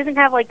people. It doesn't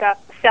have like a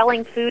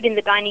selling food in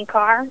the dining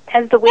car. It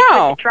has the width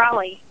of the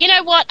trolley. You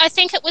know what? I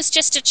think it was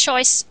just a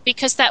choice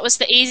because that was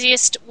the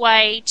easiest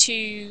way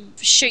to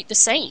shoot the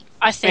scene.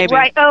 I think. Maybe.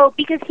 Right? Oh,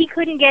 because he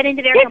couldn't get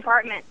into their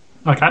compartment.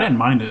 Like I didn't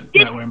mind it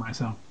that way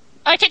myself.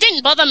 Like, it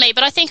didn't bother me,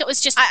 but I think it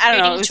was just I don't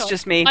know. reading It was choice.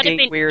 just me Might have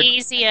being been weird.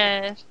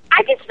 easier.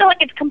 I just feel like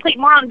it's complete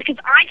moron because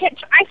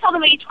I saw the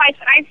movie twice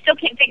and I still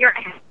can't figure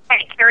out how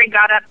Harry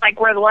got up like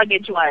where the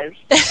luggage was.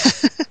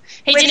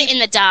 He did it in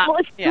the dark.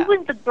 Who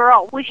was the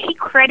girl? Was she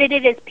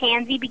credited as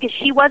Pansy because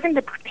she wasn't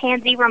the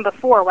Pansy from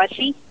before, was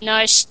she?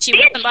 No, she She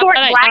had wasn't. short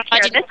I don't black know. I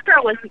hair. didn't- This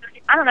girl was,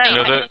 I don't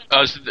know.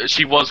 No,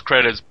 she was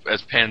credited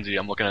as Pansy.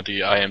 I'm looking at the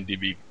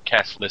IMDb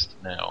cast list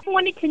now. I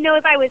wanted to know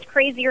if I was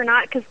crazy or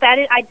not because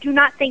I do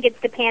not think it's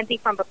the Pansy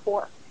from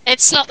before.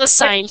 It's not the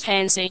same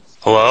Pansy.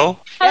 Hello?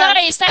 Hello,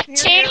 is that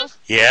Tim?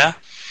 Yeah?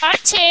 Hi,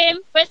 Tim.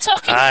 We're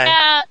talking Hi.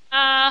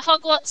 about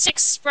Hogwarts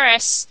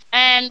Express,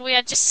 and we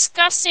are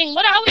discussing...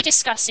 What are we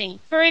discussing?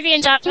 Peruvian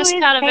Darkness Who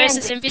is Powder Pansy?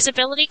 versus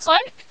Invisibility Cloak?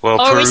 Well,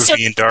 Or are we still-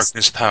 Peruvian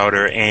Darkness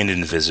Powder and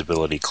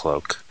Invisibility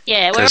Cloak.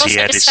 Yeah, we're Because also he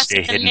had to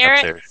stay discussing the hidden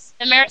up there.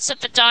 merits of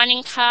the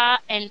dining car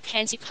and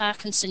Pansy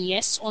Parkinson,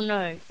 yes or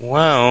no?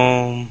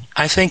 Well,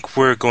 I think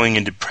we're going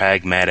into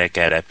pragmatic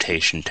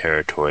adaptation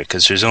territory,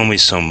 because there's only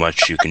so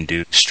much you can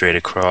do straight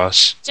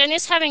across. Jen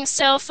is having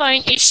cell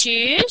phone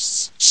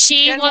issues.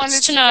 She Jen wants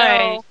wanted to to know...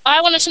 know.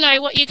 I wanted to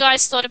know what you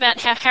guys thought about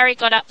how Harry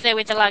got up there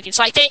with the luggage.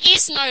 Like, there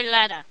is no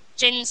ladder.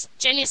 Jen is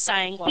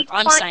saying what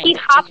I'm saying. He that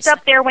Jen hopped is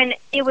up there when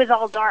it was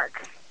all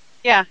dark.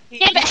 Yeah.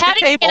 Yeah, but how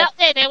did he get up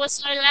there? There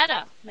was no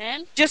ladder,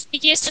 man. Just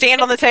He used to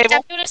stand on the table.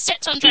 He would have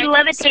stepped on He Draco.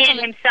 levitated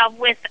himself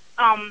with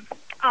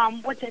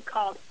what's it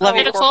called?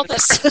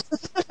 Levicorpus.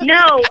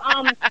 No,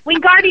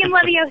 Wingardium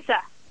Leviosa.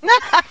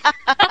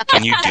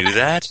 Can you do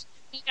that?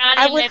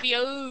 Wingardium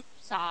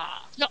Leviosa.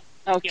 No,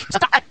 Okay.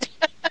 stop.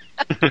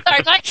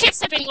 Sorry, my kids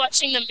have been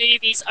watching the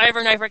movies over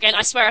and over again.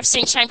 I swear I've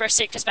seen Chamber of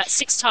Secrets about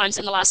 6 times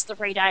in the last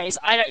 3 days.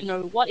 I don't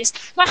know what is...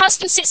 My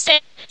husband sits there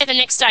the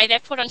next day,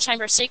 they've put on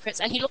Chamber of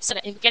Secrets, and he looks at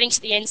it and getting to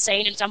the end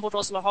scene, and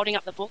Dumbledore's holding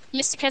up the book.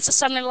 Mr. Katz is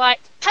suddenly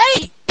like,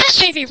 hey,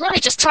 that movie really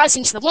just ties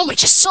into the one we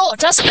just saw,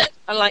 doesn't it?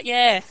 I'm like,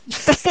 yeah.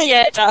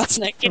 Yeah, it does.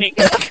 No kidding.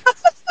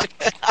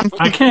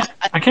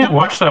 I can't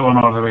watch that one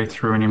all the way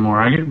through anymore.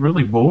 I get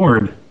really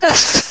bored.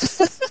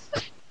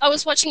 I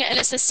was watching it, and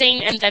it's a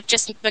scene, and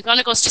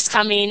McGonagall's just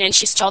come in, and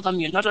she's told them,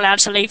 you're not allowed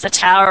to leave the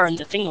tower, and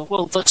the thing,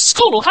 well, the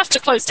school will have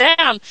to close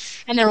down.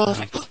 And they're all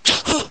like,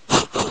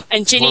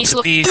 and Ginny's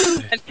looking,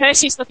 and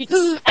Percy's looking,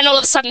 and all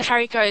of a sudden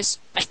Harry goes,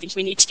 I think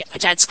we need to get my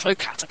dad's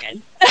cloak out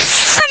again. And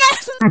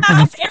I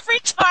laugh every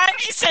time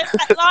he says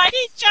that line.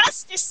 He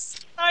just is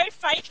so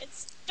fake.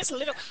 It's just a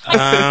little...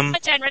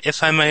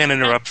 If I may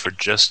interrupt for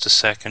just a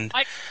second...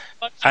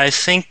 I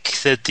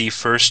think that the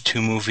first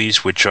 2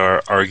 movies, which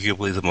are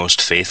arguably the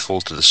most faithful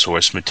to the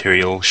source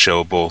material,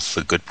 show both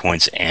the good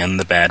points and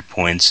the bad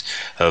points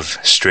of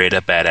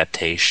straight-up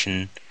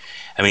adaptation.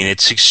 I mean,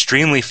 it's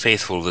extremely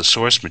faithful to the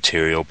source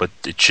material, but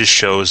it just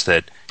shows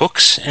that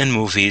books and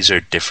movies are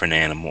different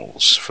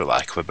animals, for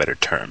lack of a better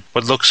term.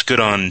 What looks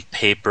good on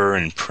paper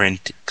and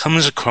print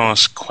comes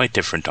across quite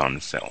different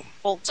on film.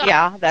 Well,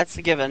 yeah, that's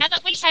a given.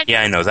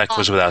 Yeah, I know, that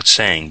goes without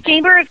saying.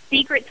 Chamber of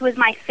Secrets was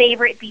my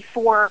favorite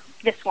before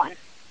this one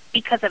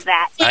because of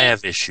that. I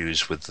have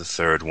issues with the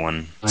third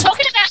one.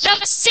 Talking about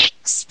number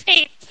 6,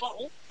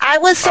 people. I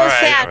was so All right,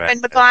 sad all right.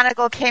 when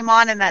McGonagall came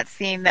on in that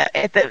scene,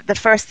 the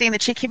first scene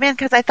that she came in,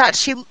 because I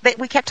thought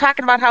we kept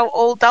talking about how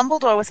old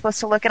Dumbledore was supposed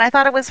to look, and I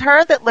thought it was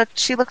her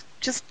she looked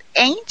just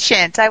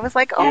ancient. I was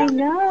like, oh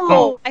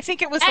no. I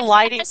think it was the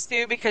lighting,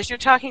 Stu, because you're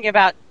talking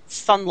about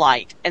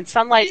sunlight, and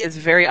sunlight is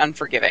very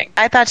unforgiving.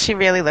 I thought she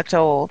really looked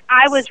old.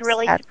 I was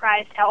really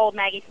surprised how old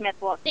Maggie Smith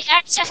looked. The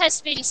actor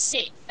has been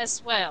sick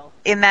as well.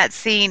 In that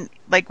scene,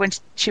 like when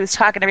she was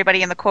talking to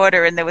everybody in the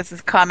corridor, and there was this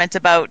comment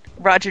about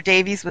Roger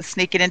Davies was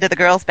sneaking into the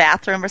girls'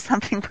 bathroom or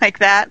something like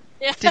that.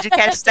 Did you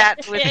catch that?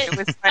 It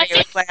was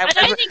funny. I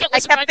don't think it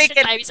was kept Roger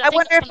thinking, Davies. I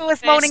wonder if it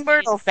was Moaning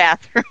Myrtle's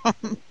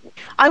bathroom.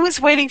 I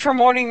was waiting for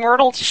Moaning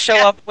Myrtle to show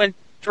up when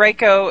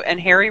Draco and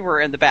Harry were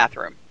in the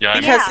bathroom. Yeah,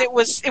 because it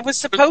was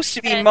supposed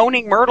to be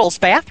Moaning Myrtle's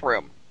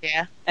bathroom.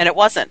 Yeah. And it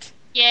wasn't.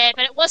 Yeah,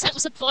 but it wasn't. It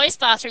was a boys'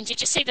 bathroom.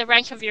 Did you see the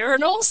rank of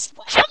urinals?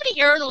 How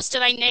many urinals do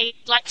they need?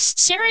 Like,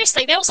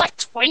 seriously, there was like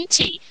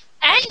 20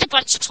 and a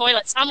bunch of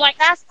toilets. I'm like...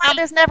 That's why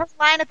there's never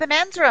a line at the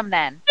men's room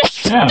then.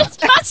 Yeah.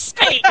 It must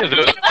be.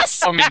 It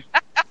must I mean,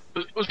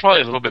 it was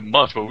probably a little bit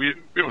much, but we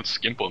don't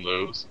skimp on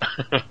those.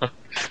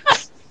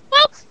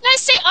 Well, no,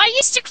 see, I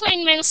used to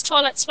clean men's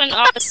toilets when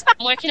I was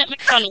working at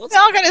McDonald's.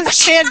 They're all going to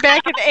stand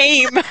back and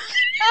aim. And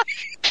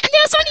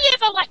there was only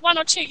ever like 1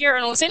 or 2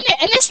 urinals in there,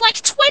 and there's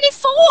like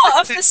 24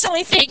 of the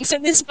silly things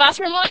in this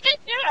bathroom. Like,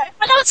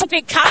 I know it's a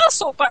big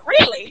castle, but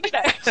really,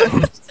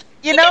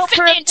 You know, fit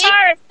for the a,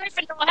 entire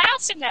Gryffindor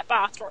house in that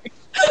bathroom.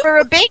 for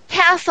a big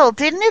castle,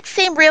 didn't it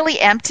seem really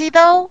empty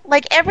though?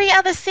 Like every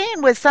other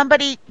scene was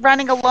somebody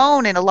running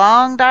alone in a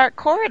long, dark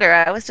corridor.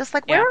 I was just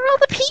like, where are all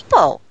the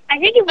people? I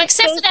think it was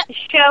Except for supposed to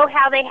show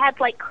how they had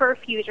like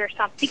curfews or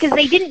something because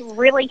they didn't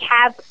really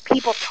have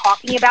people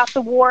talking about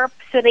the war,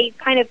 so they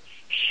kind of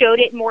showed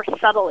it more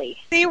subtly.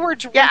 See where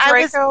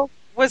Draco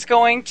was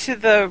going to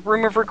the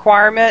room of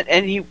requirement,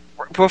 and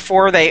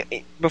before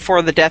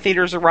the Death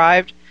Eaters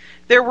arrived,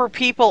 there were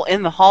people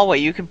in the hallway.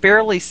 You could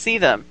barely see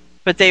them,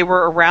 but they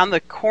were around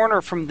the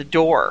corner from the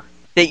door.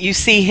 that you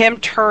see him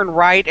turn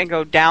right and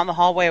go down the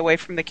hallway away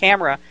from the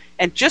camera.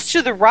 And just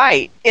to the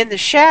right, in the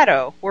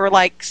shadow, were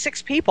like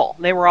 6 people.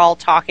 They were all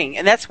talking.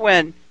 And that's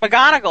when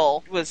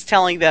McGonagall was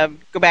telling them,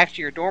 go back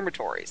to your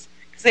dormitories.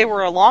 Because they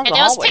were along the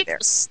hallway there. And there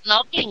was people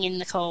snogging in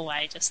the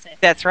hallway just there.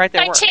 That's right,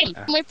 there were. Tim,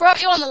 we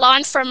brought you on the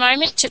line for a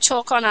moment to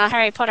talk on our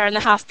Harry Potter and the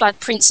Half-Blood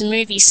Prince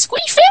movie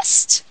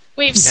Squeefest.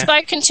 We've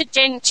spoken to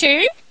Jen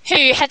too,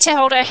 who had to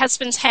hold her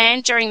husband's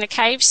hand during the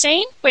cave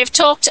scene. We've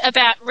talked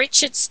about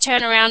Richard's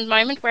turnaround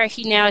moment where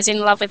he now is in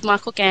love with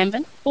Michael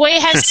Gambon. We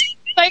have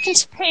spoken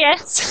to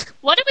PS.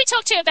 What did we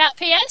talk to you about,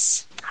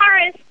 PS?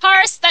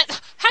 Horace,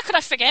 how could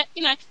I forget?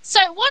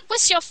 So what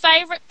was your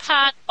favourite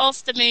part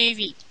of the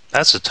movie?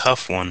 That's a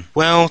tough one.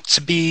 Well,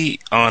 to be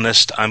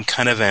honest, I'm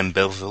kind of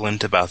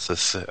ambivalent about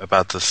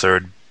the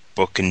third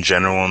book in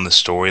general and the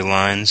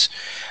storylines.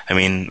 I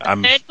mean,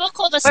 I'm... Third book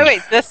or the...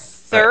 Wait, the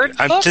third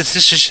book? This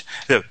is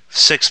the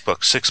sixth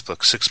book.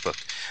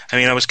 I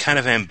mean, I was kind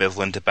of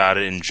ambivalent about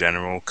it in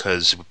general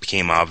because it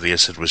became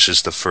obvious it was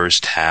just the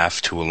first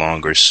half to a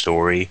longer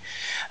story.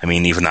 I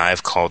mean, even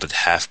I've called it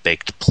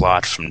half-baked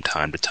plot from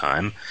time to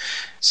time.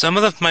 Some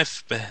of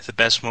the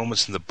best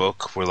moments in the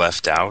book were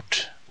left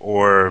out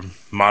or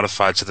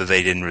modified so that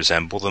they didn't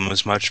resemble them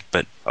as much,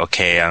 but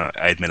okay, I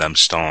admit I'm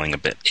stalling a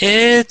bit.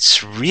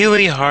 It's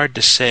really hard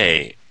to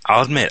say.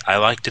 I'll admit, I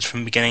liked it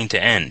from beginning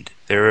to end.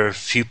 There are a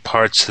few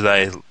parts that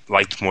I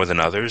liked more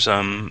than others.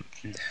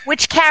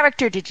 Which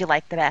character did you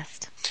like the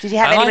best? Did you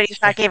have anybody who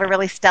thought gave a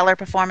really stellar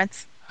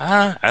performance?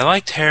 I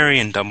liked Harry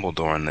and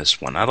Dumbledore in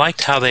this one. I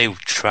liked how they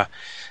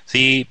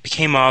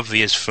became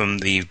obvious from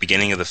the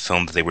beginning of the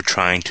film that they were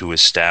trying to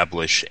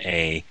establish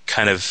a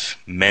kind of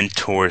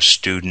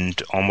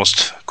mentor-student,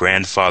 almost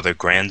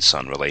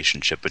grandfather-grandson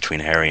relationship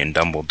between Harry and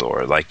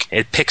Dumbledore. Like,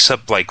 it picks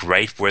up like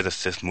right where the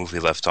 5th movie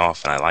left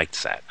off, and I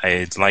liked that.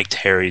 I liked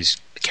Harry's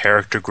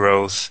character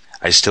growth.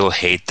 I still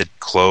hate that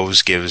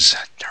Cloves gives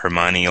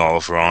Hermione all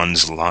of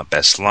Ron's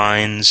best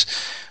lines,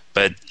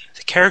 but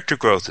the character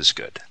growth is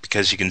good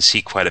because you can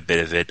see quite a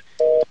bit of it.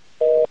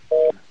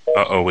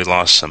 Uh-oh, we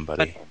lost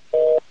somebody.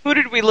 Who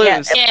did we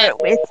lose? Yeah,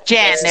 it's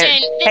Jen.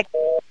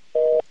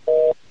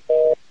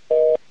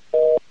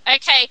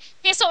 Okay,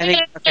 here's what we're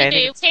going to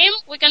do, Tim.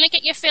 We're going to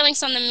get your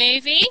feelings on the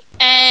movie,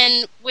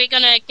 and we're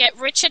going to get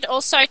Richard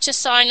also to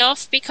sign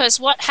off, because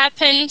what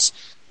happened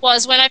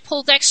was when I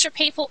pulled extra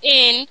people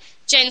in,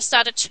 Jen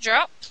started to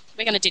drop.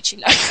 We're going to ditch you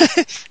now.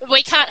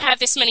 We can't have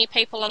this many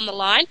people on the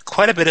line.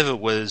 Quite a bit of it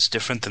was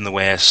different than the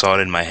way I saw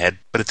it in my head,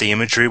 but the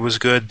imagery was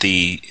good,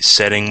 the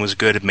setting was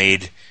good. It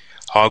made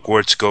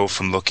Hogwarts go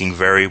from looking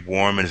very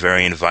warm and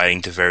very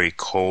inviting to very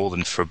cold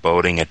and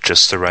foreboding at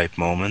just the right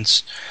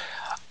moments.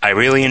 I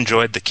really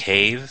enjoyed the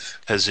cave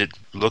because it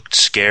looked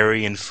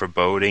scary and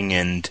foreboding,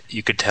 and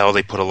you could tell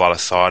they put a lot of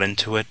thought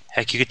into it.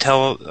 Heck, you could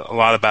tell a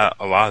lot about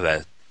a lot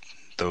of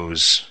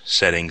those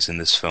settings in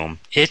this film.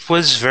 It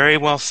was very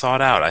well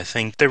thought out. I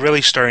think they're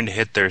really starting to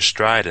hit their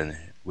stride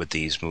with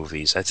these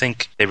movies. I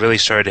think they really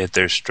started to hit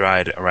their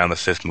stride around the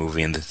 5th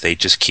movie, and that they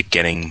just keep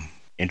getting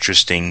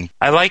interesting.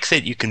 I like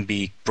that you can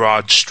be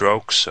broad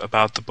strokes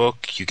about the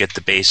book. You get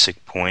the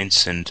basic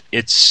points, and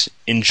it's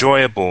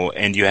enjoyable,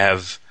 and you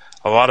have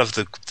a lot of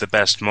the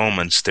best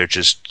moments.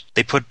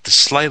 They put a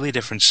slightly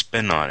different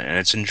spin on it, and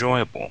it's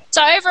enjoyable.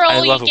 So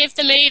overall, you give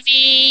the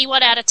movie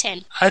what out of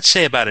 10? I'd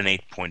say about an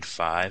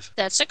 8.5.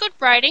 That's a good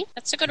rating.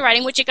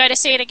 Would you go to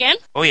see it again?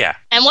 Oh, yeah.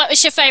 And what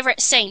was your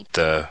favourite scene?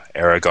 The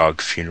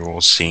Aragog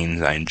funeral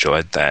scene. I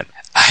enjoyed that.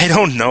 I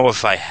don't know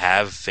if I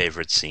have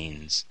favorite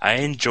scenes. I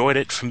enjoyed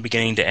it from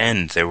beginning to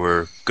end. There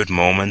were good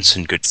moments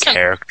and good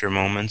character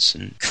moments.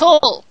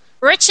 Cool.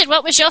 Richard,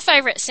 what was your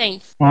favourite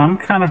scene? Well, I'm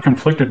kind of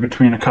conflicted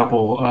between a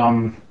couple.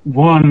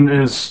 One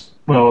is,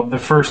 well, the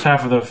first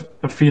half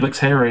of Felix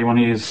Harry when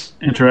he's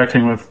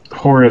interacting with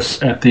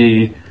Horace at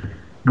the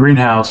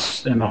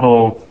greenhouse and the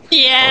whole...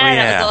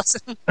 Yeah, that was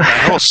awesome.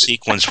 That whole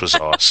sequence was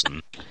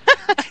awesome.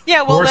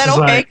 Yeah, well Horace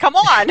then, okay, come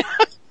on.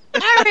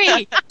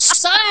 Harry,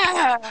 sir!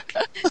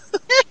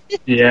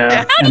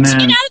 Yeah. How did you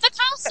get out of the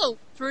castle?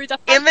 Through the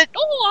front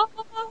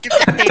door. You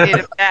hated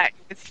it back.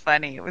 It was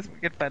funny. It was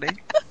good funny.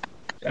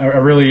 I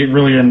really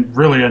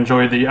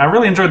enjoyed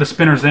the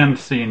Spinner's End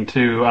scene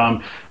too.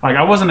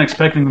 I wasn't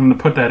expecting them to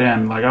put that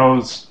in. Like, I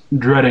was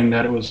dreading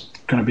that it was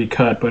going to be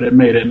cut, but it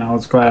made it, and I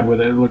was glad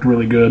with it. It looked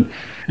really good,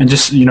 and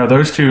just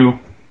those two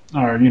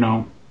are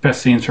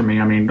best scenes for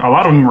me. I mean, a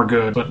lot of them were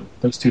good, but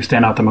those two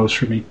stand out the most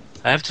for me.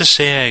 I have to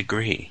say I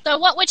agree. So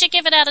what would you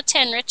give it out of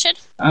 10, Richard?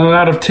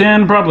 Out of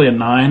 10, probably a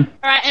 9.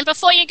 All right, and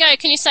before you go,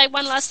 can you say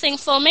one last thing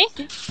for me?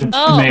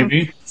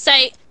 Maybe.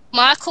 Say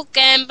Michael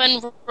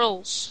Gambon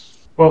rules.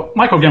 Well,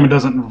 Michael Gambon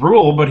doesn't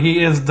rule, but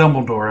he is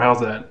Dumbledore. How's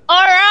that?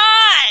 All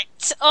right!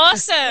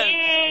 Awesome.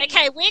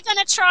 Okay, we're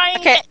going to try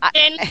and get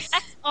Ben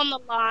back on the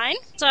line.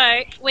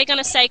 So we're going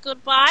to say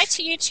goodbye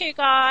to you two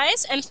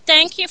guys, and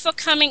thank you for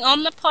coming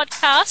on the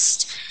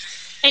podcast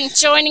and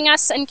joining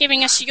us and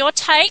giving us your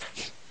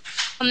take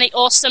on the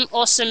awesome,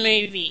 awesome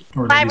movie.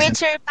 Bye,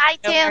 Richard. Bye,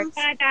 Tim.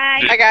 Bye,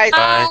 Bye, guys.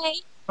 Bye.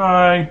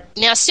 Bye.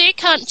 Now, Sue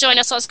can't join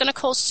us. I was going to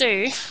call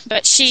Sue,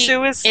 but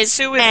Sue is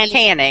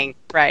canning.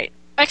 Right.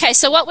 Okay,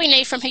 so what we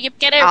need from her, you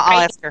get a I'll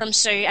rating ask her. from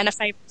Sue and a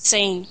favourite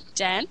scene,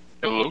 Dan.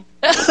 Hello.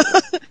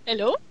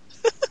 Hello?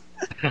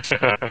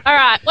 All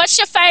right, what's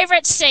your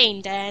favourite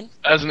scene, Dan?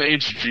 As an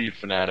HG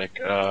fanatic,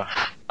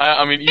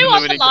 I mean, even Who though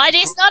on we the didn't line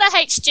get, is not a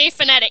HG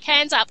fanatic?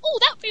 Hands up. Oh,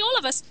 that would be all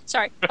of us.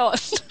 Sorry, go on.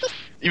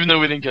 even though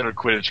we didn't get our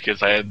Quidditch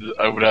kiss, I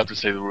would have to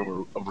say the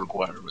Room of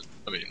Requirement.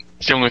 I mean,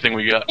 it's the only thing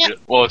we got. Yeah.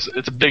 Well, it's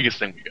the biggest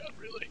thing we got,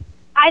 really.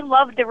 I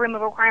love the Room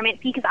of Requirement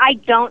because I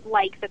don't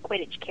like the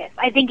Quidditch kiss.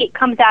 I think it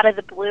comes out of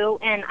the blue,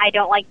 and I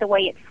don't like the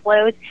way it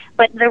flows.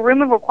 But the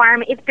Room of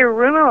Requirement, if the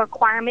Room of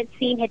Requirement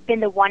scene had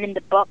been the one in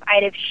the book,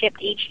 I'd have shipped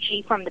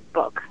HG from the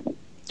book.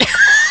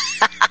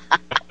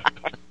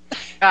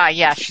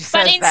 Yeah, she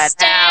says But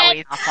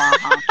that.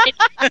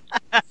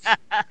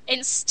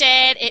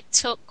 Instead, it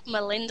took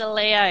Melinda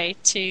Leo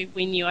to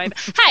win you over.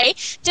 Hey,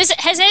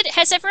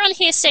 has everyone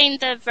here seen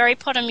the Harry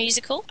Potter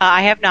musical?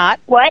 I have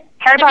not. What?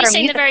 Harry Have Potter you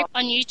seen musical? the very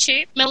on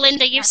YouTube?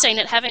 Melinda, you've seen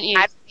it, haven't you?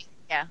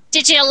 Yeah.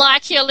 Did you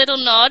like your little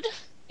nod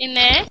in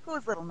there?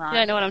 Who's little You nod?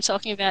 don't know what I'm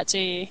talking about, do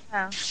you?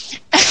 No.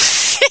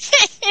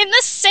 In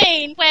the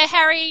scene where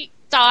Harry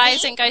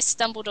dies and goes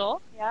to Dumbledore,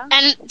 Yeah.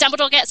 and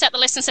Dumbledore gets out the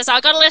list and says,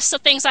 "I've got a list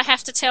of things I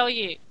have to tell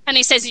you," and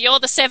he says, "You're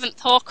the 7th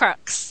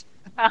Horcrux."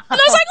 And I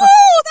was like,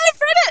 "Oh,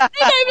 they've read it.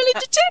 They know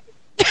Melinda too."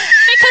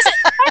 Because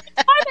the only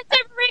time it's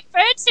ever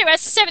referred to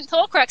as the 7th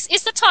Horcrux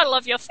is the title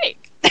of your fic.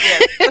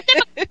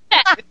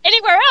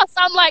 Anywhere else,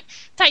 I'm like,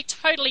 they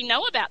totally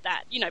know about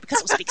that, because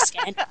it was a big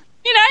scandal.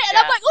 And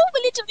I'm like, oh,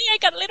 Melinda Leo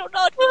got a little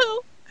nod, woohoo.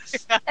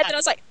 And then I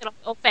was like,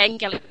 oh,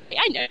 fangirly,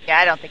 I know. Yeah,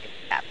 I don't think it's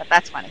that, but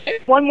that's funny.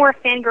 One more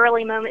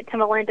fangirly moment to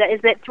Melinda is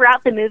that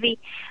throughout the movie,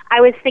 I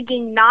was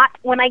thinking not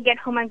when I get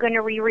home I'm going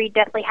to reread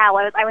Deathly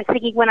Hallows. I was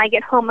thinking when I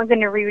get home I'm going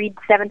to reread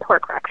 7th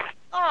Horcrux.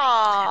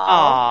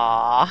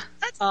 Aww.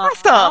 That's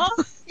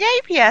awesome. Yay,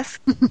 P.S.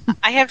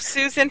 I have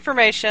Sue's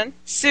information.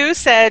 Sue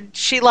said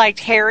she liked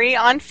Harry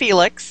on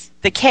Felix,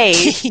 the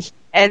cave,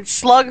 and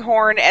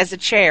Slughorn as a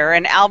chair,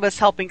 and Albus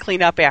helping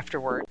clean up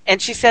afterward.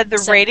 And she said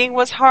the rating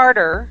was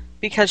harder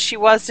because she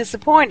was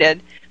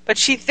disappointed, but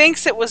she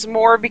thinks it was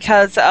more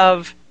because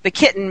of the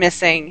kitten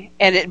missing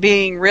and it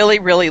being really,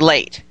 really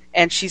late.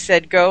 And she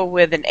said go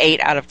with an 8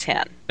 out of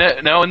 10.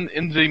 Now, in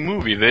the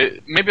movie,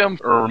 maybe I'm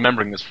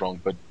remembering this wrong,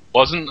 but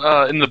wasn't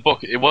in the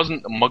book, it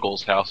wasn't a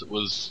Muggle's house, it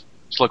was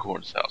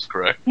Slughorn's house,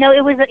 correct? No,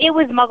 it was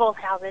Muggles'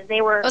 houses. They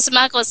were It was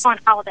Muggles on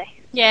holiday.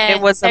 Yeah,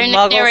 It was they're a in the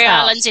Muggles Canary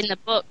house. Islands in the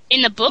book.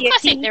 In the book, Yeah, I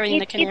think they're in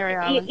the Canary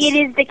Islands. It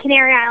is the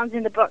Canary Islands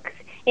in the books.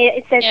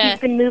 It says Yeah.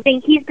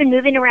 he's been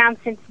moving around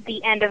since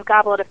the end of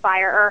Goblet of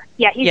Fire.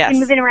 He's Yes. been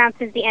moving around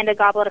since the end of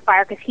Goblet of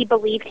Fire because he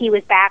believed he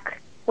was back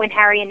when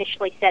Harry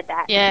initially said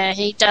that. Yeah,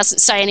 he doesn't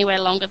stay anywhere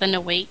longer than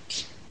a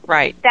week.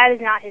 Right. That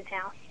is not his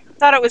house. I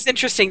thought it was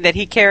interesting that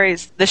he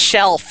carries the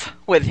shelf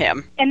with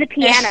him And the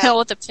piano.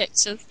 All the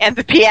pictures. and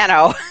the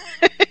piano.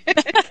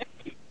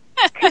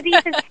 Because he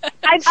says,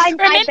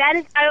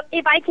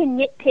 if I can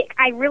nitpick,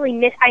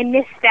 I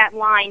miss that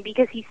line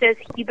because he says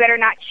you better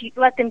not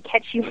let them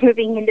catch you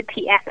moving into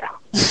piano.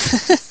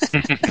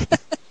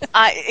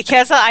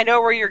 Keza, I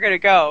know where you're going to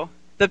go.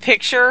 The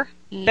picture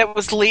that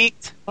was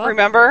leaked,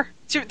 remember?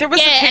 There was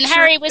a Yeah, and picture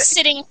Harry was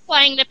sitting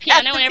playing the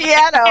piano at the and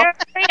piano.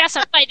 Harry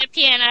doesn't play the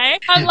piano.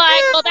 I'm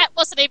like, well, that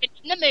wasn't even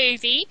in the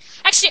movie.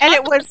 Actually, And I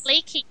it thought was- it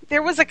leaking.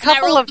 There was a they're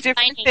couple all of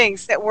different complaining.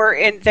 things that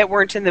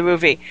weren't in the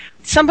movie.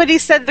 Somebody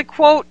said the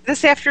quote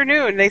this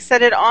afternoon. They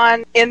said it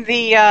in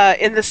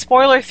the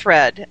spoiler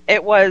thread.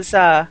 It was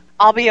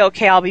 "I'll be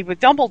okay. I'll be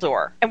with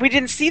Dumbledore," and we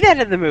didn't see that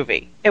in the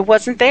movie. It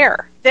wasn't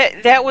there.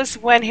 That was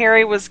when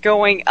Harry was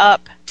going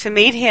up to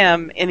meet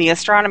him in the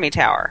astronomy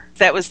tower.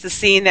 That was the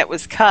scene that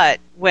was cut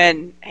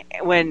when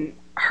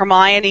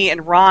Hermione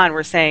and Ron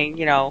were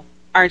saying,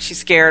 aren't you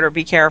scared, or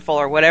be careful,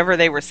 or whatever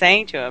they were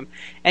saying to him.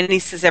 And he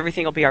says,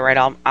 everything will be all right.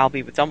 I'll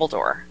be with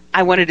Dumbledore.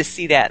 I wanted to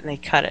see that, and they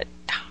cut it.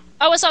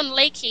 I was on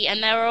Leaky,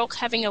 and they were all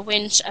having a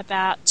whinge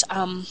about,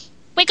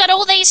 we got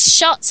all these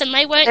shots, and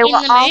they weren't They in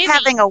were the all movie.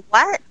 having a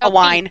what? A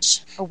wine.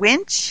 whinge. A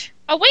winch?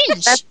 A whinge.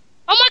 That's-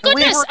 Oh my we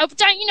goodness! were- Oh,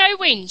 don't you know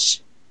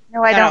whinge?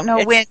 No, I don't know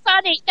it's- when.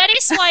 Funny. That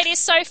is why it is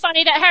so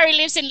funny that Harry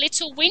lives in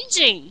Little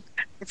Whinging.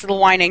 It's a little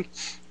whining.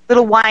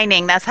 Little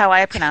whining, that's how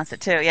I pronounce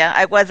it too,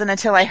 yeah. It wasn't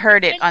until I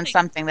heard it on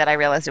something that I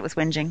realized it was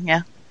whinging,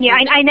 yeah. Yeah,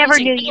 I never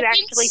Whinging. knew And you the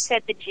actually wings-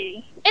 said the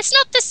G. It's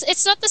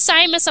not the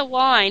same as a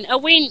whine. A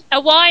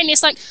whine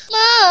is like,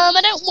 Mom, I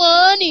don't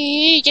want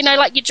it.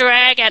 Like you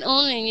drag out,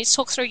 and you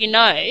talk through your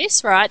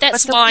nose, right?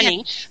 That's What's a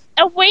whining.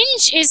 A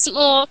whinge is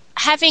more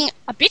having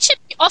a bitch.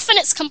 Often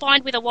it's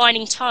combined with a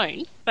whining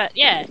tone, but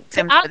yeah,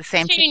 Same Art for the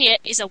same thing. Junior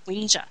is a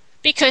whinger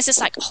because it's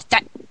like, oh,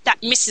 that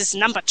Mrs.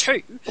 Number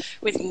 2,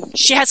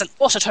 she hasn't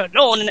watered her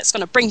lawn and it's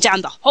going to bring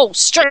down the whole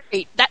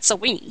street. That's a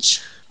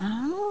whinge.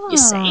 Oh. You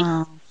see?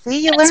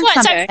 See, you That's learn why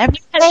it's something so every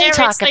day hilarious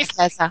talking to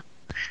like- Tessa.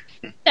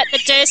 That the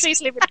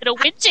Dursleys live in Little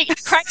Whinging.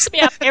 It cracks me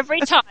up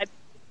every time.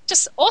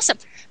 Just awesome.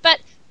 But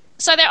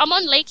So I'm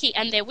on Leaky,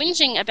 and they're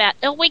whinging about,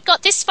 oh, we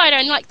got this photo,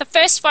 and like the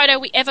first photo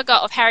we ever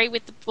got of Harry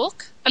with the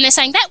book, and they're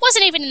saying that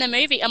wasn't even in the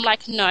movie. I'm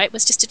like, no, it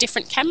was just a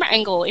different camera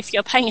angle. If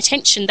you're paying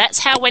attention, that's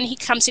how when he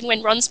comes in,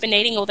 when Ron's been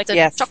eating all the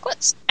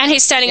chocolates, and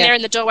he's standing there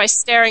in the doorway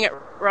staring at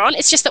Ron.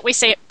 It's just that we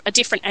see a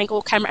different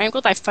camera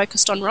angle. They've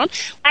focused on Ron.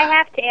 I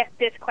have to ask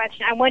this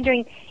question. I'm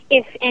wondering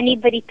if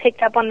anybody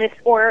picked up on this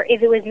or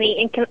if it was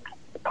me. And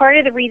part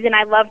of the reason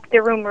I loved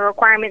the room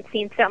requirement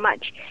scene so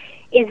much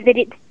is that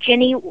it's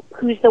Ginny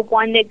who's the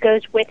one that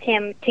goes with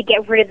him to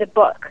get rid of the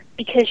book,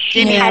 because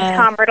she had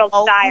Tom Riddle's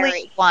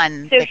diary.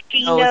 So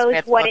she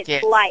knows what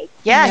it's like.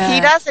 Yeah,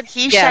 he doesn't.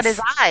 He shut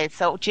his eyes.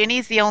 So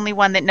Ginny's the only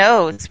one that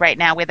knows right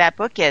now where that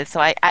book is.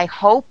 So I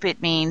hope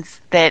it means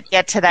that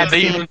get to that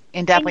scene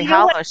in Deathly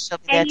Hallows, she'll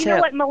be there too. And you know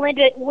what,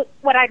 Melinda,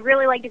 what I'd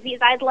really like to see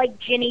is I'd like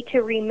Ginny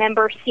to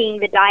remember seeing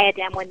the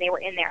diadem when they were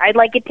in there. I'd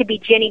like it to be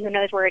Ginny who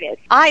knows where it is.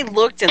 I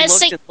looked and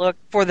looked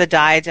for the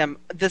diadem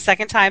the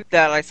second time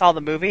that I saw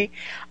the movie.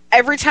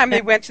 Every time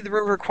they went to the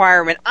room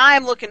requirement,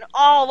 I'm looking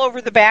all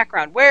over the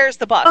background. Where's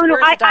the bust? Oh, no,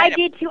 Where's the I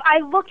did too. I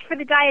looked for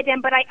the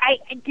diadem, but I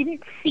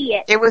didn't see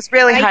it. It was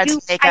really hard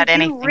to make out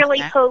anything. I do really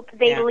hope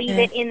they leave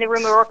it in the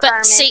room of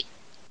requirement.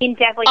 In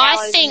Deathly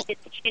Hallows,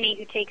 it's Ginny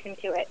who takes him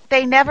to it.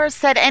 They never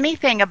said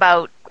anything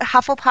about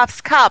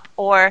Hufflepuff's cup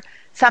or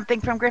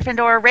something from Gryffindor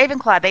or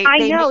Ravenclaw.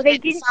 They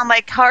didn't sound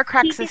like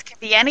Horcruxes can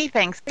be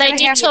anything. They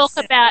did talk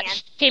about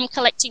him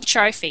collecting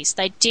trophies.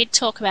 They did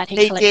talk about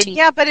him collecting.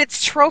 Yeah, but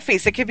it's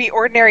trophies. It could be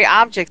ordinary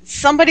objects.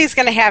 Somebody's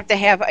going to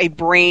have a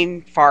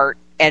brain fart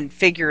and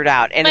figure it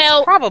out, and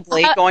it's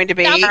probably going to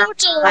be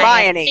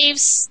Hermione.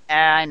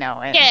 I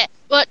know it. Yeah.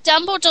 Well,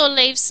 Dumbledore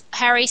leaves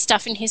Harry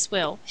stuff in his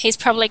will. He's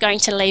probably going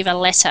to leave a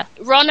letter.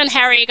 Ron and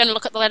Harry are going to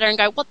look at the letter and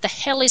go, what the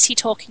hell is he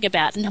talking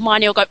about? And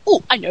Hermione will go,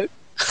 oh, I know.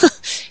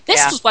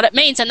 This is what it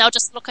means. And they'll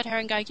just look at her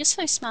and go, you're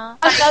so smart.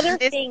 Another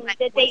thing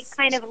that they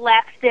kind of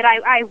left that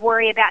I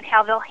worry about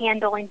how they'll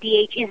handle in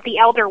DH is the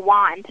Elder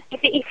Wand.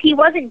 If he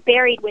wasn't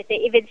buried with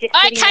it, if it's just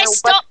sitting there,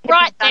 stop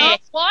right there.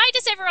 Why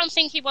does everyone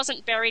think he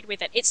wasn't buried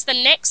with it? It's the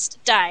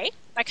next day.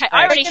 Okay,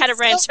 I already had a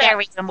rant about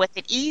bury them with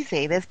it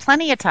easy. There's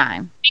plenty of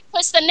time.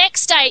 Because the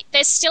next day,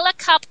 there's still a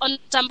cup on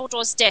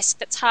Dumbledore's desk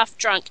that's half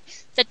drunk.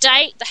 The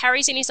day the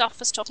Harry's in his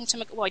office talking to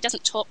McGonagall, well, he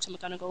doesn't talk to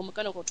McGonagall.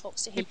 McGonagall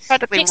talks to him. He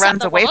practically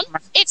runs away from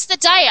her. It's the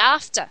day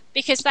after,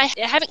 because they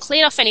haven't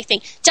cleared off anything.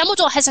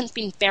 Dumbledore hasn't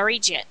been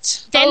buried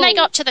yet. Then they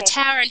go up to the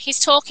tower and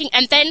he's talking,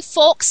 and then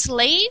Fawkes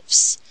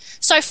leaves.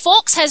 So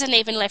Fawkes hasn't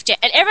even left yet.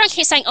 And everyone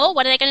keeps saying, oh,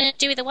 what are they going to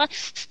do with the one?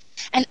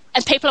 And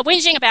people are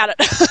whinging about it.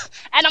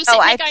 And I'm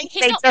sitting there going,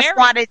 he's not buried. They just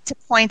wanted to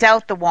point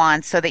out the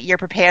wand so that you're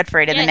prepared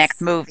for it in the next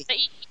movie. But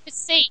you could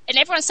see, and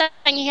everyone's saying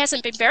he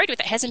hasn't been buried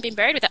with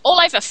it, All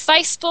over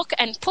Facebook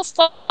and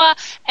Puffwa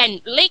and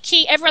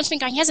Leaky, everyone's been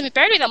going, he hasn't been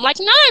buried with it. I'm like,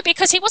 no,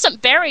 because he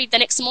wasn't buried the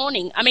next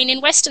morning. I mean,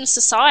 in Western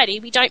society,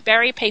 we don't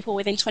bury people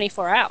within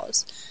 24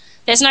 hours.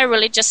 There's no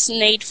religious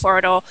need for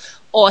it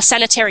or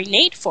sanitary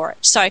need for it.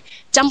 So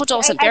Dumbledore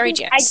wasn't buried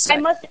yet. I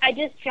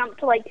just jumped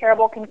to like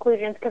terrible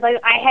conclusions because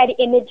I had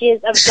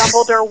images of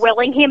Dumbledore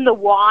willing him the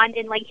wand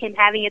and like him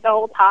having it the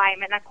whole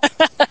time. And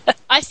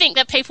I think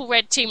that people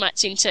read too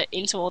much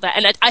into all that,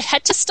 and I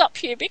had to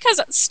stop you because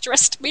it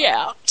stressed me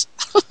out.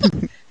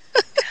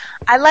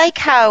 I like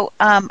how,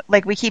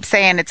 like we keep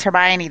saying, it's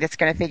Hermione that's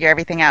going to figure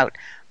everything out.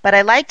 But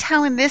I liked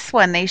how in this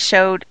one they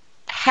showed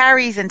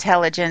Harry's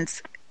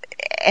intelligence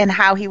and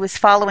how he was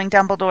following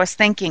Dumbledore's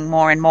thinking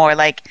more and more.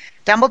 Like,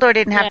 Dumbledore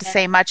didn't have to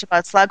say much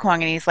about Slughorn,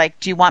 and he's like,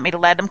 do you want me to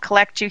let him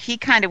collect you? He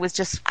kind of was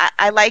just,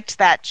 I liked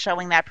that,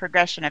 showing that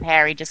progression of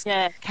Harry just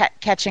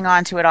catching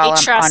on to it all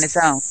on his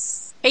own.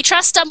 He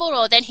trusts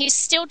Dumbledore, then he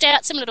still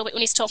doubts him a little bit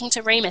when he's talking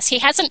to Remus. He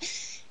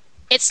hasn't,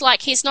 it's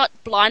like he's not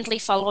blindly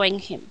following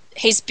him.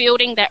 He's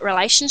building that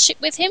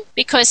relationship with him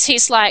because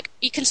he's like,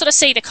 you can sort of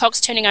see the cogs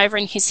turning over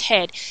in his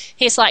head.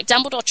 He's like,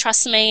 Dumbledore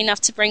trusts me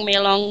enough to bring me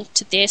along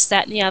to this,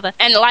 that, and the other.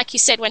 And like you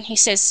said, when he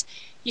says,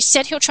 you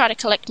said he'll try to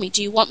collect me,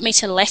 do you want me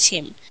to let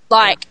him?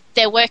 Like,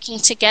 they're working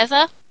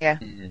together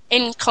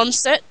in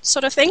concert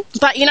sort of thing.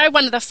 But, you know,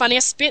 one of the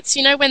funniest bits,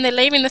 you know, when they're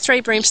leaving the Three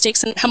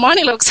Broomsticks and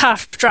Hermione looks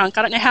half drunk.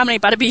 I don't know how many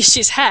butterbeers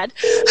she's had.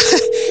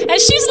 And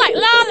she's like,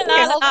 la, la,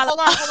 la, la, la,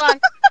 la. Hold on.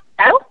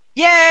 Oh?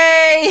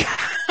 Yay!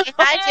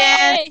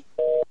 Hi, Jen.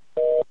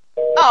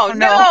 Oh,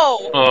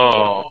 no.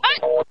 Oh.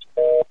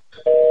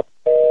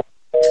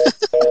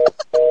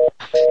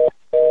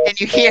 Can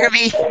you hear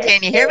me?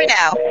 Can you hear me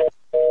now?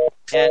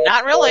 Yeah,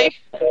 not really.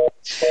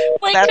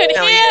 We could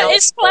hear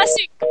it's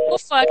classic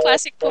Puffer.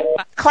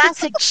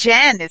 Classic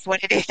Jen is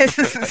what it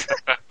is.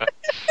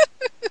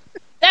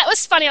 That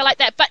was funny, I like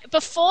that. But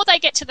before they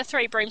get to the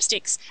Three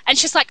Broomsticks, and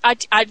she's like, I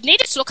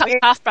needed to look up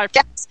Half-Blood.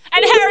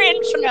 And Harry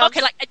and Sherlock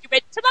are like, and you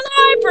went to the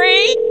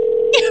library.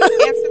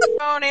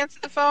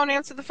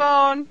 Answer the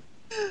phone.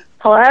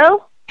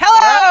 Hello?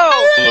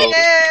 Hello!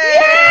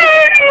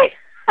 Yay!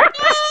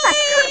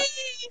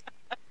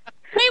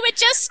 We were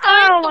just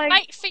going to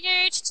wait for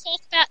you to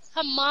talk about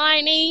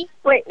Hermione.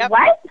 Wait,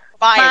 what?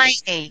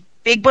 Hermione.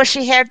 Big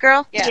bushy-haired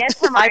girl? Yeah. Yes,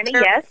 Hermione,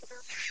 yes.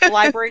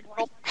 Library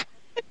girl.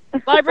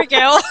 Library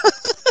girl.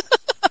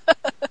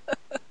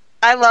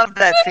 I love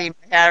that scene.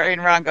 Harry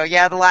and Ron go,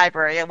 yeah, the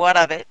library, and what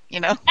of it, you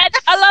know? And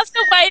I love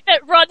the way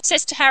that Ron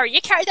says to Harry,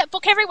 you carry that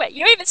book everywhere.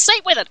 You even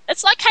sleep with it.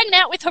 It's like hanging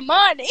out with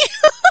Hermione.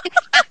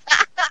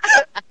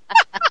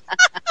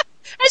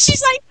 And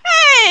she's like,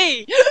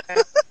 hey!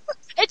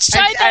 It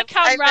showed their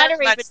camaraderie. I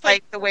very much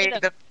like the way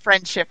the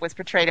friendship was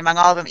portrayed among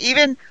all of them.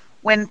 Even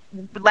when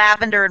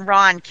Lavender and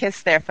Ron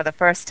kissed there for the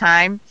first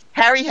time,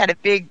 Harry had a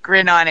big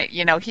grin on it.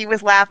 You know, he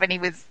was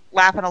laughing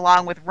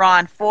along with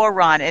Ron for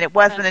Ron, and it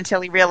wasn't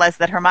until he realized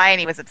that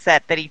Hermione was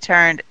upset that he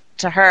turned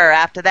to her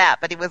after that.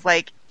 But it was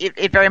like,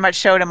 it very much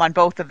showed him on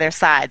both of their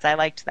sides. I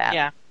liked that.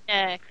 Yeah.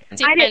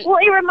 Well,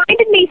 it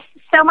reminded me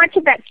so much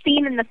of that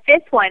scene in the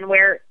fifth one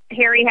where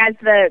Harry has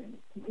the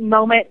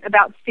moment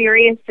about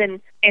Sirius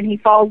and he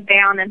falls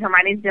down and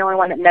Hermione's the only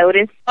one that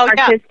noticed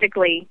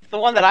artistically. Yeah. The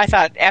one that I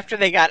thought after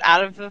they got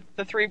out of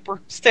the three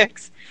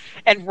broomsticks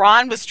and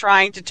Ron was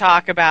trying to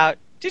talk about,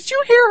 did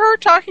you hear her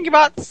talking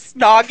about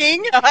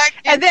snogging?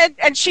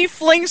 And she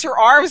flings her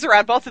arms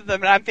around both of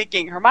them, and I'm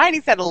thinking,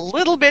 Hermione's had a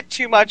little bit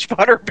too much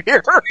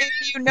butterbeer.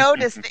 If you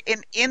noticed,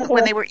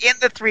 when they were in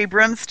the three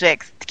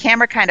broomsticks, the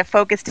camera kind of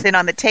focused in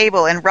on the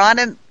table, and Ron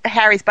and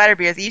Harry's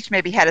butterbeers each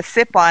maybe had a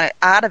sip on it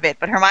out of it,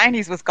 but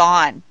Hermione's was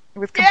gone. It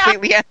was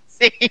completely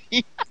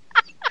empty.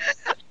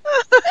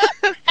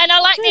 And I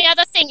like the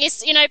other thing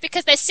is, you know,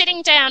 because they're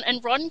sitting down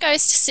and Ron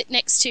goes to sit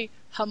next to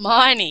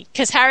Hermione,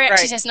 because Harry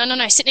actually says, no,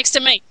 sit next to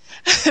me,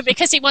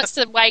 because he wants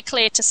the way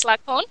clear to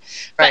Slughorn.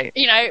 But,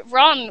 you know,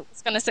 Ron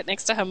was going to sit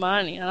next to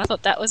Hermione, and I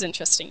thought that was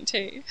interesting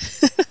too.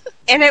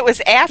 And it was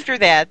after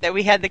that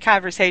we had the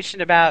conversation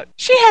about,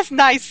 she has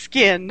nice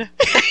skin.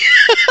 It's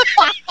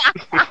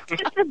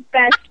the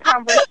best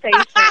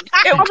conversation.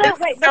 Although,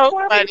 wait,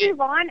 before we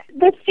move on,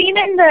 the scene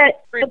in the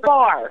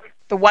bar.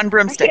 The one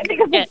broomstick. I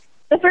can't think of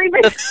the three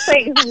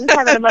broomsticks. I'm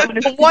having a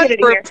moment of one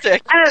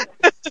broomstick.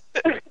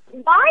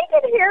 Why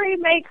did Harry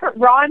make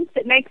Ron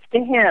sit next to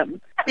him?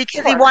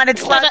 Because he wanted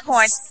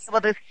Slughorn to be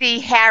able to see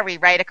Harry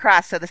right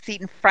across, so the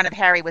seat in front of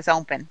Harry was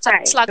open.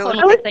 Right. Slughorn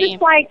was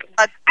just like,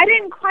 I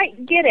didn't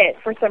quite get it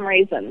for some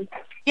reason.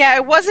 Yeah,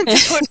 it wasn't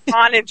to put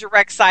Ron in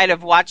direct sight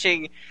of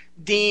watching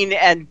Dean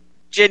and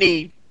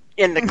Ginny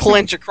in the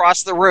clinch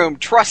across the room.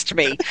 Trust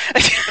me.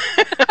 I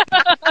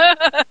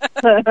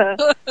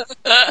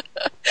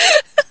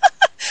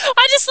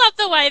just love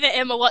the way that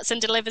Emma Watson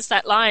delivers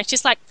that line.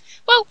 She's like,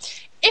 well,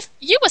 if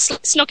you were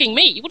snogging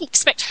me, you wouldn't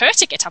expect her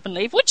to get up and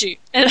leave, would you?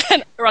 And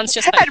Ron's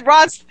just like... And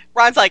Ron's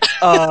like,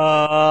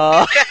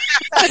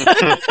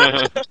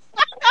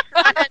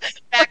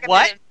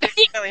 What?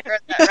 Really heard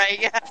that, right?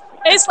 Yeah.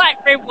 It's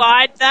like,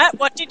 rewind that.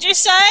 What did you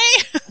say?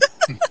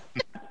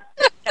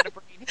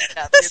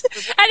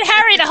 And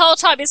Harry the whole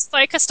time is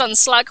focused on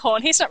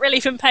Slughorn. He's not really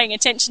even paying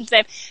attention to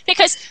them,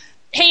 because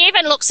he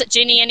even looks at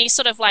Ginny and he's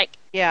sort of like,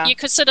 you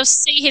could sort of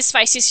see his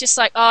face. He's just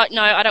like, oh,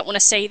 no, I don't want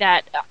to see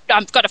that.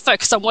 I've got to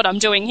focus on what I'm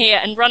doing here.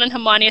 And Ron and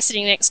Hermione are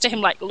sitting next to him,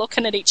 like,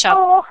 looking at each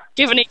other,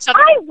 giving each other...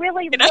 I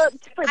really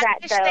looked for that,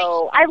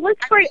 though. I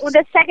looked for it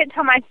the second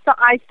time I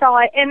saw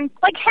it, and,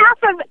 like,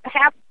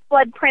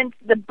 Half-Blood Prince,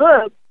 the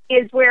book,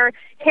 is where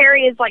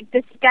Harry is, like,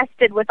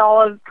 disgusted with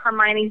all of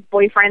Hermione's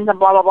boyfriends and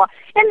blah, blah, blah.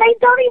 And they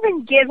don't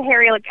even give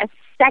Harry, like, a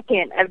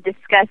second of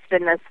disgust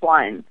in this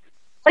one.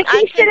 Like,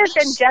 he should have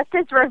been just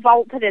as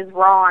revolted as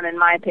Ron, in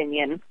my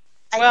opinion.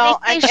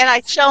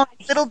 I shown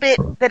a little bit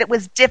that it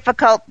was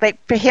difficult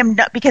for him,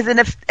 because in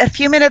a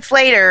few minutes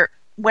later,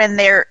 when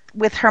they're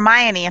with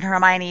Hermione, and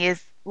Hermione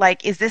is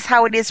like, is this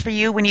how it is for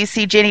you when you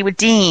see Ginny with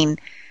Dean?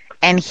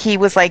 And he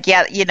was like,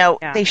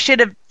 they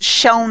should have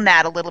shown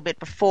that a little bit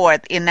before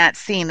in that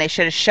scene. They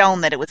should have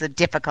shown that it was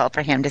difficult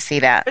for him to see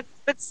that.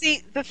 But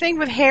see, the thing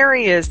with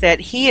Harry is that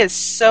he is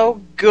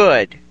so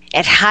good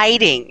at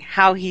hiding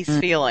how he's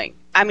feeling.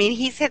 I mean,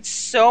 he's had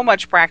so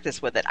much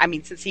practice with it. I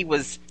mean, since he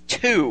was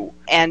 2.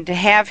 And to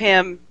have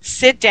him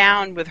sit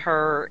down with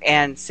her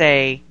and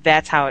say,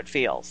 that's how it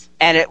feels.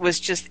 And it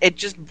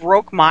just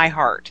broke my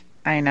heart.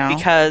 I know.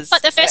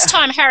 But the first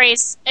time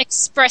Harry's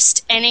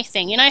expressed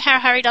anything, you know how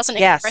Harry doesn't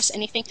express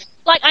anything?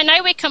 Like, I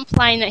know we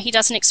complain that he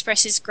doesn't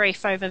express his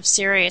grief over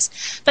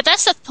Sirius, but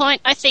that's the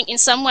point, I think, in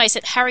some ways,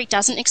 that Harry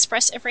doesn't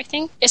express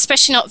everything,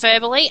 especially not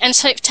verbally. And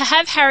so to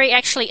have Harry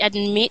actually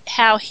admit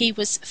how he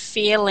was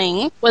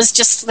feeling was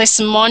just this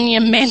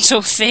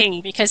monumental thing,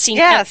 because he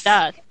never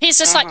does. He's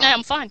just like, no,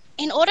 I'm fine.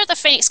 In Order of the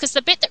Phoenix, because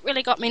the bit that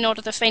really got me in Order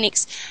of the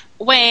Phoenix,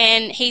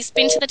 when he's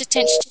been to the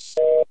detention...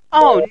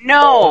 Oh,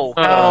 no.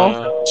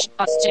 Oh,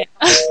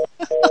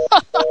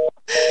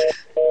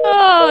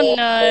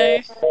 no.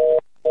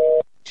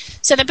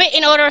 So the bit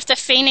in Order of the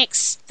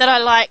Phoenix that I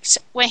liked,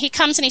 where he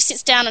comes and he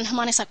sits down and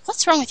Hermione's like,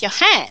 what's wrong with your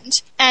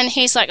hand? And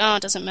he's like, oh,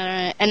 it doesn't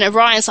matter. And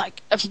Ryan's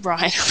like, Ron.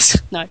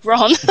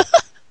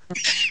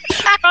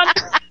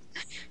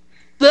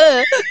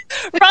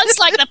 Ron's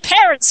like, the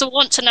parents will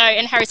want to know.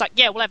 And Harry's like,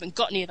 yeah, well, I haven't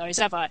got any of those,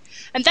 have I?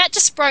 And that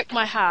just broke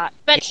my heart.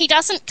 But he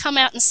doesn't come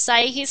out and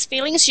say his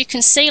feelings. You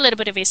can see a little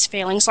bit of his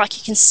feelings. Like,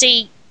 you can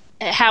see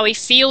how he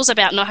feels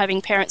about not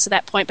having parents at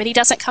that point, but he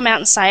doesn't come out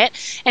and say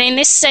it. And in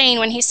this scene,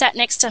 when he sat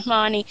next to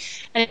Hermione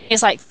and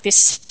he's like,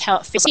 this is how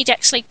it feels, he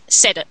actually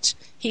said it.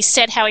 He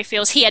said how he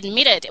feels. He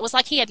admitted. It was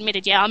like he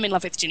admitted, yeah, I'm in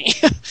love with Ginny.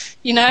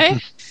 You know?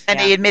 And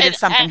he admitted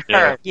something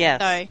hurt.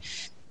 Yes.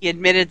 So, he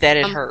admitted that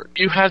it hurt.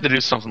 You had to do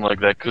something like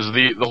that because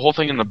the whole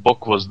thing in the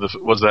book was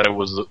that it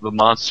was the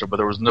monster, but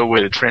there was no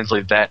way to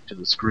translate that to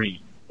the screen.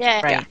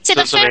 yeah. Right. See,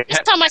 the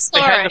first time I saw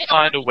They had it, to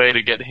find a way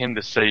to get him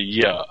to say,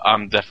 "Yeah,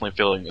 I'm definitely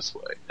feeling this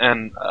way,"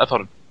 and I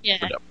thought it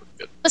turned out pretty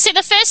good. well, see,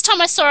 the first time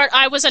I saw it,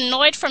 I was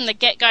annoyed from the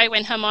get-go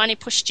when Hermione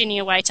pushed Ginny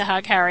away to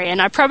hug Harry, and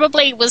I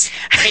probably was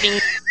reading...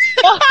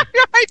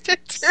 I did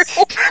too.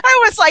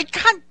 I was like,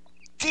 God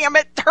damn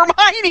it,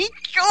 Hermione.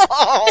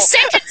 Oh. The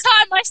second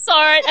time I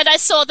saw it, and I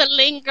saw the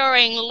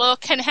lingering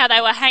look and how they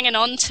were hanging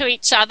on to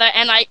each other,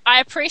 and I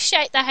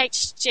appreciate the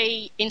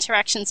HG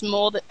interactions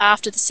more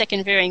after the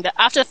second viewing.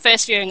 After the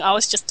first viewing, I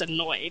was just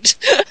annoyed.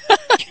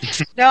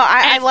 No,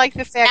 I like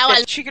the fact now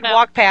that she could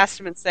walk past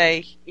him and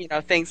say,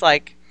 things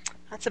like,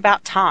 "That's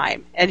about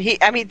time." And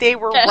they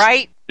were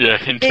right. Yeah,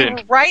 They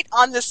were right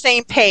on the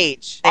same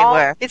page. They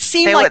were. It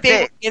seemed They like were- they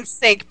they- were in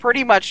sync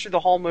pretty much through the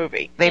whole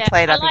movie. They Yeah,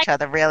 played I off like- each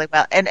other really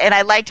well. And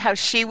I liked how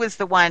she was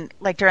the one,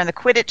 like during the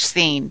Quidditch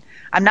scene.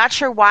 I'm not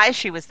sure why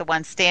she was the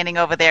one standing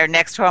over there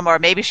next to him, or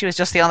maybe she was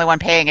just the only one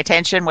paying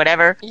attention,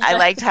 whatever. Yeah. I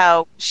liked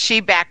how she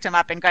backed him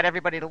up and got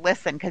everybody to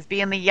listen, because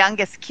being the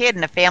youngest kid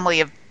in a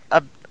family of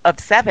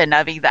 7,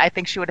 I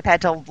think she would have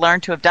had to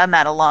learn to have done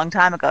that a long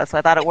time ago. So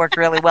I thought it worked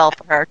really well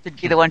for her to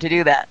be the one to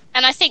do that.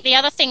 And I think the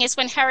other thing is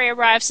when Harry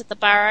arrives at the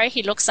burrow,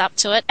 he looks up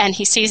to it and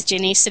he sees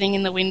Ginny sitting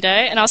in the window,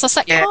 and I was just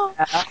like, Yeah. oh.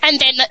 And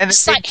then And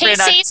it's the like he big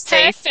grin on sees his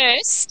her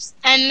face. first,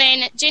 and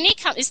then Ginny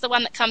is the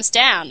one that comes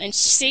down, and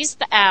she sees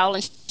the owl,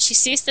 and she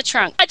sees the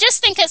trunk. I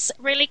just think it's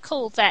really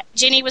cool that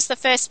Ginny was the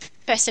first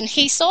person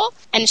he saw,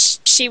 and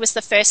she was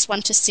the first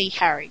one to see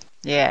Harry.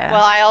 Yeah.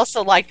 Well, I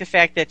also like the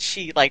fact that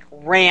she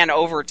ran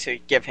over to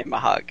give him a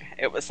hug.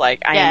 It was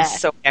like, I am Yeah.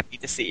 so happy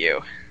to see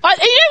you. You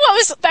know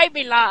what made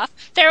me laugh?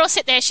 They're all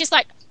sit there. She's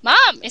like,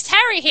 "Mom, is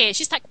Harry here?"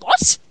 She's like,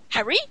 "What?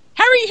 Harry?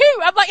 Harry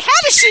who?" I'm like,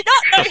 "How does she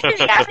not know who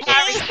Harry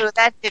is?"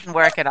 That didn't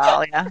work at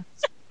all, yeah.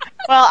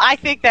 Well, I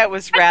think that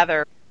was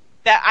rather.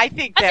 I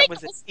think I that think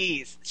was it a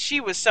tease.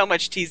 She was so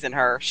much teasing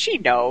her. She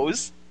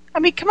knows. I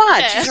mean, come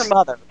on, Yeah. she's her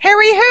mother.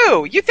 Harry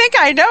who? You think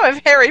I know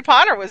if Harry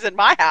Potter was in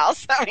my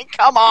house? I mean,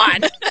 come on.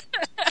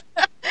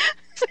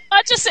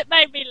 It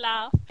made me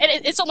laugh.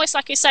 It's almost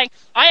like you're saying,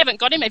 "I haven't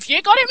got him. Have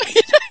you got him?"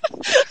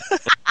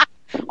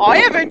 I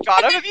haven't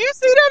got him. Have you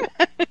seen him?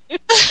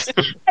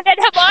 And then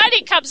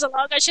Hermione comes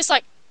along and she's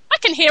like, "I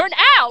can hear an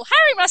owl.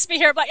 Harry must be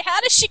here." I'm like, how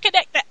does she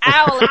connect the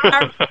owl and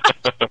Harry?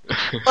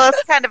 Well,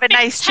 it's kind of a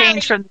nice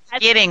change from the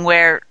beginning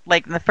where,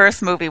 like in the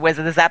first movie,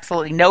 there's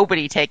absolutely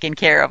nobody taking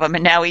care of him,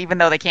 and now even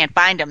though they can't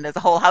find him, there's a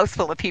whole house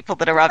full of people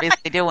that are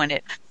obviously doing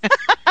it.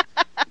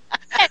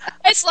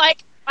 It's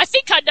like, I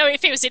think I know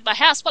if he was in my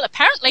house. Well,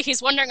 apparently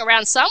he's wandering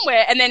around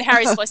somewhere. And then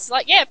Harry's voice is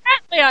like, "Yeah,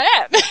 apparently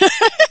I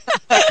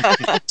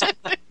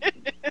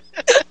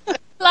am."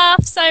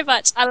 Laughed so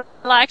much. I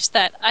liked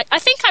that. I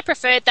think I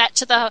preferred that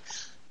to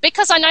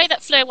because I know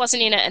that Fleur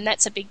wasn't in it, and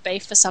that's a big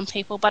beef for some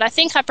people, but I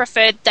think I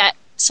preferred that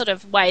sort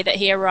of way that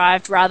he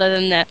arrived rather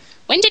than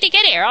when did he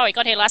get here? Oh, he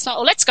got here last night.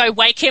 Well, let's go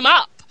wake him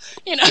up.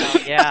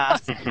 Yeah.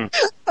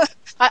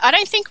 I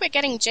don't think we're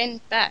getting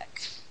Jen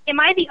back. Am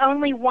I the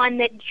only one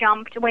that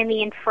jumped when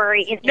the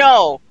Inferi is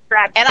No.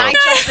 grabbed? And I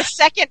jumped the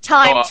second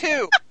time,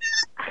 too.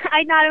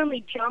 I not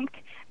only jumped,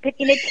 but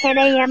in a 10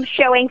 a.m.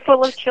 showing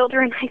full of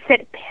children, I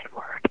said a bad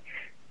word.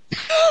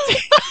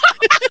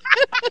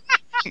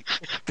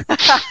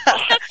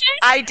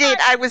 I did.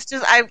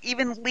 I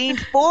even leaned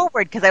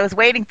forward because I was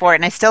waiting for it,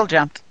 and I still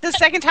jumped. The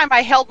second time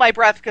I held my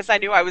breath because I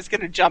knew I was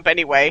going to jump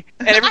anyway.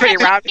 And everybody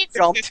around me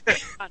jumped.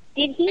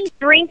 Did he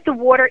drink the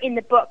water in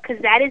the book?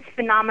 Because that is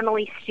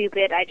phenomenally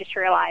stupid, I just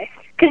realized.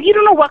 Because you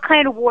don't know what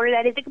kind of water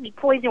that is. It could be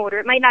poison water.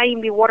 It might not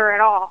even be water at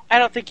all. I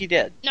don't think he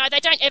did. No, they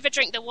don't ever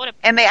drink the water.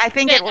 And I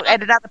think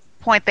at another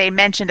point they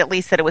mentioned at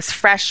least that it was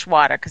fresh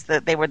water because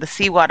the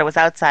seawater was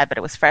outside, but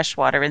it was fresh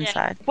water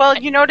inside. Yeah. Well,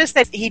 you notice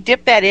that he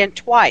dipped that in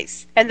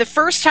twice. And the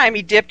first time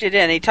he dipped it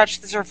in, he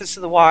touched the surface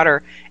of the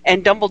water,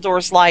 and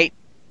Dumbledore's light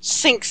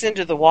sinks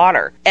into the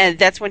water. And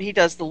that's when he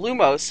does the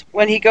Lumos.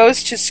 When he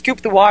goes to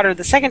scoop the water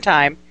the second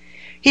time,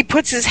 he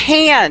puts his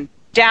hand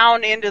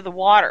down into the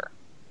water.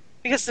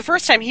 Because the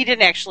first time he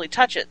didn't actually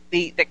touch it.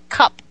 The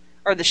cup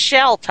or the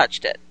shell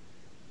touched it.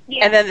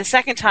 Yeah. And then the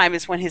second time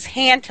is when his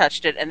hand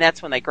touched it, and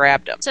that's when they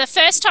grabbed him. So the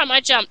first time I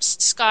jumped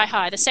sky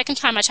high. The second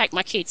time I take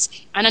my kids,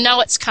 and I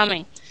know it's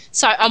coming.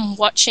 So I'm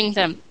watching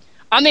them.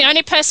 I'm the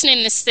only person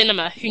in this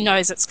cinema who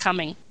knows it's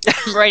coming.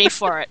 I'm ready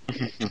for it.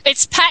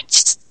 It's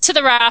packed to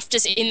the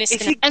rafters in this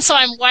cinema. And so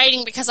I'm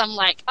waiting because I'm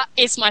like,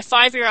 is my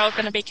 5-year-old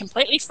going to be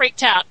completely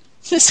freaked out?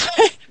 So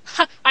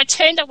I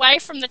turned away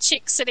from the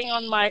chick sitting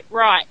on my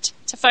right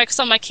to focus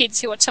on my kids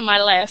who are to my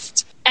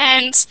left.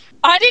 And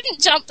I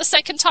didn't jump the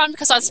second time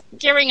because I was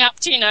gearing up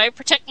to,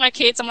 protect my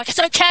kids. I'm like, it's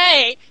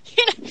okay.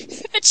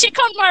 The chick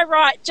on my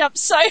right jumped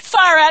so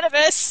far out of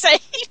her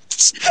seat.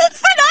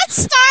 I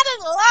started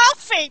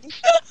laughing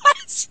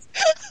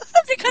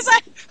because I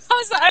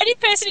was the only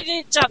person who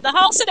didn't jump. The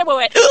whole cinema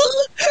went,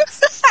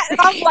 and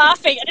I'm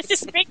laughing, and it's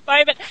this big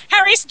moment.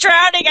 Harry's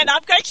drowning, and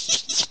I'm going,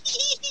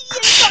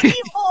 it's not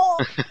you all.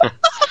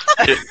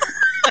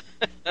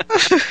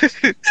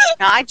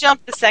 Now, I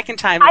jumped the second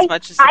time as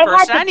much as the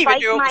first. I didn't even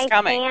know it was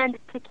coming. I had to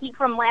bite my hand to keep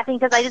from laughing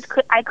because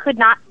I could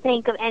not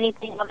think of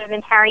anything other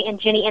than Harry and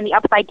Ginny in the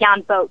upside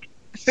down boat.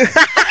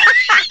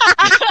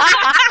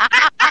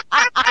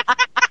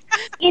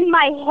 In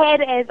my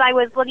head, as I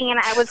was looking at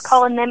it, I was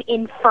calling them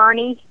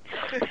Inferni.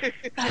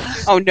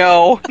 Oh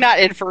no, not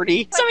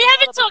Inferni. So we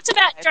haven't talked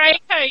about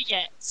Draco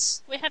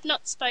yet. We have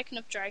not spoken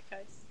of Draco.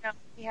 No,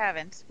 we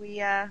haven't.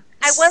 I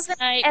wasn't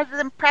as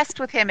impressed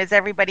with him as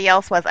everybody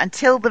else was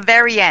until the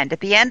very end. At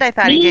the end, I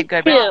thought he did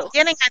good. But at the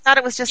beginning, I thought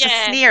it was just a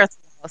sneer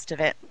through most of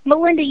it.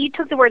 Melinda, you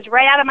took the words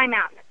right out of my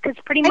mouth. Because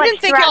pretty much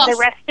throughout the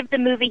rest of the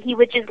movie, he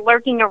was just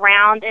lurking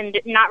around and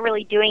not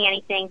really doing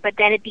anything. But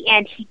then at the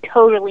end, he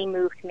totally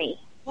moved me.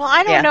 Well,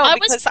 I don't know,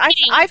 because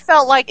I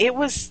felt like it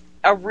was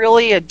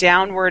a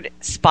downward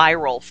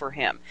spiral for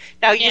him.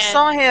 Now you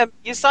saw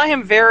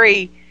him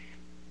very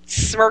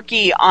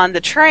smirky on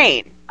the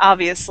train,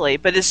 obviously,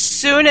 but as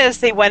soon as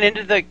they went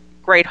into the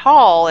Great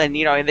Hall and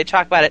they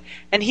talk about it,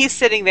 and he's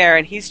sitting there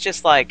and he's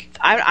just like,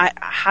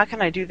 how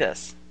can I do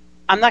this?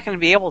 I'm not going to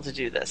be able to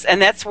do this.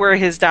 And that's where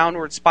his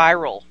downward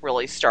spiral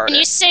really started. And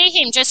you see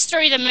him just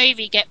through the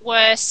movie get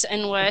worse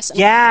and worse.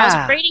 Yeah.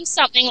 I was reading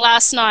something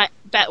last night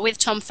with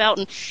Tom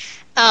Felton,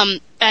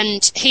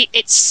 and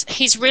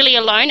he's really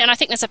alone, and I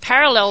think there's a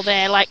parallel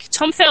there. Like,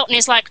 Tom Felton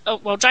is like,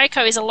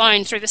 Draco is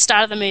alone through the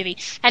start of the movie,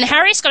 and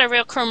Harry's got a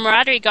real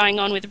camaraderie going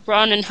on with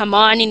Ron and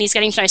Hermione, and he's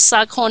getting to know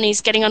Slughorn,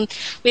 he's getting on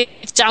with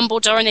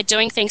Dumbledore, and they're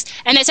doing things.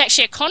 And there's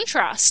actually a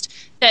contrast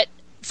that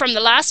from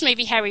the last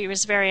movie, Harry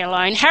was very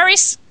alone.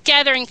 Harry's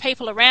gathering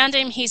people around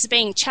him, he's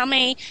being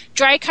chummy.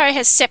 Draco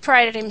has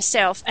separated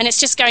himself, and it's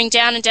just going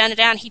down and down and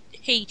down.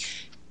 He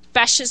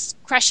crashes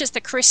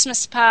the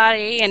Christmas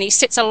party, and he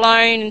sits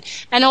alone,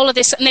 and all of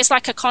this, and there's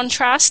like a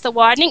contrast, the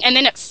widening, and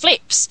then it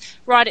flips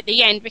right at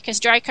the end because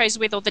Draco's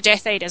with all the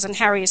Death Eaters and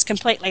Harry is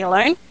completely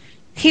alone.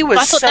 He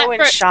was so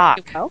in shock.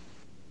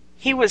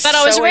 He was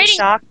so in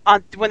shock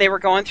when they were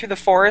going through the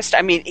forest.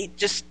 I mean,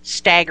 just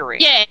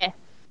staggering. Yeah.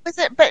 Was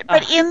it?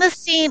 But in the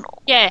scene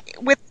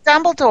with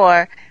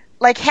Dumbledore,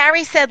 like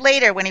Harry said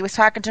later when he was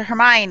talking to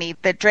Hermione,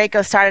 that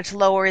Draco started to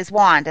lower his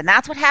wand, and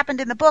that's what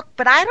happened in the book.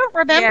 But I don't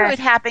remember it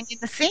happening in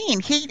the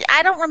scene.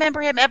 I don't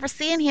remember him ever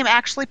seeing him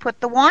actually put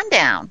the wand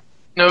down.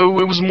 No,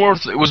 it was more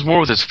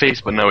with his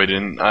face, but no, he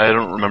didn't. I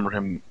don't remember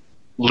him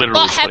literally.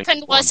 What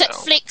happened was it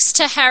flicks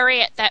to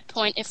Harry at that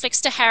point. It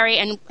flicks to Harry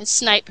and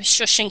Snape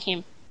shushing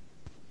him.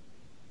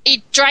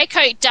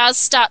 Draco does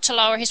start to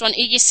lower his wand.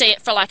 You see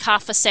it for like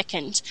half a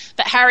second.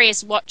 But Harry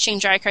is watching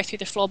Draco through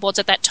the floorboards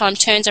at that time,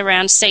 turns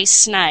around, sees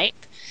Snape.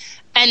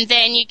 And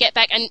then you get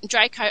back, and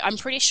Draco, I'm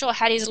pretty sure,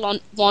 had his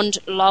wand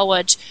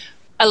lowered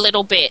a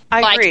little bit.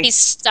 I agree. He's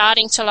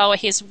starting to lower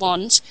his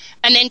wand.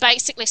 And then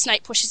basically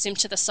Snape pushes him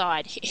to the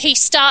side. He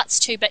starts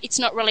to, but it's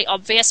not really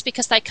obvious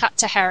because they cut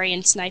to Harry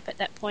and Snape at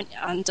that point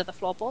under the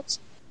floorboards.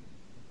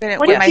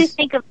 What did you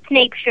think of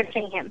Snape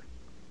shushing him?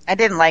 I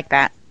didn't like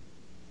that.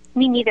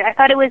 Me neither. I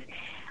thought when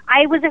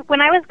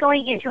I was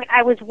going into it,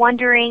 I was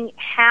wondering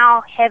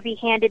how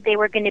heavy-handed they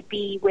were going to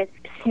be with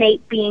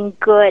Snape being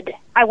good.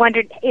 I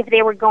wondered if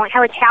they were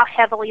how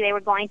heavily they were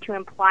going to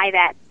imply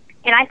that.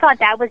 And I thought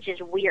that was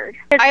just weird.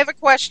 I have a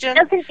question.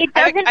 It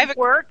doesn't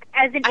work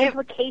as an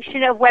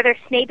implication of whether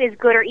Snape is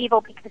good or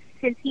evil, because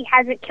since he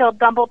hasn't killed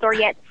Dumbledore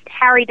yet,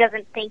 Harry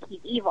doesn't think he's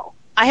evil.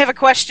 I have a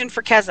question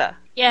for Keza.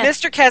 Yeah.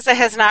 Mr. Keza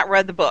has not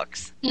read the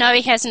books. No,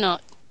 he has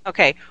not.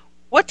 Okay.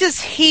 What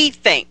does he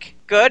think?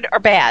 Good or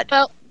bad?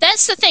 Well,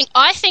 that's the thing.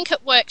 I think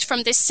it worked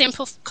from this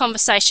simple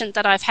conversation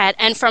that I've had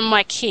and from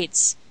my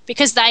kids,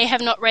 because they have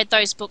not read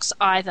those books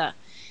either.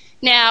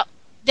 Now,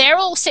 they're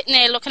all sitting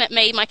there looking at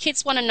me. My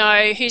kids want to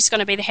know who's going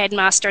to be the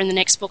headmaster in the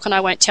next book, and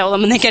I won't tell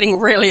them, and they're getting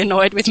really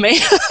annoyed with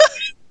me.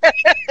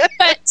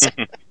 But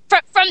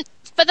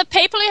for the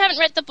people who haven't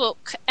read the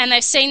book and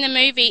they've seen the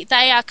movie,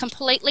 they are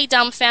completely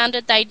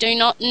dumbfounded. They do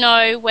not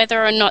know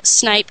whether or not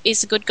Snape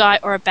is a good guy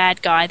or a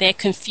bad guy. They're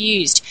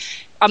confused.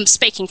 I'm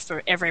speaking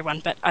for everyone,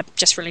 but I'm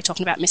just really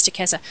talking about Mr.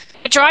 Keza.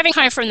 We're driving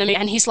home from the movie,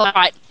 and he's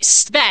like,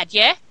 it's bad,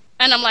 yeah?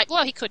 And I'm like,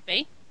 well, he could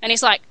be. And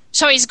he's like,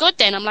 so he's good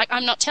then? I'm like,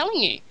 I'm not telling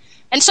you.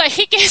 And so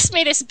he gives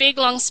me this big,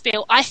 long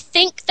spiel. I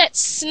think that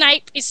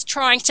Snape is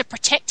trying to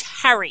protect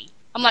Harry.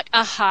 I'm like,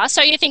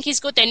 so you think he's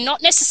good then?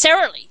 Not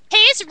necessarily. He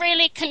is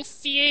really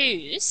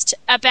confused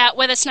about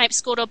whether Snape's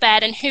good or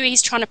bad and who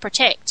he's trying to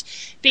protect,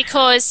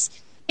 because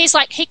he's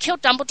like, he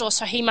killed Dumbledore,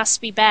 so he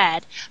must be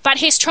bad. But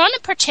he's trying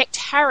to protect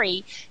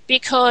Harry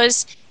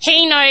because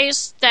he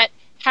knows that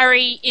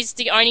Harry is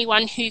the only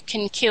one who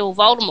can kill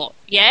Voldemort,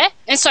 yeah?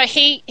 And so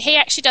he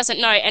actually doesn't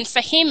know. And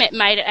for him, it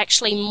made it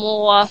actually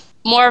more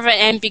of an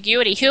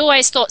ambiguity. He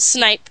always thought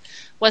Snape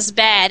was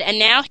bad, and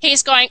now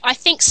he's going, I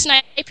think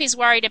Snape is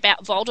worried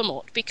about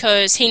Voldemort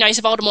because he knows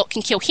Voldemort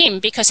can kill him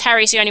because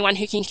Harry's the only one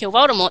who can kill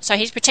Voldemort, so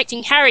he's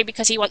protecting Harry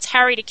because he wants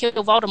Harry to kill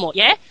Voldemort,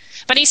 yeah?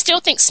 But he still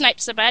thinks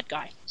Snape's the bad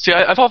guy. See,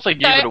 I thought they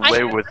gave it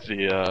away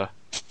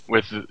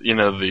with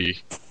the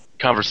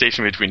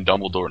conversation between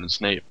Dumbledore and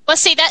Snape. Well,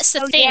 see, that's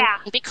the thing. Yeah.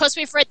 Because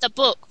we've read the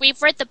book.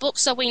 We've read the book,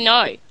 so we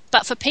know.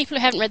 But for people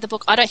who haven't read the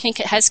book, I don't think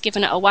it has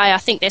given it away. I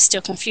think they're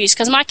still confused.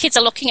 Because my kids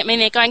are looking at me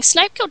and they're going,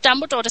 Snape killed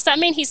Dumbledore. Does that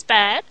mean he's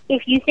bad?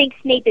 If you think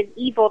Snape is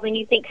evil, then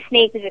you think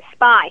Snape is a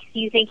spy. So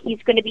you think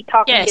he's going to be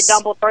talking to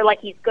Dumbledore like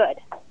he's good.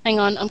 Hang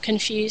on, I'm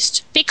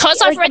confused. Because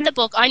I've read the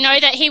book, I know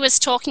that he was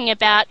talking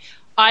about,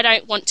 I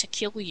don't want to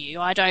kill you.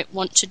 I don't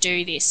want to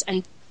do this.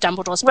 And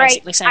Dumbledore's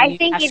basically saying, I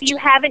think if you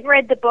haven't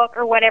read the book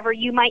or whatever,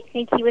 you might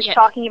think he was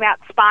talking about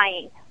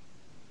spying.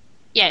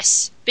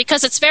 Yes,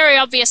 because it's very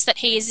obvious that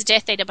he is a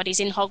Death Eater, but he's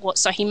in Hogwarts,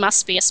 so he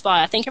must be a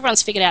spy. I think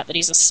everyone's figured out that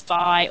he's a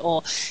spy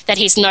or that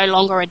he's no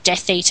longer a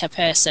Death Eater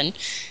person,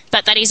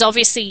 but that he's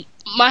obviously...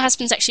 My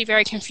husband's actually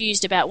very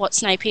confused about what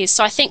Snape is,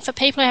 so I think for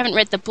people who haven't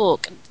read the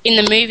book, in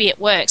the movie it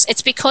works.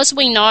 It's because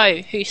we know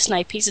who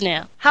Snape is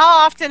now. How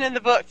often in the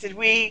book did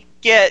we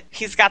get,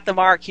 he's got the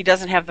mark, he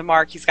doesn't have the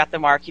mark, he's got the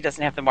mark, he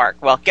doesn't have the mark?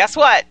 Well, guess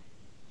what?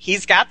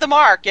 He's got the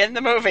mark in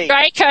the movie.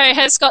 Draco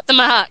has got the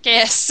mark,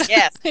 yes.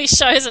 Yes. He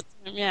shows it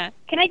to him, yeah.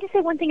 Can I just say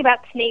one thing about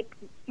Snape?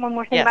 One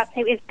more thing about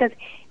Snape is because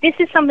this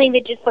is something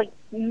that just like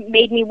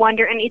made me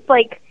wonder, and it's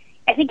like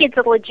I think it's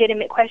a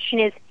legitimate question: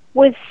 is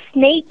was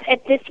Snape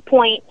at this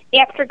point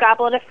after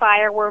Goblet of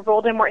Fire, where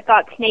Voldemort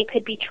thought Snape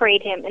had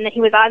betrayed him, and that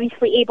he was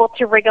obviously able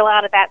to wriggle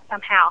out of that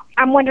somehow?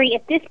 I'm wondering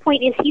at this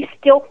point, is he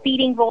still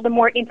feeding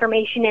Voldemort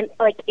information, and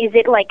like is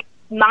it like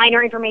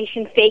minor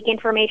information, fake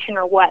information,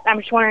 or what? I'm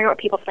just wondering what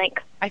people think.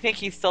 I think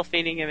he's still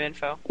feeding him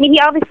info. I mean, he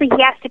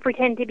has to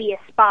pretend to be a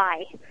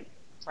spy.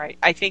 Right.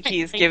 I think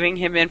he's giving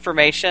him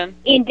information.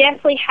 In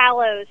Deathly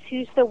Hallows,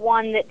 who's the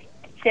one that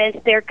says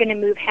they're going to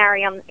move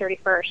Harry on the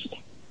 31st?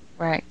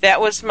 Right.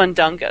 That was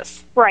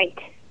Mundungus. Right.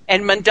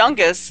 And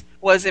Mundungus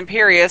was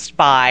Imperiused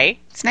by...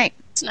 Snape.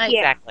 Snape. Yeah.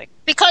 Exactly.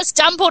 Because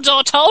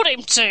Dumbledore told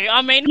him to.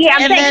 I mean, yeah,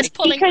 and then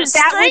pulling because the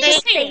that was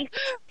strings a here. safe.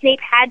 Snape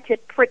had to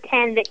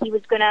pretend that he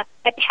was going to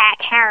attack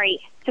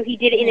Harry, so he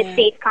did it in a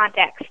safe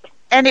context.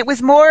 And it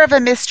was more of a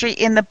mystery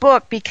in the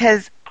book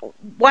because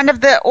one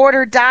of the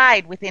Order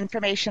died with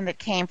information that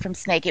came from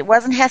Snape. It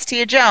wasn't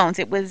Hestia Jones.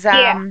 It was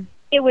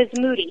it was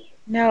Moody.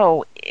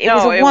 No, it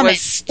was a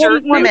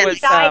woman. Woman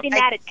died in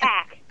that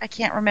attack. I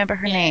can't remember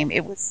her name.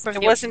 It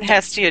wasn't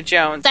Hestia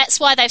Jones. That's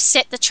why they've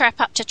set the trap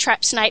up to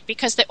trap Snape,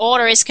 because the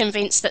Order is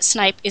convinced that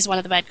Snape is one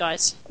of the bad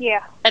guys.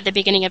 Yeah. At the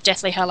beginning of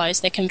Deathly Hallows,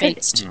 they're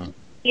convinced.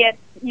 Yeah.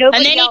 And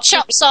then he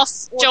chops off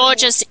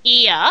George's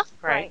ear.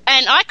 Right.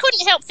 And I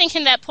couldn't help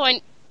thinking that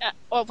point,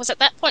 or was it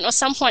that point or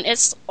some point,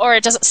 or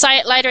does it say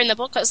it later in the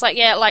book? It's like,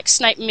 like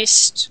Snape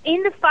missed.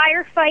 In the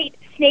firefight,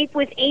 Snape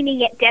was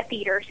aiming at Death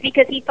Eaters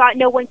because he thought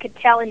no one could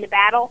tell in the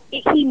battle.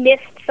 He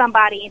missed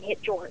somebody and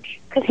hit George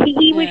because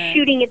he was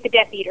shooting at the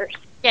Death Eaters.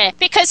 Yeah,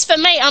 because for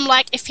me, I'm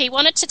like, if he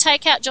wanted to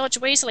take out George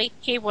Weasley,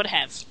 he would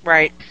have.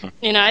 Right.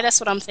 You know, that's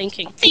what I'm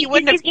thinking. He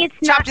wouldn't have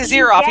chopped his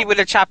ear off. He would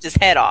have chopped his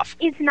head off.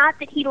 It's not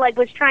that he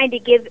was trying to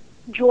give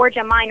George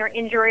a minor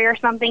injury or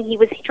something. He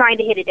was trying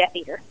to hit a Death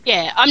Eater.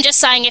 Yeah, I'm just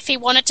saying if he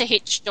wanted to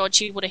hit George,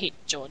 he would have hit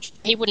George.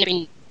 He wouldn't have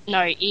been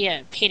no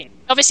ear hit him.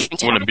 Obviously,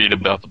 wouldn't beat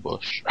about the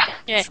bush.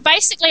 Yeah.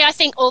 Basically, I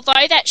think although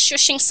that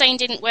shushing scene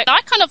didn't work,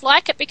 I kind of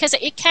like it because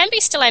it can be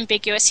still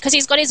ambiguous because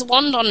he's got his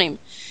wand on him.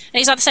 And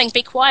he's either saying,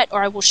 be quiet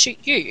or I will shoot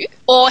you,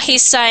 or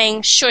he's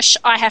saying, shush,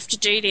 I have to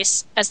do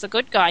this as the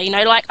good guy. You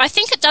know, like, I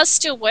think it does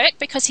still work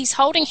because he's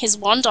holding his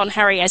wand on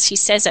Harry as he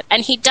says it.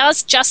 And he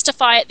does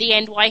justify at the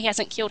end why he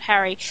hasn't killed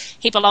Harry.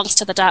 He belongs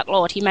to the Dark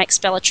Lord. He makes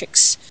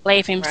Bellatrix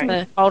leave him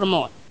for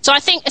Voldemort. So I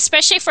think,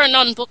 especially for a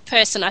non-book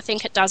person, I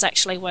think it does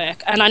actually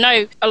work. And I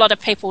know a lot of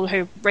people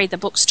who read the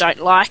books don't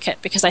like it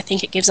because they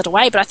think it gives it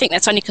away, but I think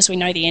that's only because we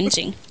know the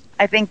ending.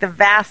 I think the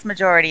vast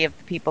majority of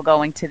the people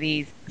going to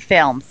these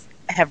films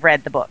have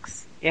read the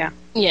books. Yeah.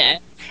 Yeah.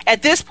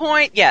 At this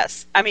point,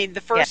 yes. I mean,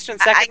 the first and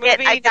second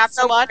movie, I get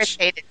so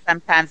irritated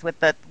sometimes with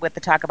the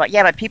talk about,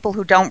 but people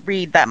who don't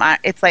read them,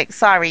 it's like,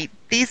 sorry,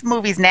 these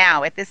movies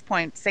now, at this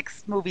point,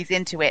 6 movies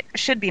into it,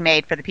 should be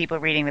made for the people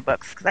reading the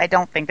books, because I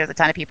don't think there's a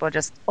ton of people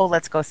just,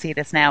 let's go see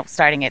this now,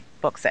 starting at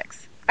book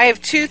 6. I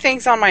have 2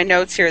 things on my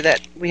notes here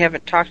that we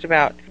haven't talked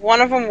about.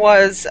 One of them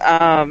was,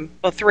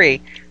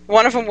 3.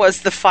 One of them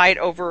was the fight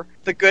over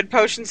the Good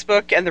Potions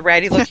book and the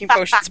ratty-looking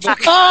Potions book.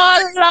 Oh,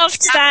 I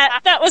loved that.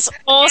 That was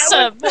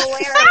awesome. That was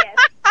hilarious.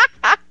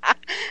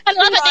 I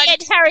love at the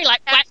end, Harry,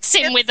 whacks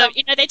him with them.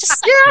 You know, they're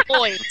just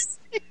boys.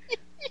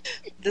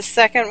 The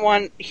second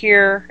one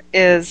here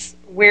is,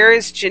 where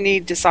is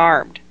Ginny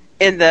disarmed?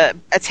 In the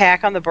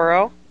attack on the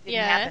Burrow?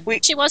 Yeah.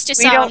 She was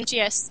disarmed,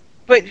 yes.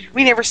 but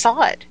we never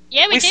saw it.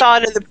 Yeah, we did. saw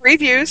it in the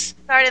previews.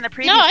 Saw it in the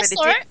previews. No, I but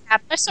saw it. it. Didn't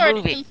happen I saw in the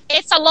it. movie.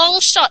 It's a long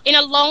shot. In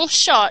a long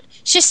shot,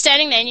 she's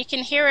standing there, and you can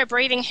hear her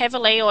breathing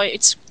heavily, or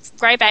it's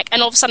grey back,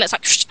 and all of a sudden it's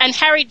like, and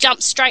Harry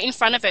jumps straight in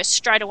front of her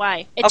straight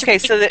away. It's Okay,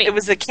 so it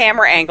was the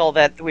camera angle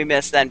that we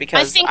missed then,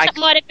 because I think it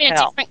might have been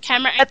a different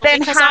camera angle. But then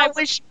because how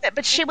was she?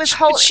 But she was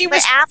holding. she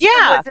was- afterwards,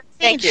 yeah, it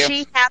thank seemed you.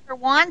 she had her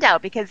wand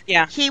out because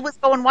Yeah. he was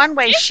going one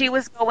way, she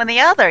was going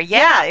the other.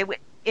 Yeah,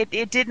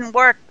 it didn't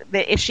work.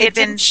 If she had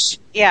been,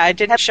 it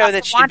didn't show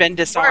that she'd been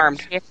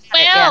disarmed.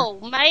 Well,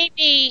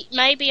 maybe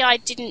I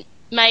didn't.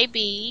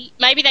 Maybe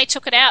they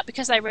took it out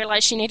because they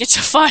realised she needed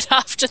to fight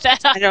after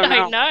that. I don't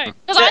know.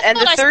 Because I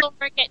thought I saw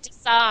her get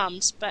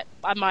disarmed, but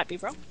I might be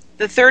wrong.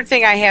 The third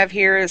thing I have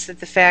here is that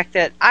the fact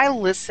that I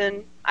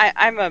listen.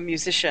 I'm a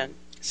musician,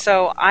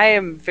 so I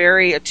am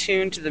very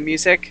attuned to the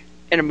music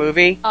in a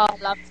movie. Oh, I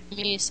love the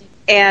music.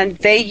 And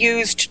they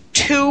used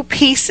 2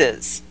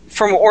 pieces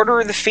from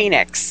Order of the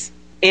Phoenix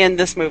in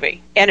this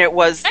movie. And it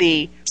was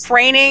the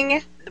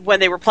training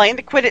when they were playing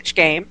the Quidditch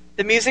game.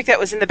 The music that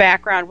was in the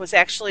background was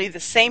actually the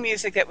same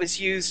music that was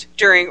used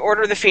during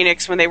Order of the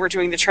Phoenix when they were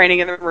doing the training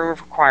in the Room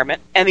of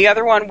Requirement. And the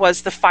other one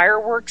was the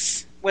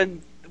fireworks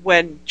when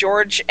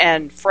George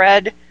and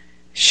Fred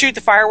shoot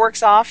the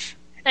fireworks off.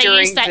 They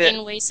used that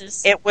in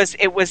Wheezes. It was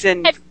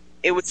in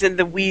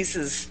the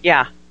Wheezes,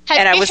 yeah. Have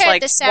And I you was heard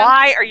like, the sound-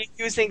 why are you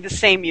using the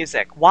same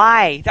music?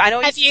 Why? I know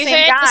Have it's you the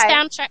same heard guy. the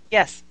soundtrack?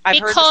 Yes, I've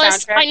heard the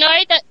Because soundtrack. I know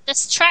that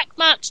this track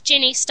marked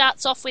Ginny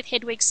starts off with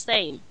Hedwig's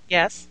theme.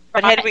 Yes,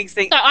 but Right. Hedwig's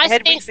thing, So I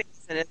Hedwig's think-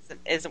 thing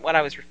isn't what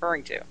I was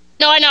referring to.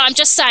 No, I know. I'm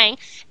just saying,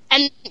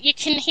 and you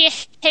can hear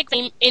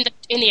Hedwig in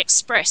the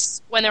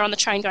Express when they're on the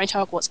train going to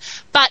Hogwarts.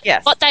 But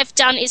what they've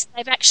done is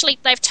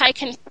they've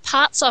taken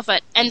parts of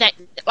it, and that,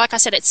 like I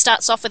said, it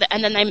starts off with it,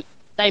 and then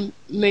they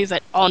move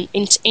it on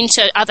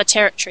into other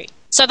territory.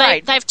 So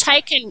they've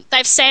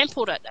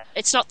sampled it.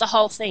 It's not the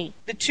whole thing.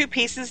 The 2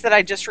 pieces that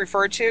I just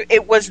referred to,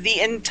 it was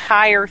the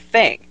entire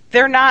thing.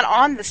 They're not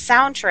on the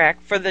soundtrack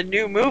for the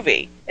new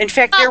movie. In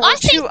fact, there were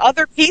 2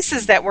 other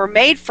pieces that were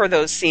made for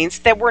those scenes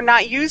that were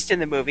not used in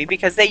the movie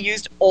because they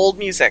used old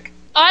music.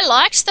 I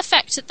liked the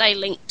fact that they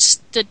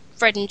linked the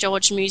Fred and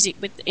George music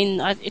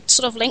within. It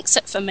sort of links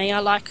it for me. I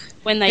like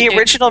when they The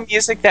original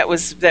music that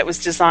was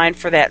designed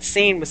for that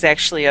scene was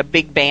actually a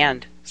big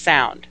band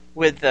sound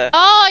with the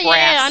brass.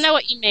 Yeah, I know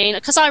what you mean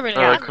because I really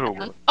like that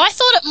one. I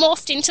thought it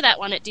morphed into that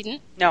one. It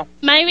didn't. No.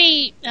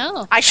 Maybe.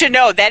 I should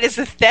know. That is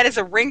a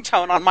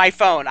ringtone on my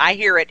phone. I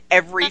hear it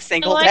every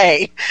single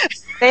day.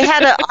 They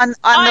had on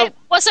my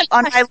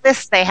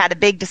list. They had a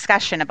big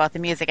discussion about the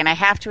music, and I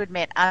have to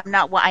admit,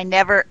 I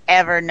never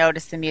ever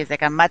noticed the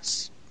music. I'm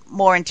much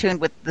more in tune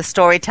with the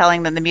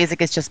storytelling than the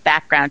music is just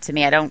background to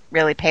me. I don't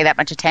really pay that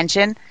much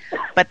attention.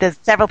 But there's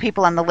several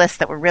people on the list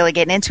that were really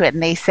getting into it,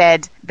 and they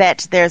said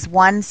that there's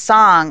one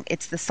song.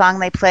 It's the song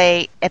they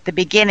play at the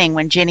beginning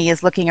when Ginny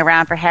is looking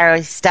around for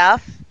Harry's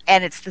stuff,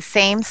 and it's the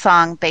same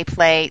song they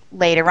play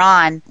later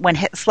on when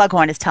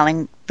Slughorn is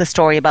telling the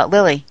story about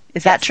Lily.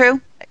 Is that true?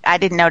 I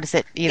didn't notice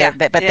it either,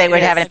 but they were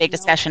having a big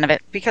discussion of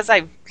it. Because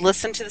I've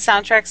listened to the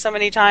soundtrack so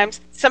many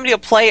times, somebody will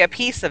play a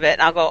piece of it,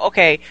 and I'll go,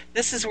 okay,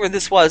 this is where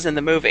this was in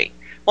the movie.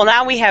 Well,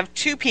 now we have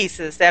 2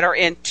 pieces that are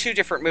in 2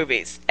 different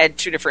movies at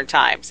 2 different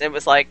times. It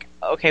was like,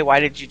 okay,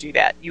 why did you do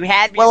that? You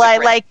had music. Well, I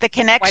like the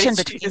connection Why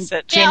did you between use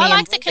it? Ginny I like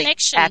and the Lily,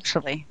 connection.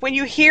 actually. When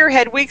you hear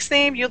Hedwig's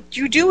theme, you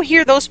do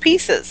hear those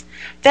pieces.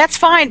 That's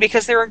fine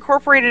because they're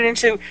incorporated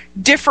into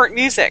different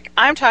music.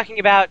 I'm talking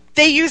about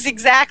they use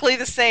exactly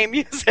the same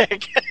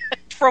music.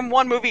 From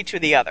one movie to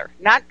the other,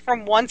 not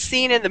from one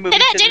scene in the movie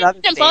to another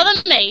scene. Didn't bother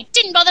me.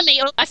 Didn't bother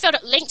me. I felt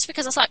it linked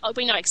because it's like, oh,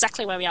 we know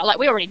exactly where we are. Like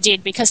we already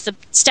did because the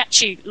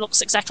statue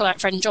looks exactly like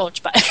Fred and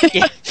George. But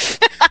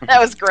that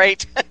was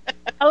great.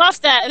 I love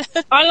that.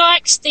 I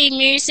liked the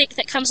music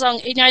that comes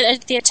along. You know,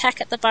 the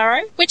attack at the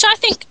Burrow, which I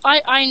think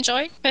I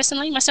enjoy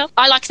personally myself.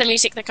 I like the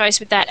music that goes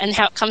with that and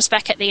how it comes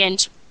back at the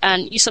end.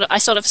 And I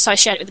sort of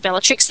associate it with the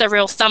Bellatrix, the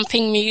real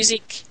thumping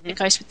music that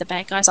goes with the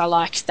bad guys. I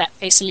liked that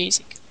piece of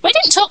music. We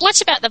didn't talk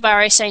much about the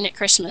Burrow scene at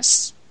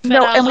Christmas.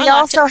 No, and we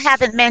also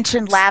haven't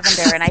mentioned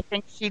Lavender, and I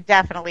think she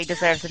definitely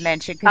deserves a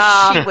mention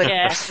because she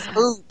was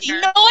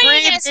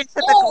breathed into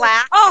the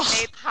glass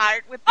and made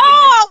heart with the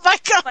my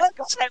God,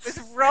 it was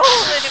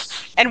rolling.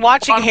 And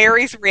watching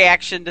Harry's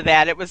reaction to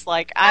that, it was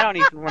like, I don't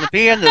even want to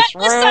be in this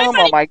room. So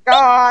oh my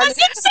God! I'm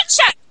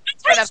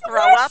gonna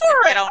throw up.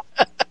 I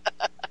don't.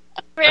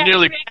 I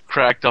nearly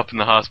cracked up in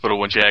the hospital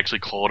when she actually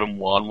called him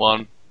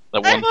Wan.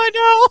 That one. I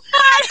know.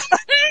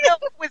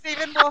 It was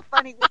even more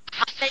funny with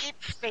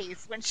Snape's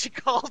face when she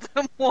called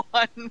him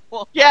one.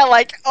 Yeah,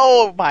 like,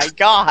 oh my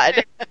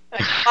God.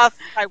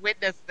 I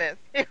witnessed this.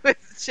 It was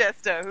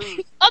just a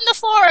hoot. On the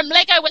forum,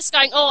 Lego was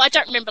going, oh, I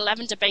don't remember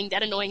Lavender being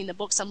that annoying in the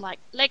books. I'm like,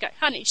 Lego,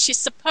 honey, she's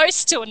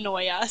supposed to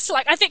annoy us.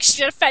 Like, I think she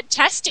did a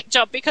fantastic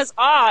job because,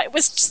 it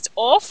was just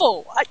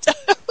awful.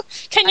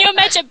 Can you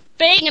imagine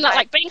being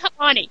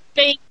Hermione,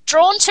 being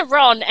drawn to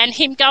Ron and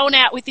him going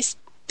out with this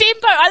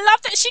bimbo? I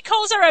love that she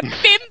calls her a bimbo.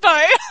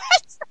 I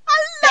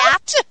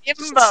love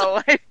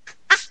bimbo.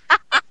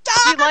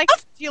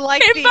 Do you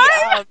like bimbo?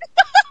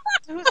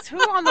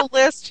 the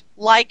list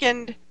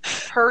likened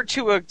her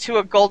to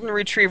a golden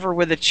retriever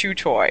with a chew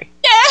toy.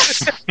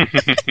 Yes.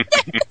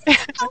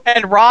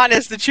 And Ron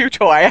is the chew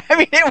toy. I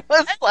mean, it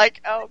was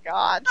like, oh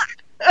God.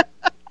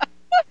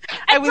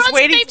 I was Ron's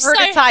waiting being for her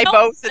to so tie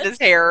helpful. bows in his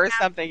hair or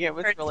something. It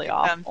was really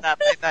awful. Thumbs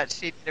up. I thought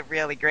she did a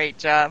really great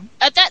job.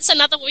 That's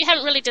another one we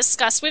haven't really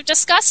discussed. We've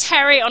discussed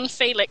Harry on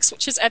Felix,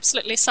 which is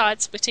absolutely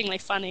side-splittingly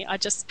funny. I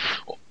just...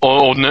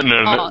 Oh, no.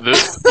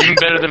 Even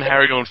better than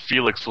Harry on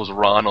Felix was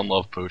Ron on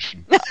Love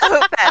Potion.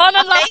 On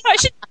a Love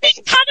Potion,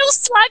 he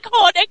cuddles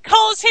Slughorn and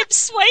calls him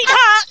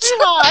sweetheart.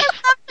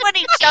 When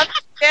he jumped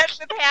in bed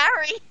with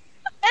Harry.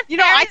 You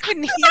know, I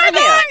couldn't hear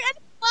him.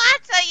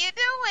 What are you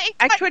doing?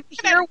 I couldn't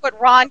hear what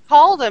Ron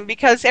called him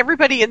because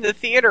everybody in the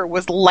theater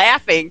was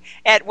laughing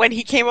at when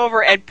he came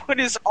over and put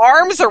his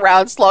arms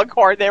around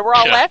Slughorn. They were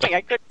all laughing.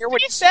 I couldn't hear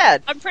what he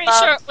said. I'm pretty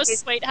sure it was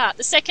sweetheart.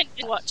 The second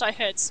watch I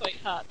heard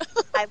sweetheart.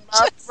 I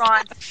loved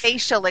Ron's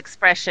facial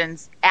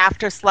expressions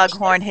after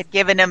Slughorn had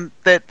given him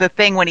the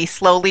thing when he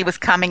slowly was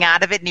coming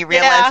out of it and he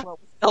realized what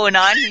was going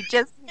on.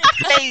 His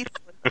face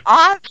was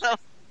awesome.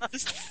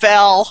 Just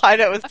fell. I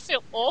know. I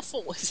feel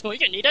awful. So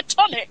you need a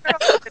tonic.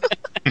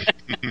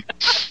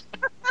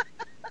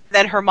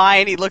 Then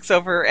Hermione looks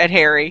over at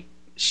Harry.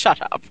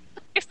 Shut up.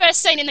 Your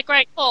first scene in the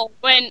Great Hall,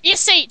 when you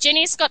see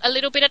Ginny's got a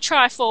little bit of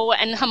trifle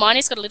and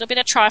Hermione's got a little bit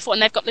of trifle,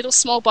 and they've got little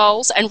small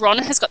bowls, and Ron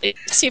has got this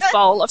massive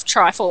bowl of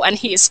trifle, and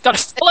he's got a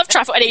full of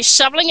trifle, and he's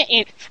shoveling it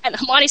in, and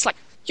Hermione's like,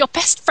 "Your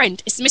best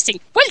friend is missing.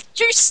 Will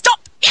you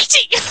stop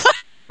eating?"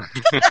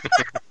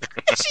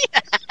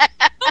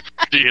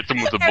 She hits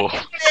him with the ball.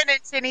 And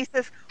Ginny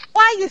says,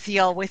 "Why is he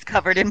always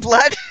covered in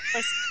blood?"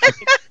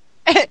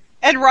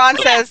 And Ron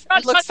says,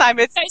 "Look,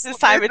 Simon, this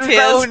time it's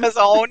his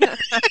own." Ron's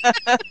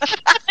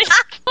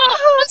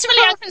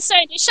really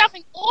unconcerned. He's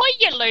shoving, "Oh,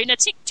 you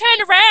lunatic,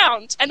 turn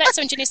around." And that's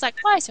when Ginny's like,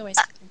 "Why is he always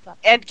covered in blood?"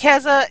 And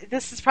Keza,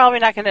 this is probably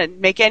not going to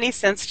make any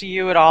sense to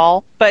you at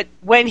all, but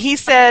when he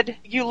said,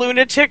 "You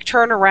lunatic,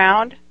 turn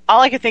around,"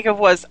 all I could think of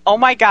was, oh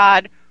my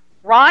God,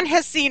 Ron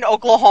has seen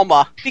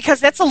Oklahoma, because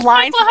that's a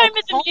line from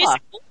Oklahoma the Oklahoma.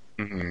 musical?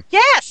 Mm-hmm.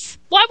 Yes.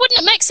 Why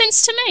wouldn't it make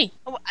sense to me?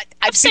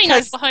 I've seen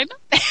Oklahoma.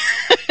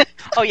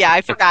 Oh yeah,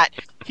 I forgot.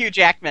 Hugh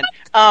Jackman.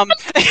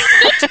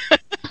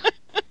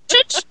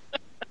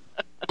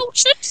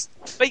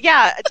 But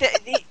yeah,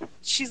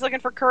 she's looking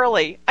for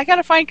Curly. I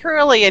gotta find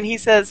Curly, and he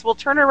says, "Well,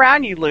 turn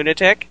around, you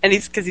lunatic." And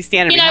because he's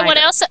standing. You know behind what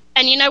her. else?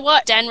 And you know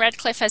what? Dan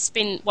Radcliffe has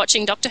been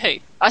watching Doctor Who.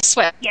 I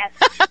swear. Yes.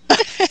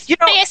 You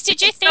know, Yes,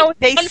 did you think? no,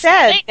 they on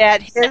said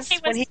Felix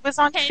that when he was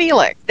on Ken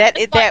Felix, that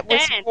was that like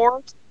was Dan.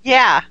 more.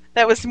 Yeah,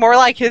 that was more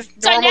like his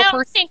So normal now I'm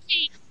person.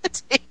 thinking,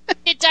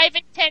 did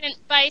David Tennant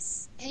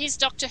base his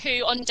Doctor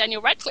Who on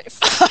Daniel Radcliffe?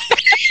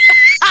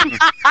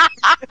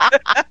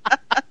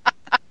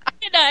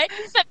 You know,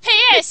 but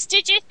P.S.,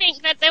 did you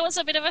think that there was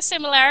a bit of a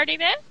similarity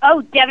there?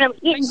 Oh,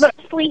 definitely. It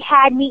mostly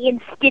had me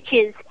in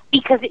stitches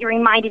because it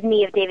reminded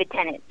me of David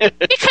Tennant.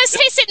 Because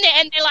he's sitting there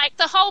and they're like,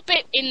 the whole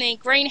bit in the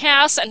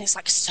greenhouse, and he's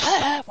like,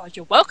 "Sir, well,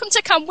 you're welcome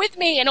to come with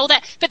me," and all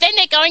that. But then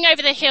they're going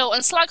over the hill,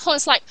 and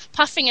Slughorn's like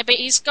puffing a bit.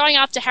 He's going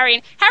after Harry,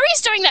 and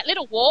Harry's doing that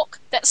little walk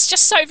that's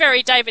just so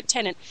very David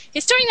Tennant.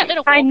 He's doing that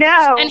little walk. I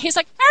know. And he's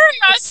like, "Harry,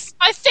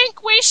 I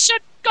think we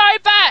should go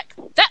back."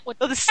 That would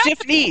Oh, the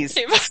stiff knees.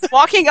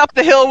 Walking up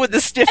the hill with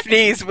the stiff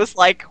knees was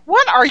like,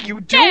 what are you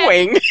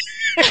doing?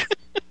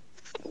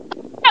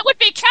 That would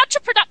be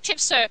counterproductive,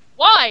 sir.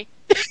 Why?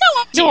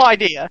 No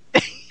idea.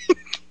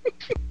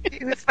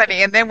 It was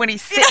funny. And then when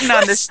he's sitting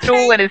on the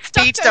stool and his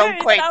feet don't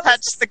quite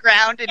touch the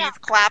ground and he's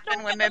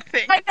clapping when that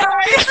thing. I know.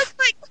 It was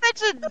like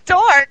such a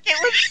dork. It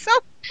was so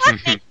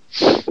funny.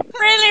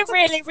 Really,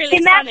 really,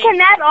 really funny. Can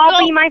that all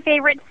be my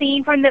favorite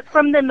scene from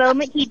the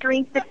moment he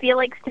drinks the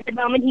Felix to the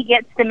moment he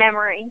gets the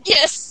memory?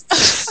 Yes.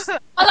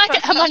 I like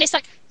it. Hermione's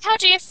like, "How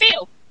do you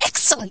feel?"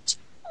 "Excellent.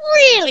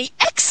 Really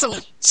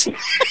excellent."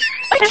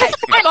 "Okay,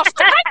 I'm off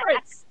to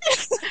Hagrid's."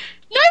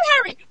 "No,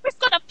 Harry, we've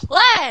got a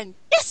plan."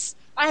 "Yes,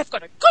 I have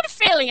got a good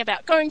feeling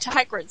about going to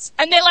Hagrid's."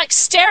 And they're like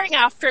staring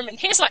after him, and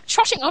he's like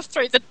trotting off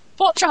through the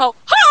porthole.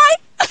 "Hi!"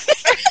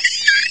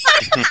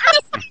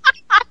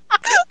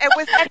 And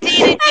was that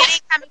Dean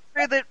coming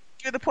through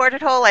the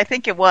porthole? I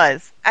think it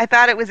was. I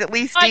thought it was at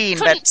least Dean. I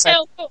couldn't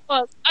tell who it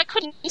was. I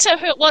couldn't tell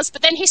who it was,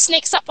 but then he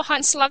sneaks up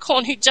behind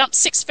Slughorn, who jumps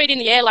 6 feet in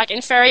the air like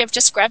Inferi have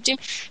just grabbed him,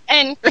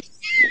 and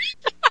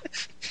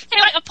he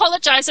like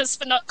apologizes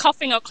for not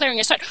coughing or clearing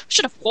his throat.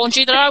 "Should have warned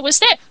you that I was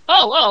there."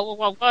 "Oh,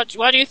 well,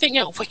 why do you think?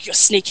 Well, you're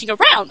sneaking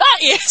around,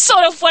 aren't you?"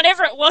 Sort of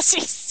whatever it was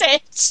he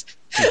said.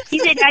 He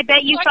said, "I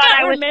bet you thought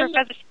I was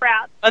Professor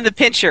Sprout." On the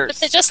pincers.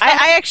 But just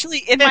I actually,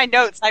 in my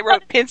notes, I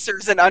wrote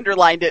pincers and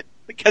underlined it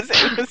because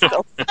it was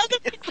so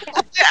funny.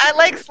 I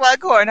like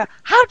Slughorn.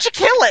 How'd you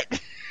kill it?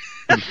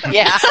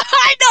 Yeah.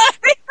 I know.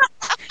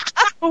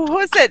 Who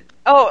was it?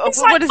 Oh,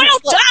 It's what like, is well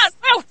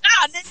it?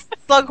 done.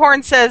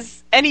 Slughorn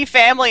says, "Any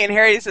family," and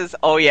Harry says,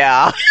 "Oh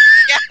yeah."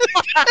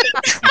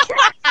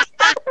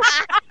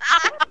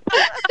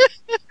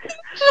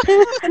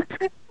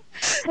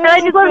 And I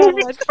just love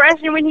his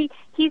expression when he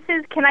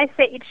says,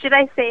 should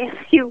I say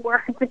a few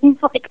words?" And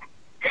he's like,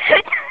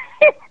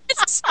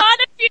 It's a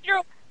Sparta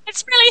funeral.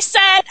 It's really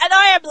sad, and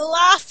I am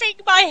laughing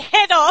my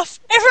head off.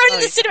 Everyone in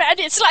the cinema, and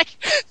it's like,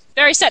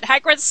 very sad.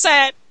 Hagrid's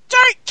sad.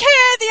 Don't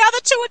care. The other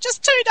two are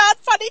just too darn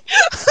funny.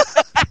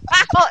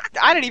 Well,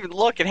 I didn't even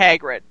look at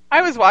Hagrid.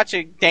 I was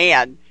watching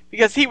Dan.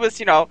 Because he was,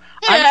 I'm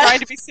trying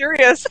to be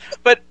serious,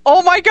 but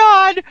oh my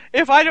God,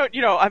 if I don't,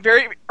 I'm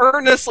very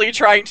earnestly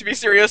trying to be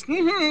serious.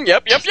 Mm-hmm,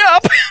 yep.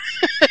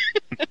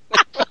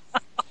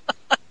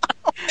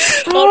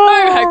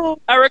 Oh no,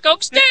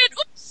 Aragog's dead.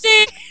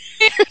 Oopsie.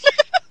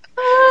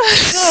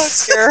 Oh,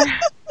 dear.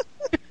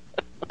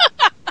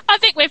 I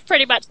think we've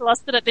pretty much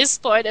lost it at this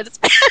point, and it's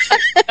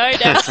no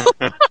now.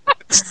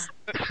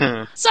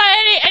 So,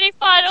 any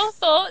final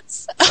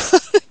thoughts?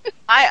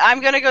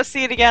 I'm going to go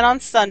see it again on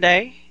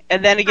Sunday.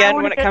 And then again,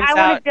 when it comes out...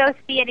 I want to go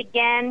see it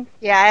again.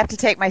 Yeah, I have to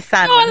take my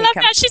son. Oh, when I love he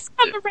comes. that she's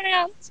come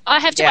around. I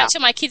have to wait till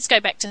my kids go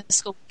back to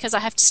school because I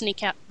have to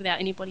sneak out without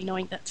anybody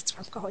knowing that's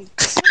where I'm going.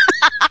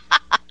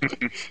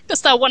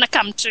 Because they'll want to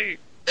come too.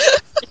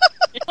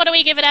 What do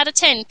we give it out of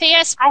 10?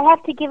 P.S. I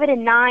have to give it a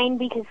 9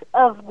 because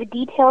of the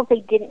details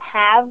they didn't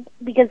have,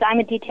 because I'm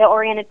a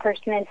detail-oriented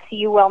person, as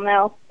you well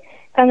know.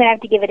 So I'm going to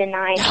have to give it a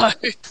 9. No.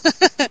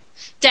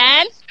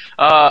 Dan?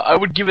 I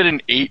would give it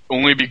an 8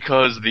 only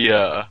because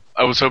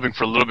I was hoping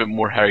for a little bit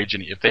more Harry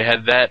Ginny. If they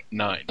had that,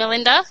 9.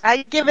 Melinda?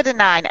 I give it a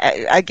 9.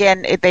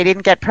 Again, they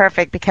didn't get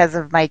perfect because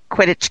of my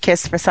Quidditch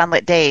kiss for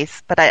Sunlit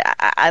Days, but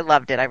I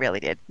loved it. I really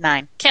did.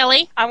 9.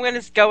 Kelly? I'm going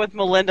to go with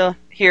Melinda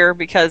here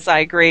because I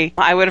agree.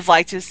 I would have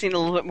liked to have seen a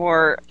little bit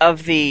more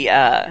of the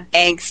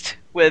angst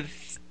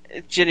with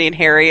Ginny and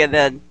Harry, and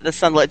then the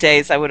Sunlit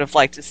Days. I would have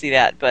liked to see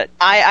that, but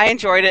I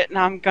enjoyed it, and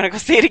I'm going to go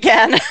see it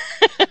again.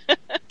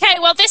 Okay,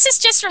 well, this has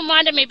just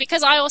reminded me,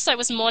 because I also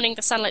was mourning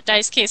the Sunlit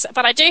Days kiss,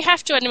 but I do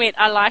have to admit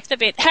I like the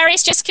bit.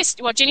 Ginny's just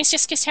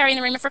kissed Harry in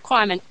the Room of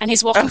Requirement, and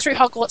he's walking through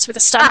Hogwarts with a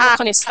stunned look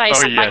on his face.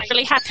 Oh, I'm like,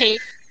 really happy.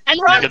 And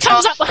Ron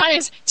comes up behind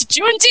and says, "Did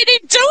you and Ginny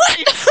do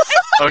it?"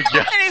 Oh,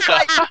 yeah. And he's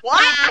like,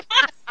 what?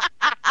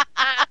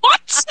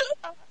 What?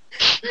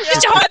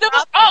 Did you hide them?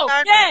 Oh,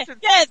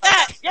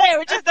 yeah,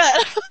 we did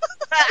that.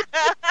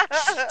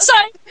 So,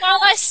 while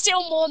I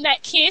still mourn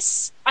that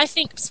kiss, I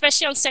think,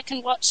 especially on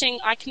second watching,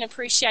 I can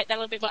appreciate that a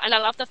little bit more. And I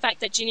love the fact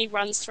that Ginny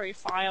runs through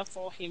fire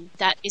for him.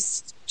 That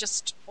is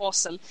just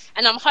awesome.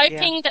 And I'm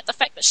hoping that the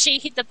fact that she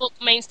hid the book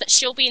means that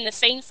she'll be in the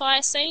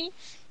Fiendfire scene,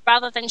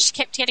 rather than she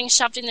kept getting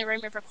shoved in the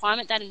Room of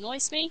Requirement. That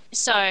annoys me.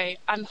 So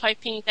I'm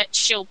hoping that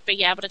she'll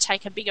be able to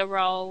take a bigger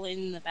role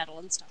in the battle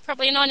and stuff.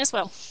 Probably a 9 as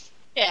well.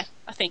 Yeah,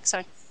 I think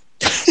so.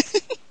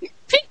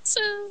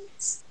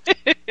 Pizzas.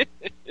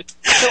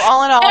 So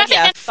all in all,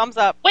 thumbs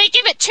up. We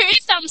give it 2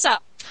 thumbs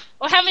up.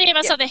 Well, how many of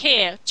us are there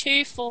here?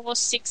 2, 4,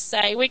 6,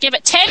 say. We give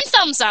it 10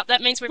 thumbs up.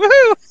 That means we're...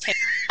 Woohoo!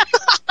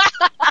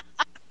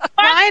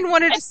 Ryan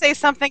wanted to say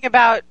something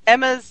about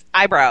Emma's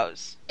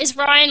eyebrows. Is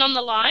Ryan on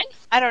the line?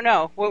 I don't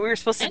know. Well, we were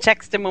supposed to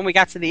text him when we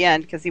got to the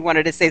end because he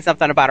wanted to say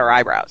something about her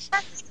eyebrows.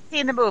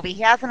 In the movie,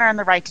 he hasn't earned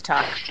the right to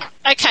talk.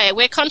 Okay,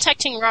 we're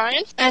contacting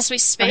Ryan as we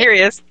speak. Oh, here he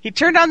is. He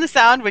turned on the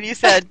sound when you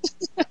said,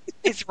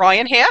 "Is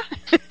Ryan here?"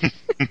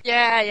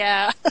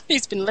 Yeah.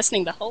 He's been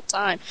listening the whole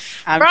time.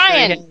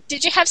 Ryan, sure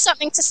did you have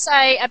something to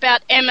say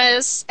about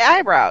Emma's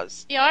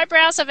eyebrows? The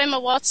eyebrows of Emma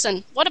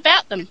Watson. What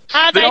about them?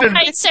 Are they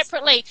paid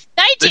separately?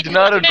 They did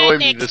not annoy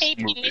me this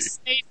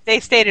movie. They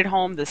stayed at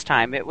home this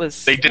time. It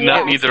was. They did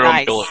not need their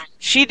own pillow.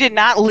 She did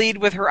not lead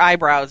with her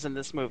eyebrows in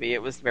this movie.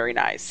 It was very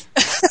nice.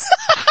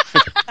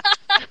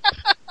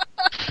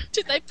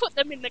 Did they put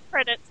them in the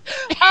credits?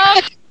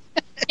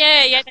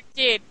 Yeah, they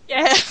did.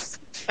 Yeah.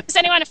 Has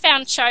anyone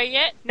found Cho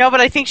yet? No, but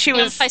I think she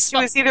was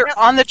either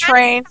on the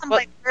train.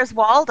 Like, where's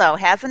Waldo?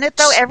 Hasn't it,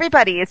 though?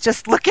 Everybody is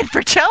just looking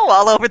for Cho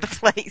all over the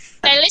place.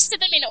 They listed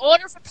them in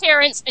order of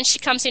appearance, and she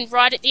comes in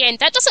right at the end.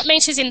 That doesn't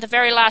mean she's in the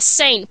very last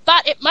scene,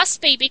 but it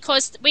must be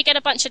because we get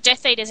a bunch of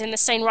Death Eaters in the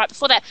scene right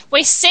before that.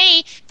 We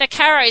see the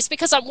Carrows,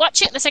 because I'm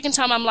watching it the second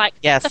time, I'm like,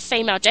 yes. The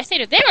female Death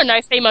Eater. There are no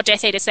female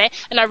Death Eaters there,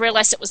 and I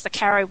realised it was the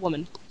Carrow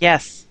woman.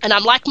 Yes. And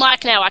I'm like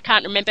Mike now, I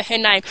can't remember her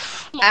name.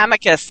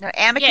 Amicus. No,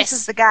 Amicus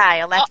is the guy.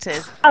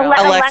 Electus.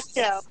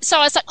 Alecto. So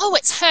I was like, oh,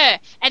 it's her.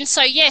 And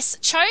so, yes,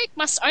 Cho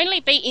must only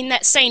be in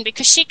that scene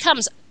because she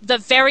comes the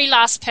very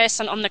last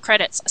person on the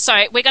credits. So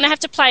we're going to have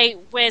to play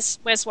Where's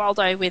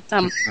Waldo with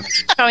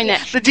showing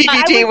that. The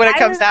DVD when it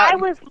comes out. I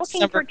was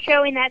looking for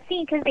Cho in that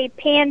scene because they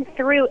panned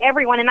through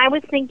everyone, and I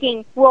was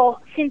thinking,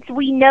 well, since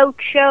we know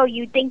Cho,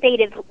 you'd think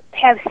they'd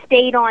have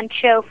stayed on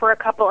Cho for a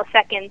couple of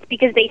seconds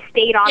because they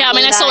stayed on. Yeah, I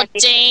mean, Luna. I saw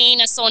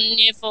Dean, I saw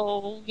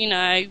Neville,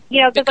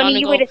 because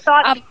you would have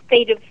thought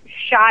they'd have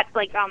shot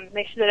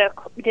they should have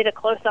did a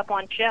close up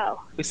on Cho.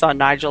 We saw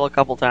Nigel a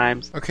couple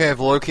times. Okay, I've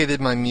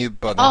located my mute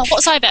button. Oh, what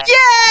was I about?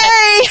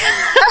 Yay!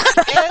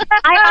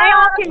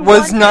 I often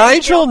was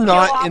Nigel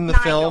not in the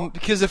film?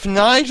 Because if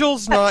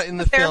Nigel's not in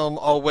the film,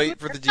 I'll wait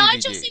for the DVD.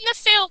 Nigel's in the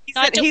film.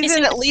 He's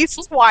in at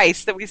least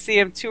twice that we see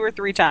him 2 or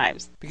 3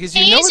 times. Because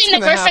you know what's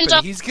going to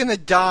happen. He's going to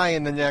die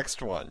in the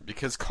next one.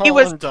 Because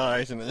Colin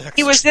dies in the next one.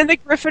 He was in the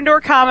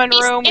Gryffindor common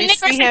room. We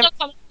see him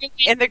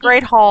in the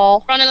Great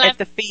Hall at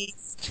the feast.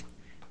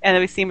 And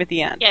then we see him at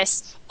the end.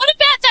 Yes. What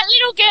about that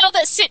little girl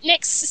that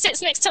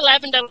sits next to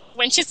Lavender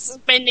when she's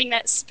bending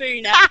that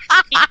spoon up?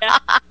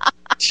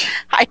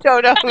 I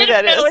don't know who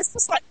that Girl is. is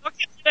just like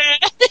looking at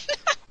her.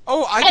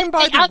 Oh, I can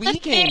buy the the other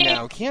Wii game thing-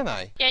 now, can't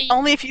I? Yeah,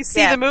 Only if you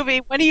see the movie.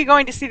 When are you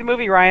going to see the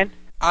movie, Ryan?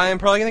 I am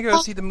probably going to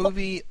go see the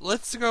movie.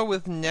 Let's go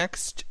with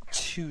next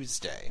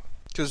Tuesday.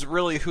 Because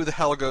really, who the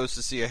hell goes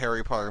to see a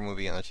Harry Potter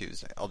movie on a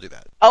Tuesday? I'll do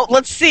that. Oh,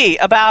 let's see.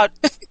 About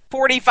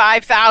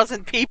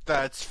 45,000 people.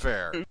 That's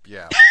fair.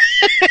 Yeah.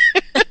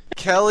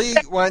 Kelly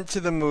went to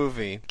the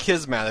movie.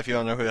 Kismet, if you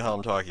don't know who the hell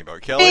I'm talking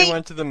about. Kelly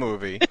went to the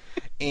movie,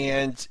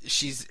 and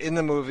she's in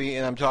the movie,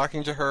 and I'm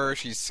talking to her.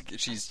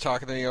 She's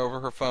talking to me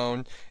over her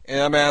phone, and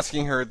I'm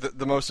asking her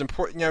the most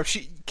important. You know,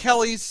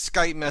 Kelly's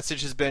Skype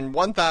message has been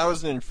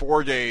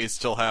 1,004 days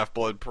till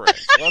Half-Blood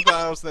Prince.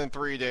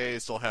 1,003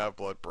 days till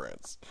Half-Blood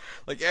Prince.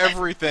 Like,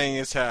 everything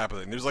is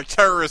happening. There's, like,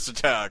 terrorist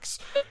attacks.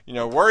 You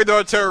know, worried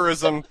about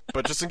terrorism,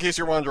 but just in case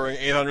you're wondering,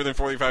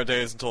 845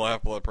 days until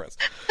Half-Blood Prince.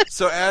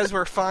 So as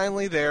we're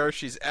finally there,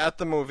 she's at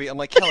the movie. I'm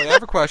like, Kelly, I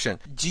have a question.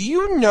 Do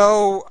you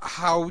know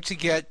how to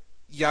get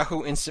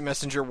Yahoo Instant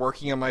Messenger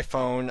working on my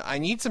phone? I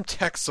need some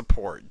tech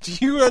support. Do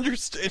you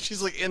understand?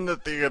 She's like in the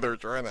theater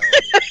trying to.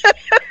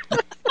 So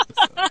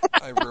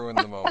I ruined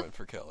the moment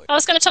for Kelly. I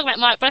was going to talk about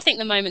Mike, but I think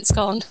the moment's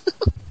gone.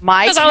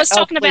 Mike? Because I was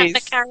talking about please.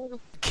 the Carol.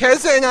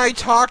 Keza and I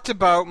talked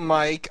about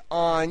Mike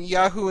on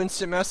Yahoo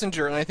Instant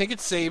Messenger, and I think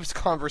it saves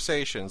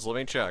conversations. Let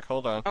me check.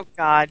 Hold on. Oh,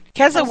 God.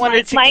 Keza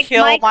wanted to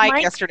kill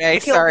Mike yesterday.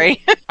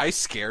 Sorry. I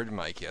scared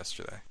Mike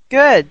yesterday.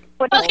 Good.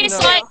 Well, he's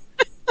like,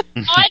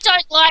 I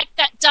don't like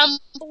that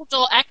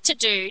Dumbledore actor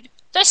dude.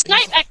 The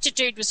Snape actor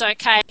dude was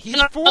okay. He's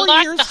and 4 I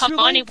like years the too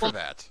Hermione late for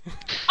woman. that.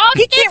 I've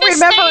He can't never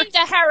remember- seen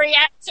the Harry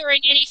actor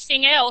in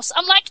anything else.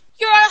 I'm like,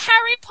 you're a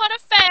Harry Potter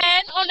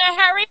fan on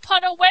a Harry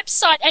Potter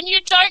website, and you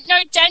don't know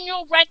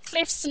Daniel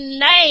Radcliffe's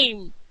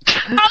name.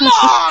 Come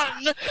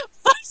on!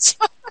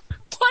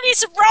 What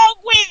is wrong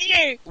with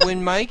you?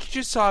 When Mike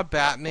just saw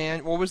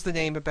Batman, what was the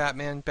name of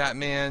Batman?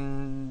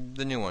 Batman,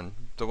 the new one.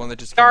 The one that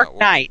just came out. Dark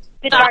Knight.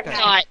 The Dark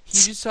Knight. He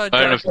just saw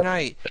don't know Dark if that-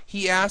 Knight.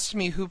 He asked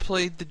me who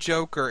played the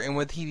Joker and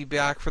would he be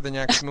back for the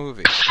next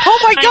movie. Oh,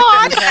 my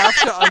God! You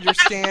have to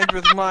understand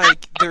with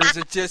Mike, there's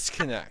a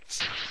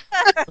disconnect.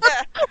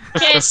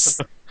 Yes.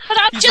 But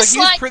I'm He's just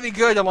like, he's pretty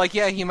good. I'm like,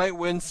 yeah, he might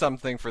win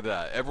something for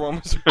that. Everyone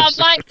was. I'm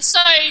like, so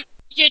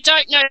you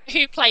don't know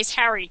who plays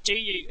Harry, do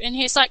you? And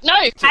he's like, no.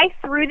 I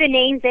threw the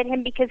names at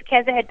him because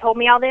Keza had told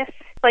me all this.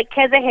 Like,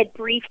 Keza had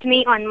briefed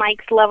me on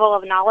Mike's level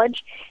of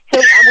knowledge. So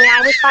when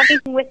I was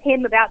talking with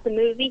him about the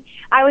movie,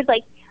 I was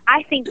like,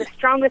 I think the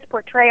strongest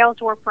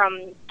portrayals were from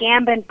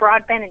Gambon,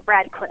 Broadbent, and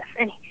Radcliffe.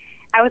 And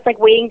I was, like,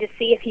 waiting to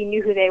see if he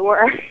knew who they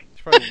were.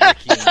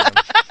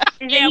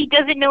 He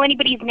doesn't know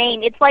anybody's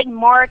name. It's like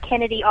Mara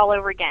Kennedy all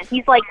over again.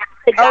 He's like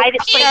the guy that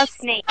plays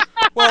Snape.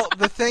 Well,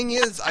 the thing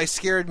is, I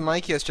scared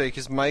Mike yesterday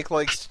because Mike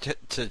likes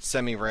to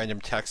send me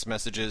random text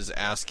messages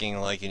asking,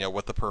 like, you know,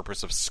 what the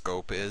purpose of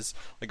scope is.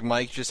 Like,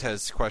 Mike just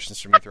has questions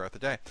for me throughout the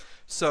day.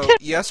 So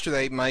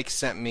yesterday, Mike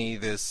sent me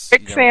this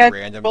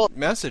random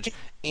message,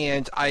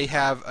 and I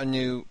have a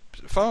new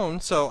phone,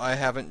 so I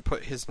haven't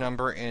put his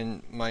number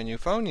in my new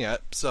phone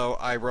yet. So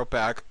I wrote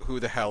back, "Who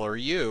the hell are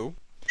you?"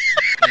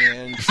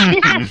 And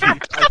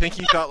I think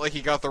he thought like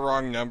he got the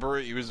wrong number.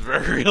 He was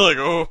very like,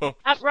 oh.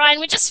 Ryan,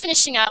 we're just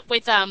finishing up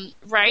with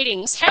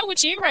ratings. How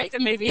would you rate the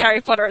movie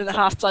Harry Potter and the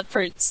Half-Blood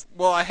Prince?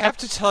 Well, I have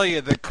to tell you,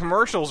 the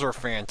commercials are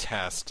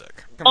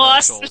fantastic.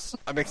 Awesome.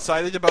 I'm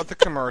excited about the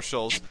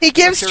commercials. He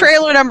gives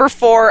trailer number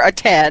 4 a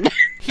 10.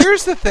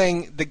 Here's the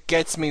thing that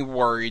gets me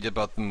worried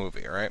about the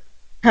movie, right?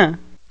 Huh.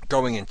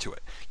 Going into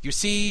it. You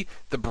see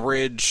the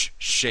bridge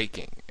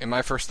shaking. And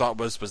my first thought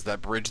was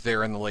that bridge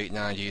there in the late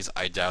 90s?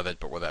 I doubt it,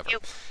 but whatever.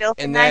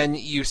 And then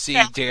you see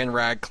Dan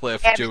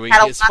Radcliffe doing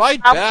his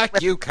 "Fight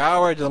back, you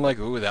coward!" And I'm like,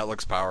 ooh, that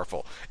looks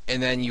powerful.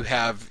 And then you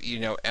have,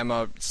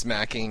 Emma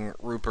smacking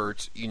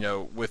Rupert,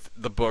 with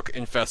the book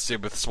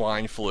infested with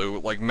swine flu,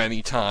 like,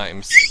 many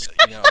times.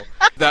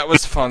 That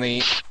was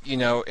funny,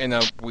 in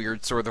a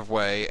weird sort of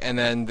way. And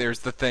then there's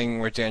the thing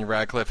where Dan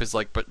Radcliffe is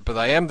like, but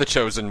I am the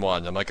chosen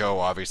one. I'm like, oh,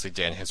 obviously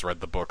Dan has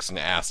read the books and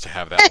asked to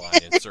have that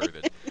line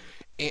inserted.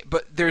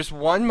 But there's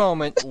one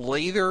moment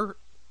later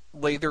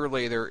in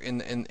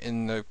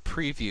the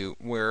preview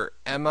where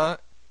Emma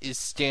is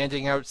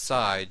standing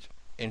outside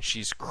and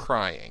she's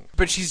crying.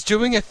 But she's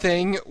doing a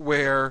thing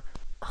where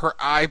her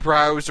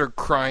eyebrows are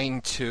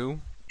crying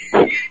too.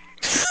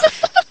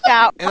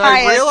 Now, and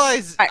I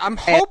realize, I'm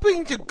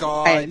hoping to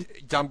God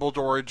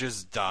Dumbledore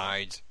just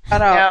died. No.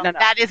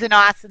 That is an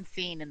awesome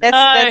scene.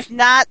 That's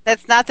not the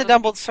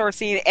Dumbledore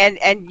scene,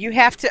 and you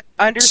have to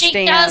understand.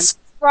 She does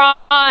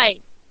cry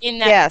in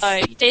that. Yes.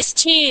 Though. There's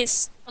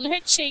tears on her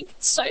cheek.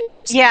 So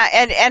yeah,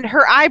 and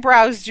her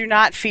eyebrows do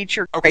not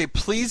feature. Okay,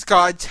 please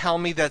God, tell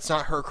me that's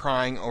not her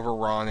crying over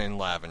Ron and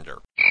Lavender.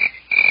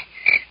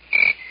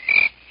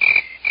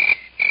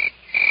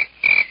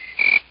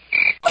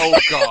 Oh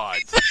God.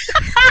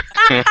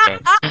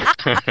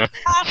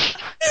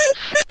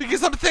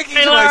 Because I'm thinking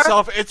to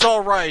myself, it's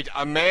alright,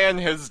 a man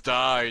has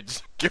died.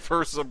 Give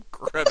her some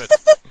credit.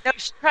 No,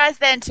 she cries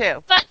then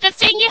too. But the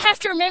thing you have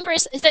to remember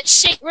is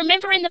that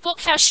remember in the book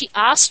how she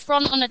asked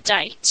Ron on a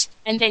date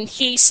and then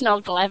he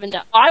snugged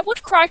Lavender. I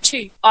would cry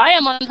too. I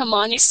am on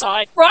Hermione's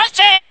side. Right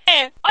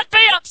there! I'd be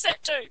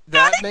upset too.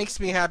 That makes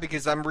me happy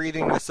because I'm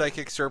reading the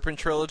Psychic Serpent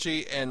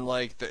trilogy and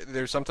like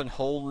there's something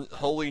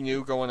wholly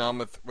new going on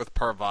with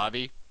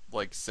Parvati,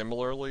 like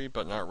similarly,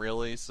 but not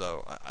really.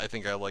 So I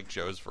think I like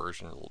Joe's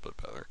version a little bit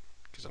better.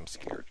 Because I'm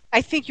scared.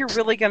 I think you're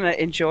really going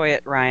to enjoy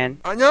it, Ryan.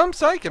 I know, I'm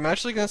psyched. I'm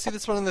actually going to see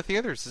this one in the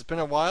theaters. It's been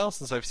a while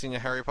since I've seen a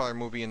Harry Potter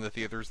movie in the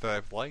theaters that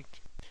I've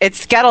liked.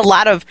 It's got a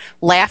lot of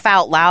laugh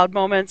out loud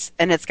moments,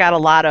 and it's got a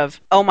lot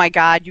of, oh my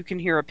god, you can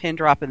hear a pin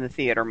drop in the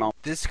theater moments.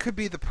 This could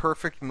be the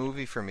perfect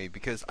movie for me,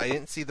 because I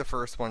didn't see the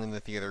first one in the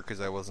theater because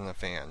I wasn't a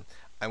fan.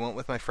 I went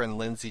with my friend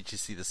Lindsay to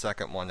see the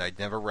second one. I'd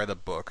never read a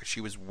book. She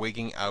was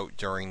wigging out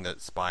during the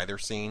spider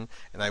scene,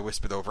 and I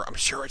whispered over, I'm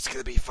sure it's going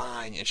to be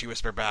fine. And she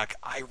whispered back,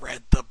 I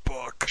read the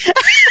book.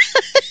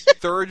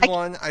 Third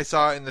one, I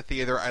saw it in the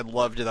theater. I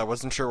loved it. I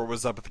wasn't sure what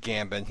was up with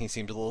Gambit. He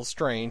seemed a little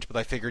strange, but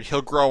I figured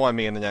he'll grow on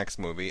me in the next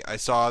movie. I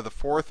saw the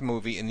fourth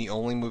movie in the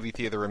only movie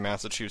theater in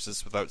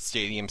Massachusetts without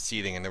stadium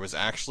seating, and there was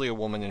actually a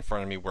woman in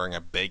front of me wearing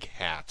a big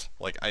hat.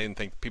 Like, I didn't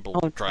think people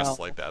dressed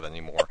like that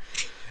anymore.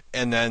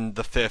 And then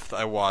the fifth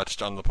I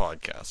watched on the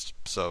podcast.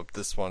 So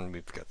this one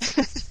we've got.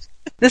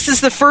 This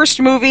is the first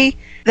movie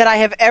that I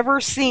have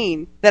ever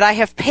seen that I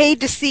have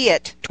paid to see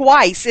it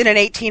twice in an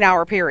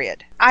 18-hour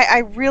period. I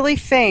really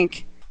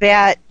think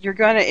that you're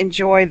going to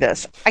enjoy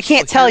this. I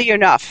can't tell you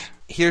enough.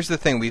 Here's the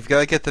thing. We've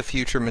got to get the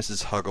future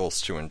Mrs. Huggles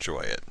to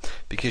enjoy it.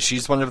 Because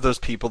she's one of those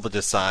people that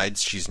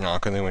decides she's not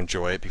going to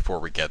enjoy it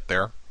before we get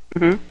there.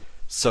 Mm-hmm.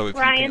 So if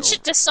Ryan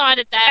should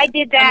decided that. I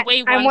did that.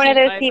 I'm one of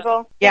those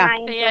people. Yeah, I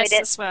enjoyed P.S.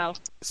 it as well.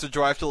 So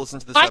do I have to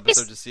listen to this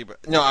episode to see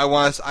what... No, I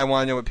want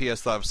to know what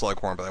P.S. thought of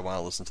Slughorn, but I want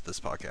to listen to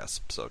this podcast,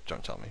 so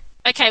don't tell me.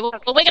 Okay, well,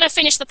 we're going to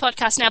finish the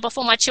podcast now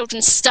before my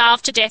children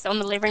starve to death on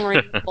the living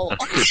room floor.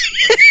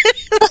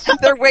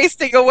 They're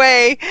wasting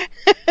away.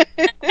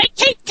 They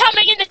keep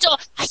coming in the door.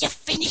 Are you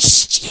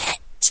finished yet?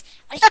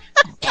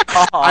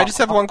 I just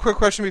have one quick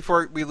question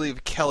before we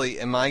leave. Kelly,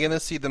 am I going to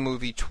see the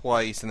movie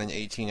twice in an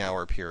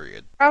 18-hour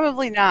period?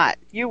 Probably not.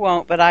 You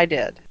won't, but I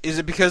did. Is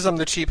it because I'm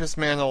the cheapest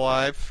man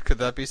alive? Could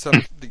that be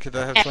something? Could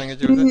that have something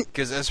to do with it?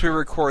 Because as we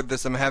record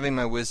this, I'm having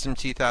my wisdom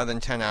teeth out in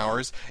 10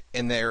 hours,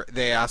 and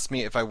they asked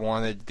me if I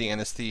wanted the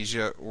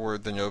anesthesia or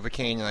the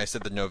Novocaine, and I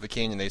said the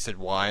Novocaine, and they said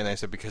why, and I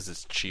said because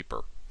it's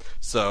cheaper.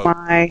 So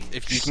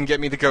if you can get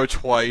me to go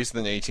twice in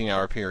an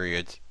 18-hour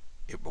period,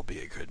 it will be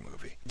a good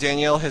movie.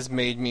 Danielle has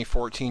made me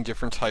 14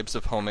 different types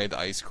of homemade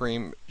ice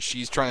cream.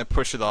 She's trying to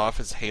push it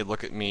off as, hey,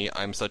 look at me,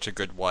 I'm such a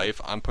good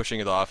wife. I'm pushing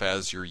it off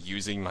as, you're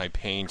using my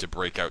pain to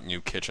break out new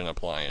kitchen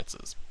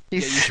appliances. Yeah,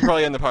 you should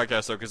probably end the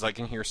podcast, though, because I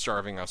can hear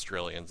starving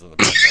Australians in the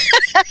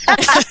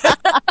background.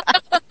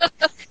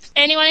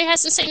 Anyone who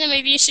hasn't seen the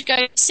movie, you should go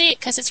see it,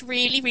 because it's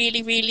really,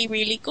 really, really,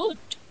 really good.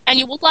 And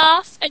you will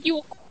laugh, and you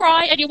will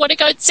cry, and you want to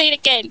go and see it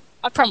again.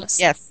 I promise.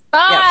 Yes.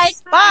 Bye.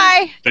 Yes.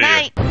 Bye. Good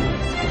night.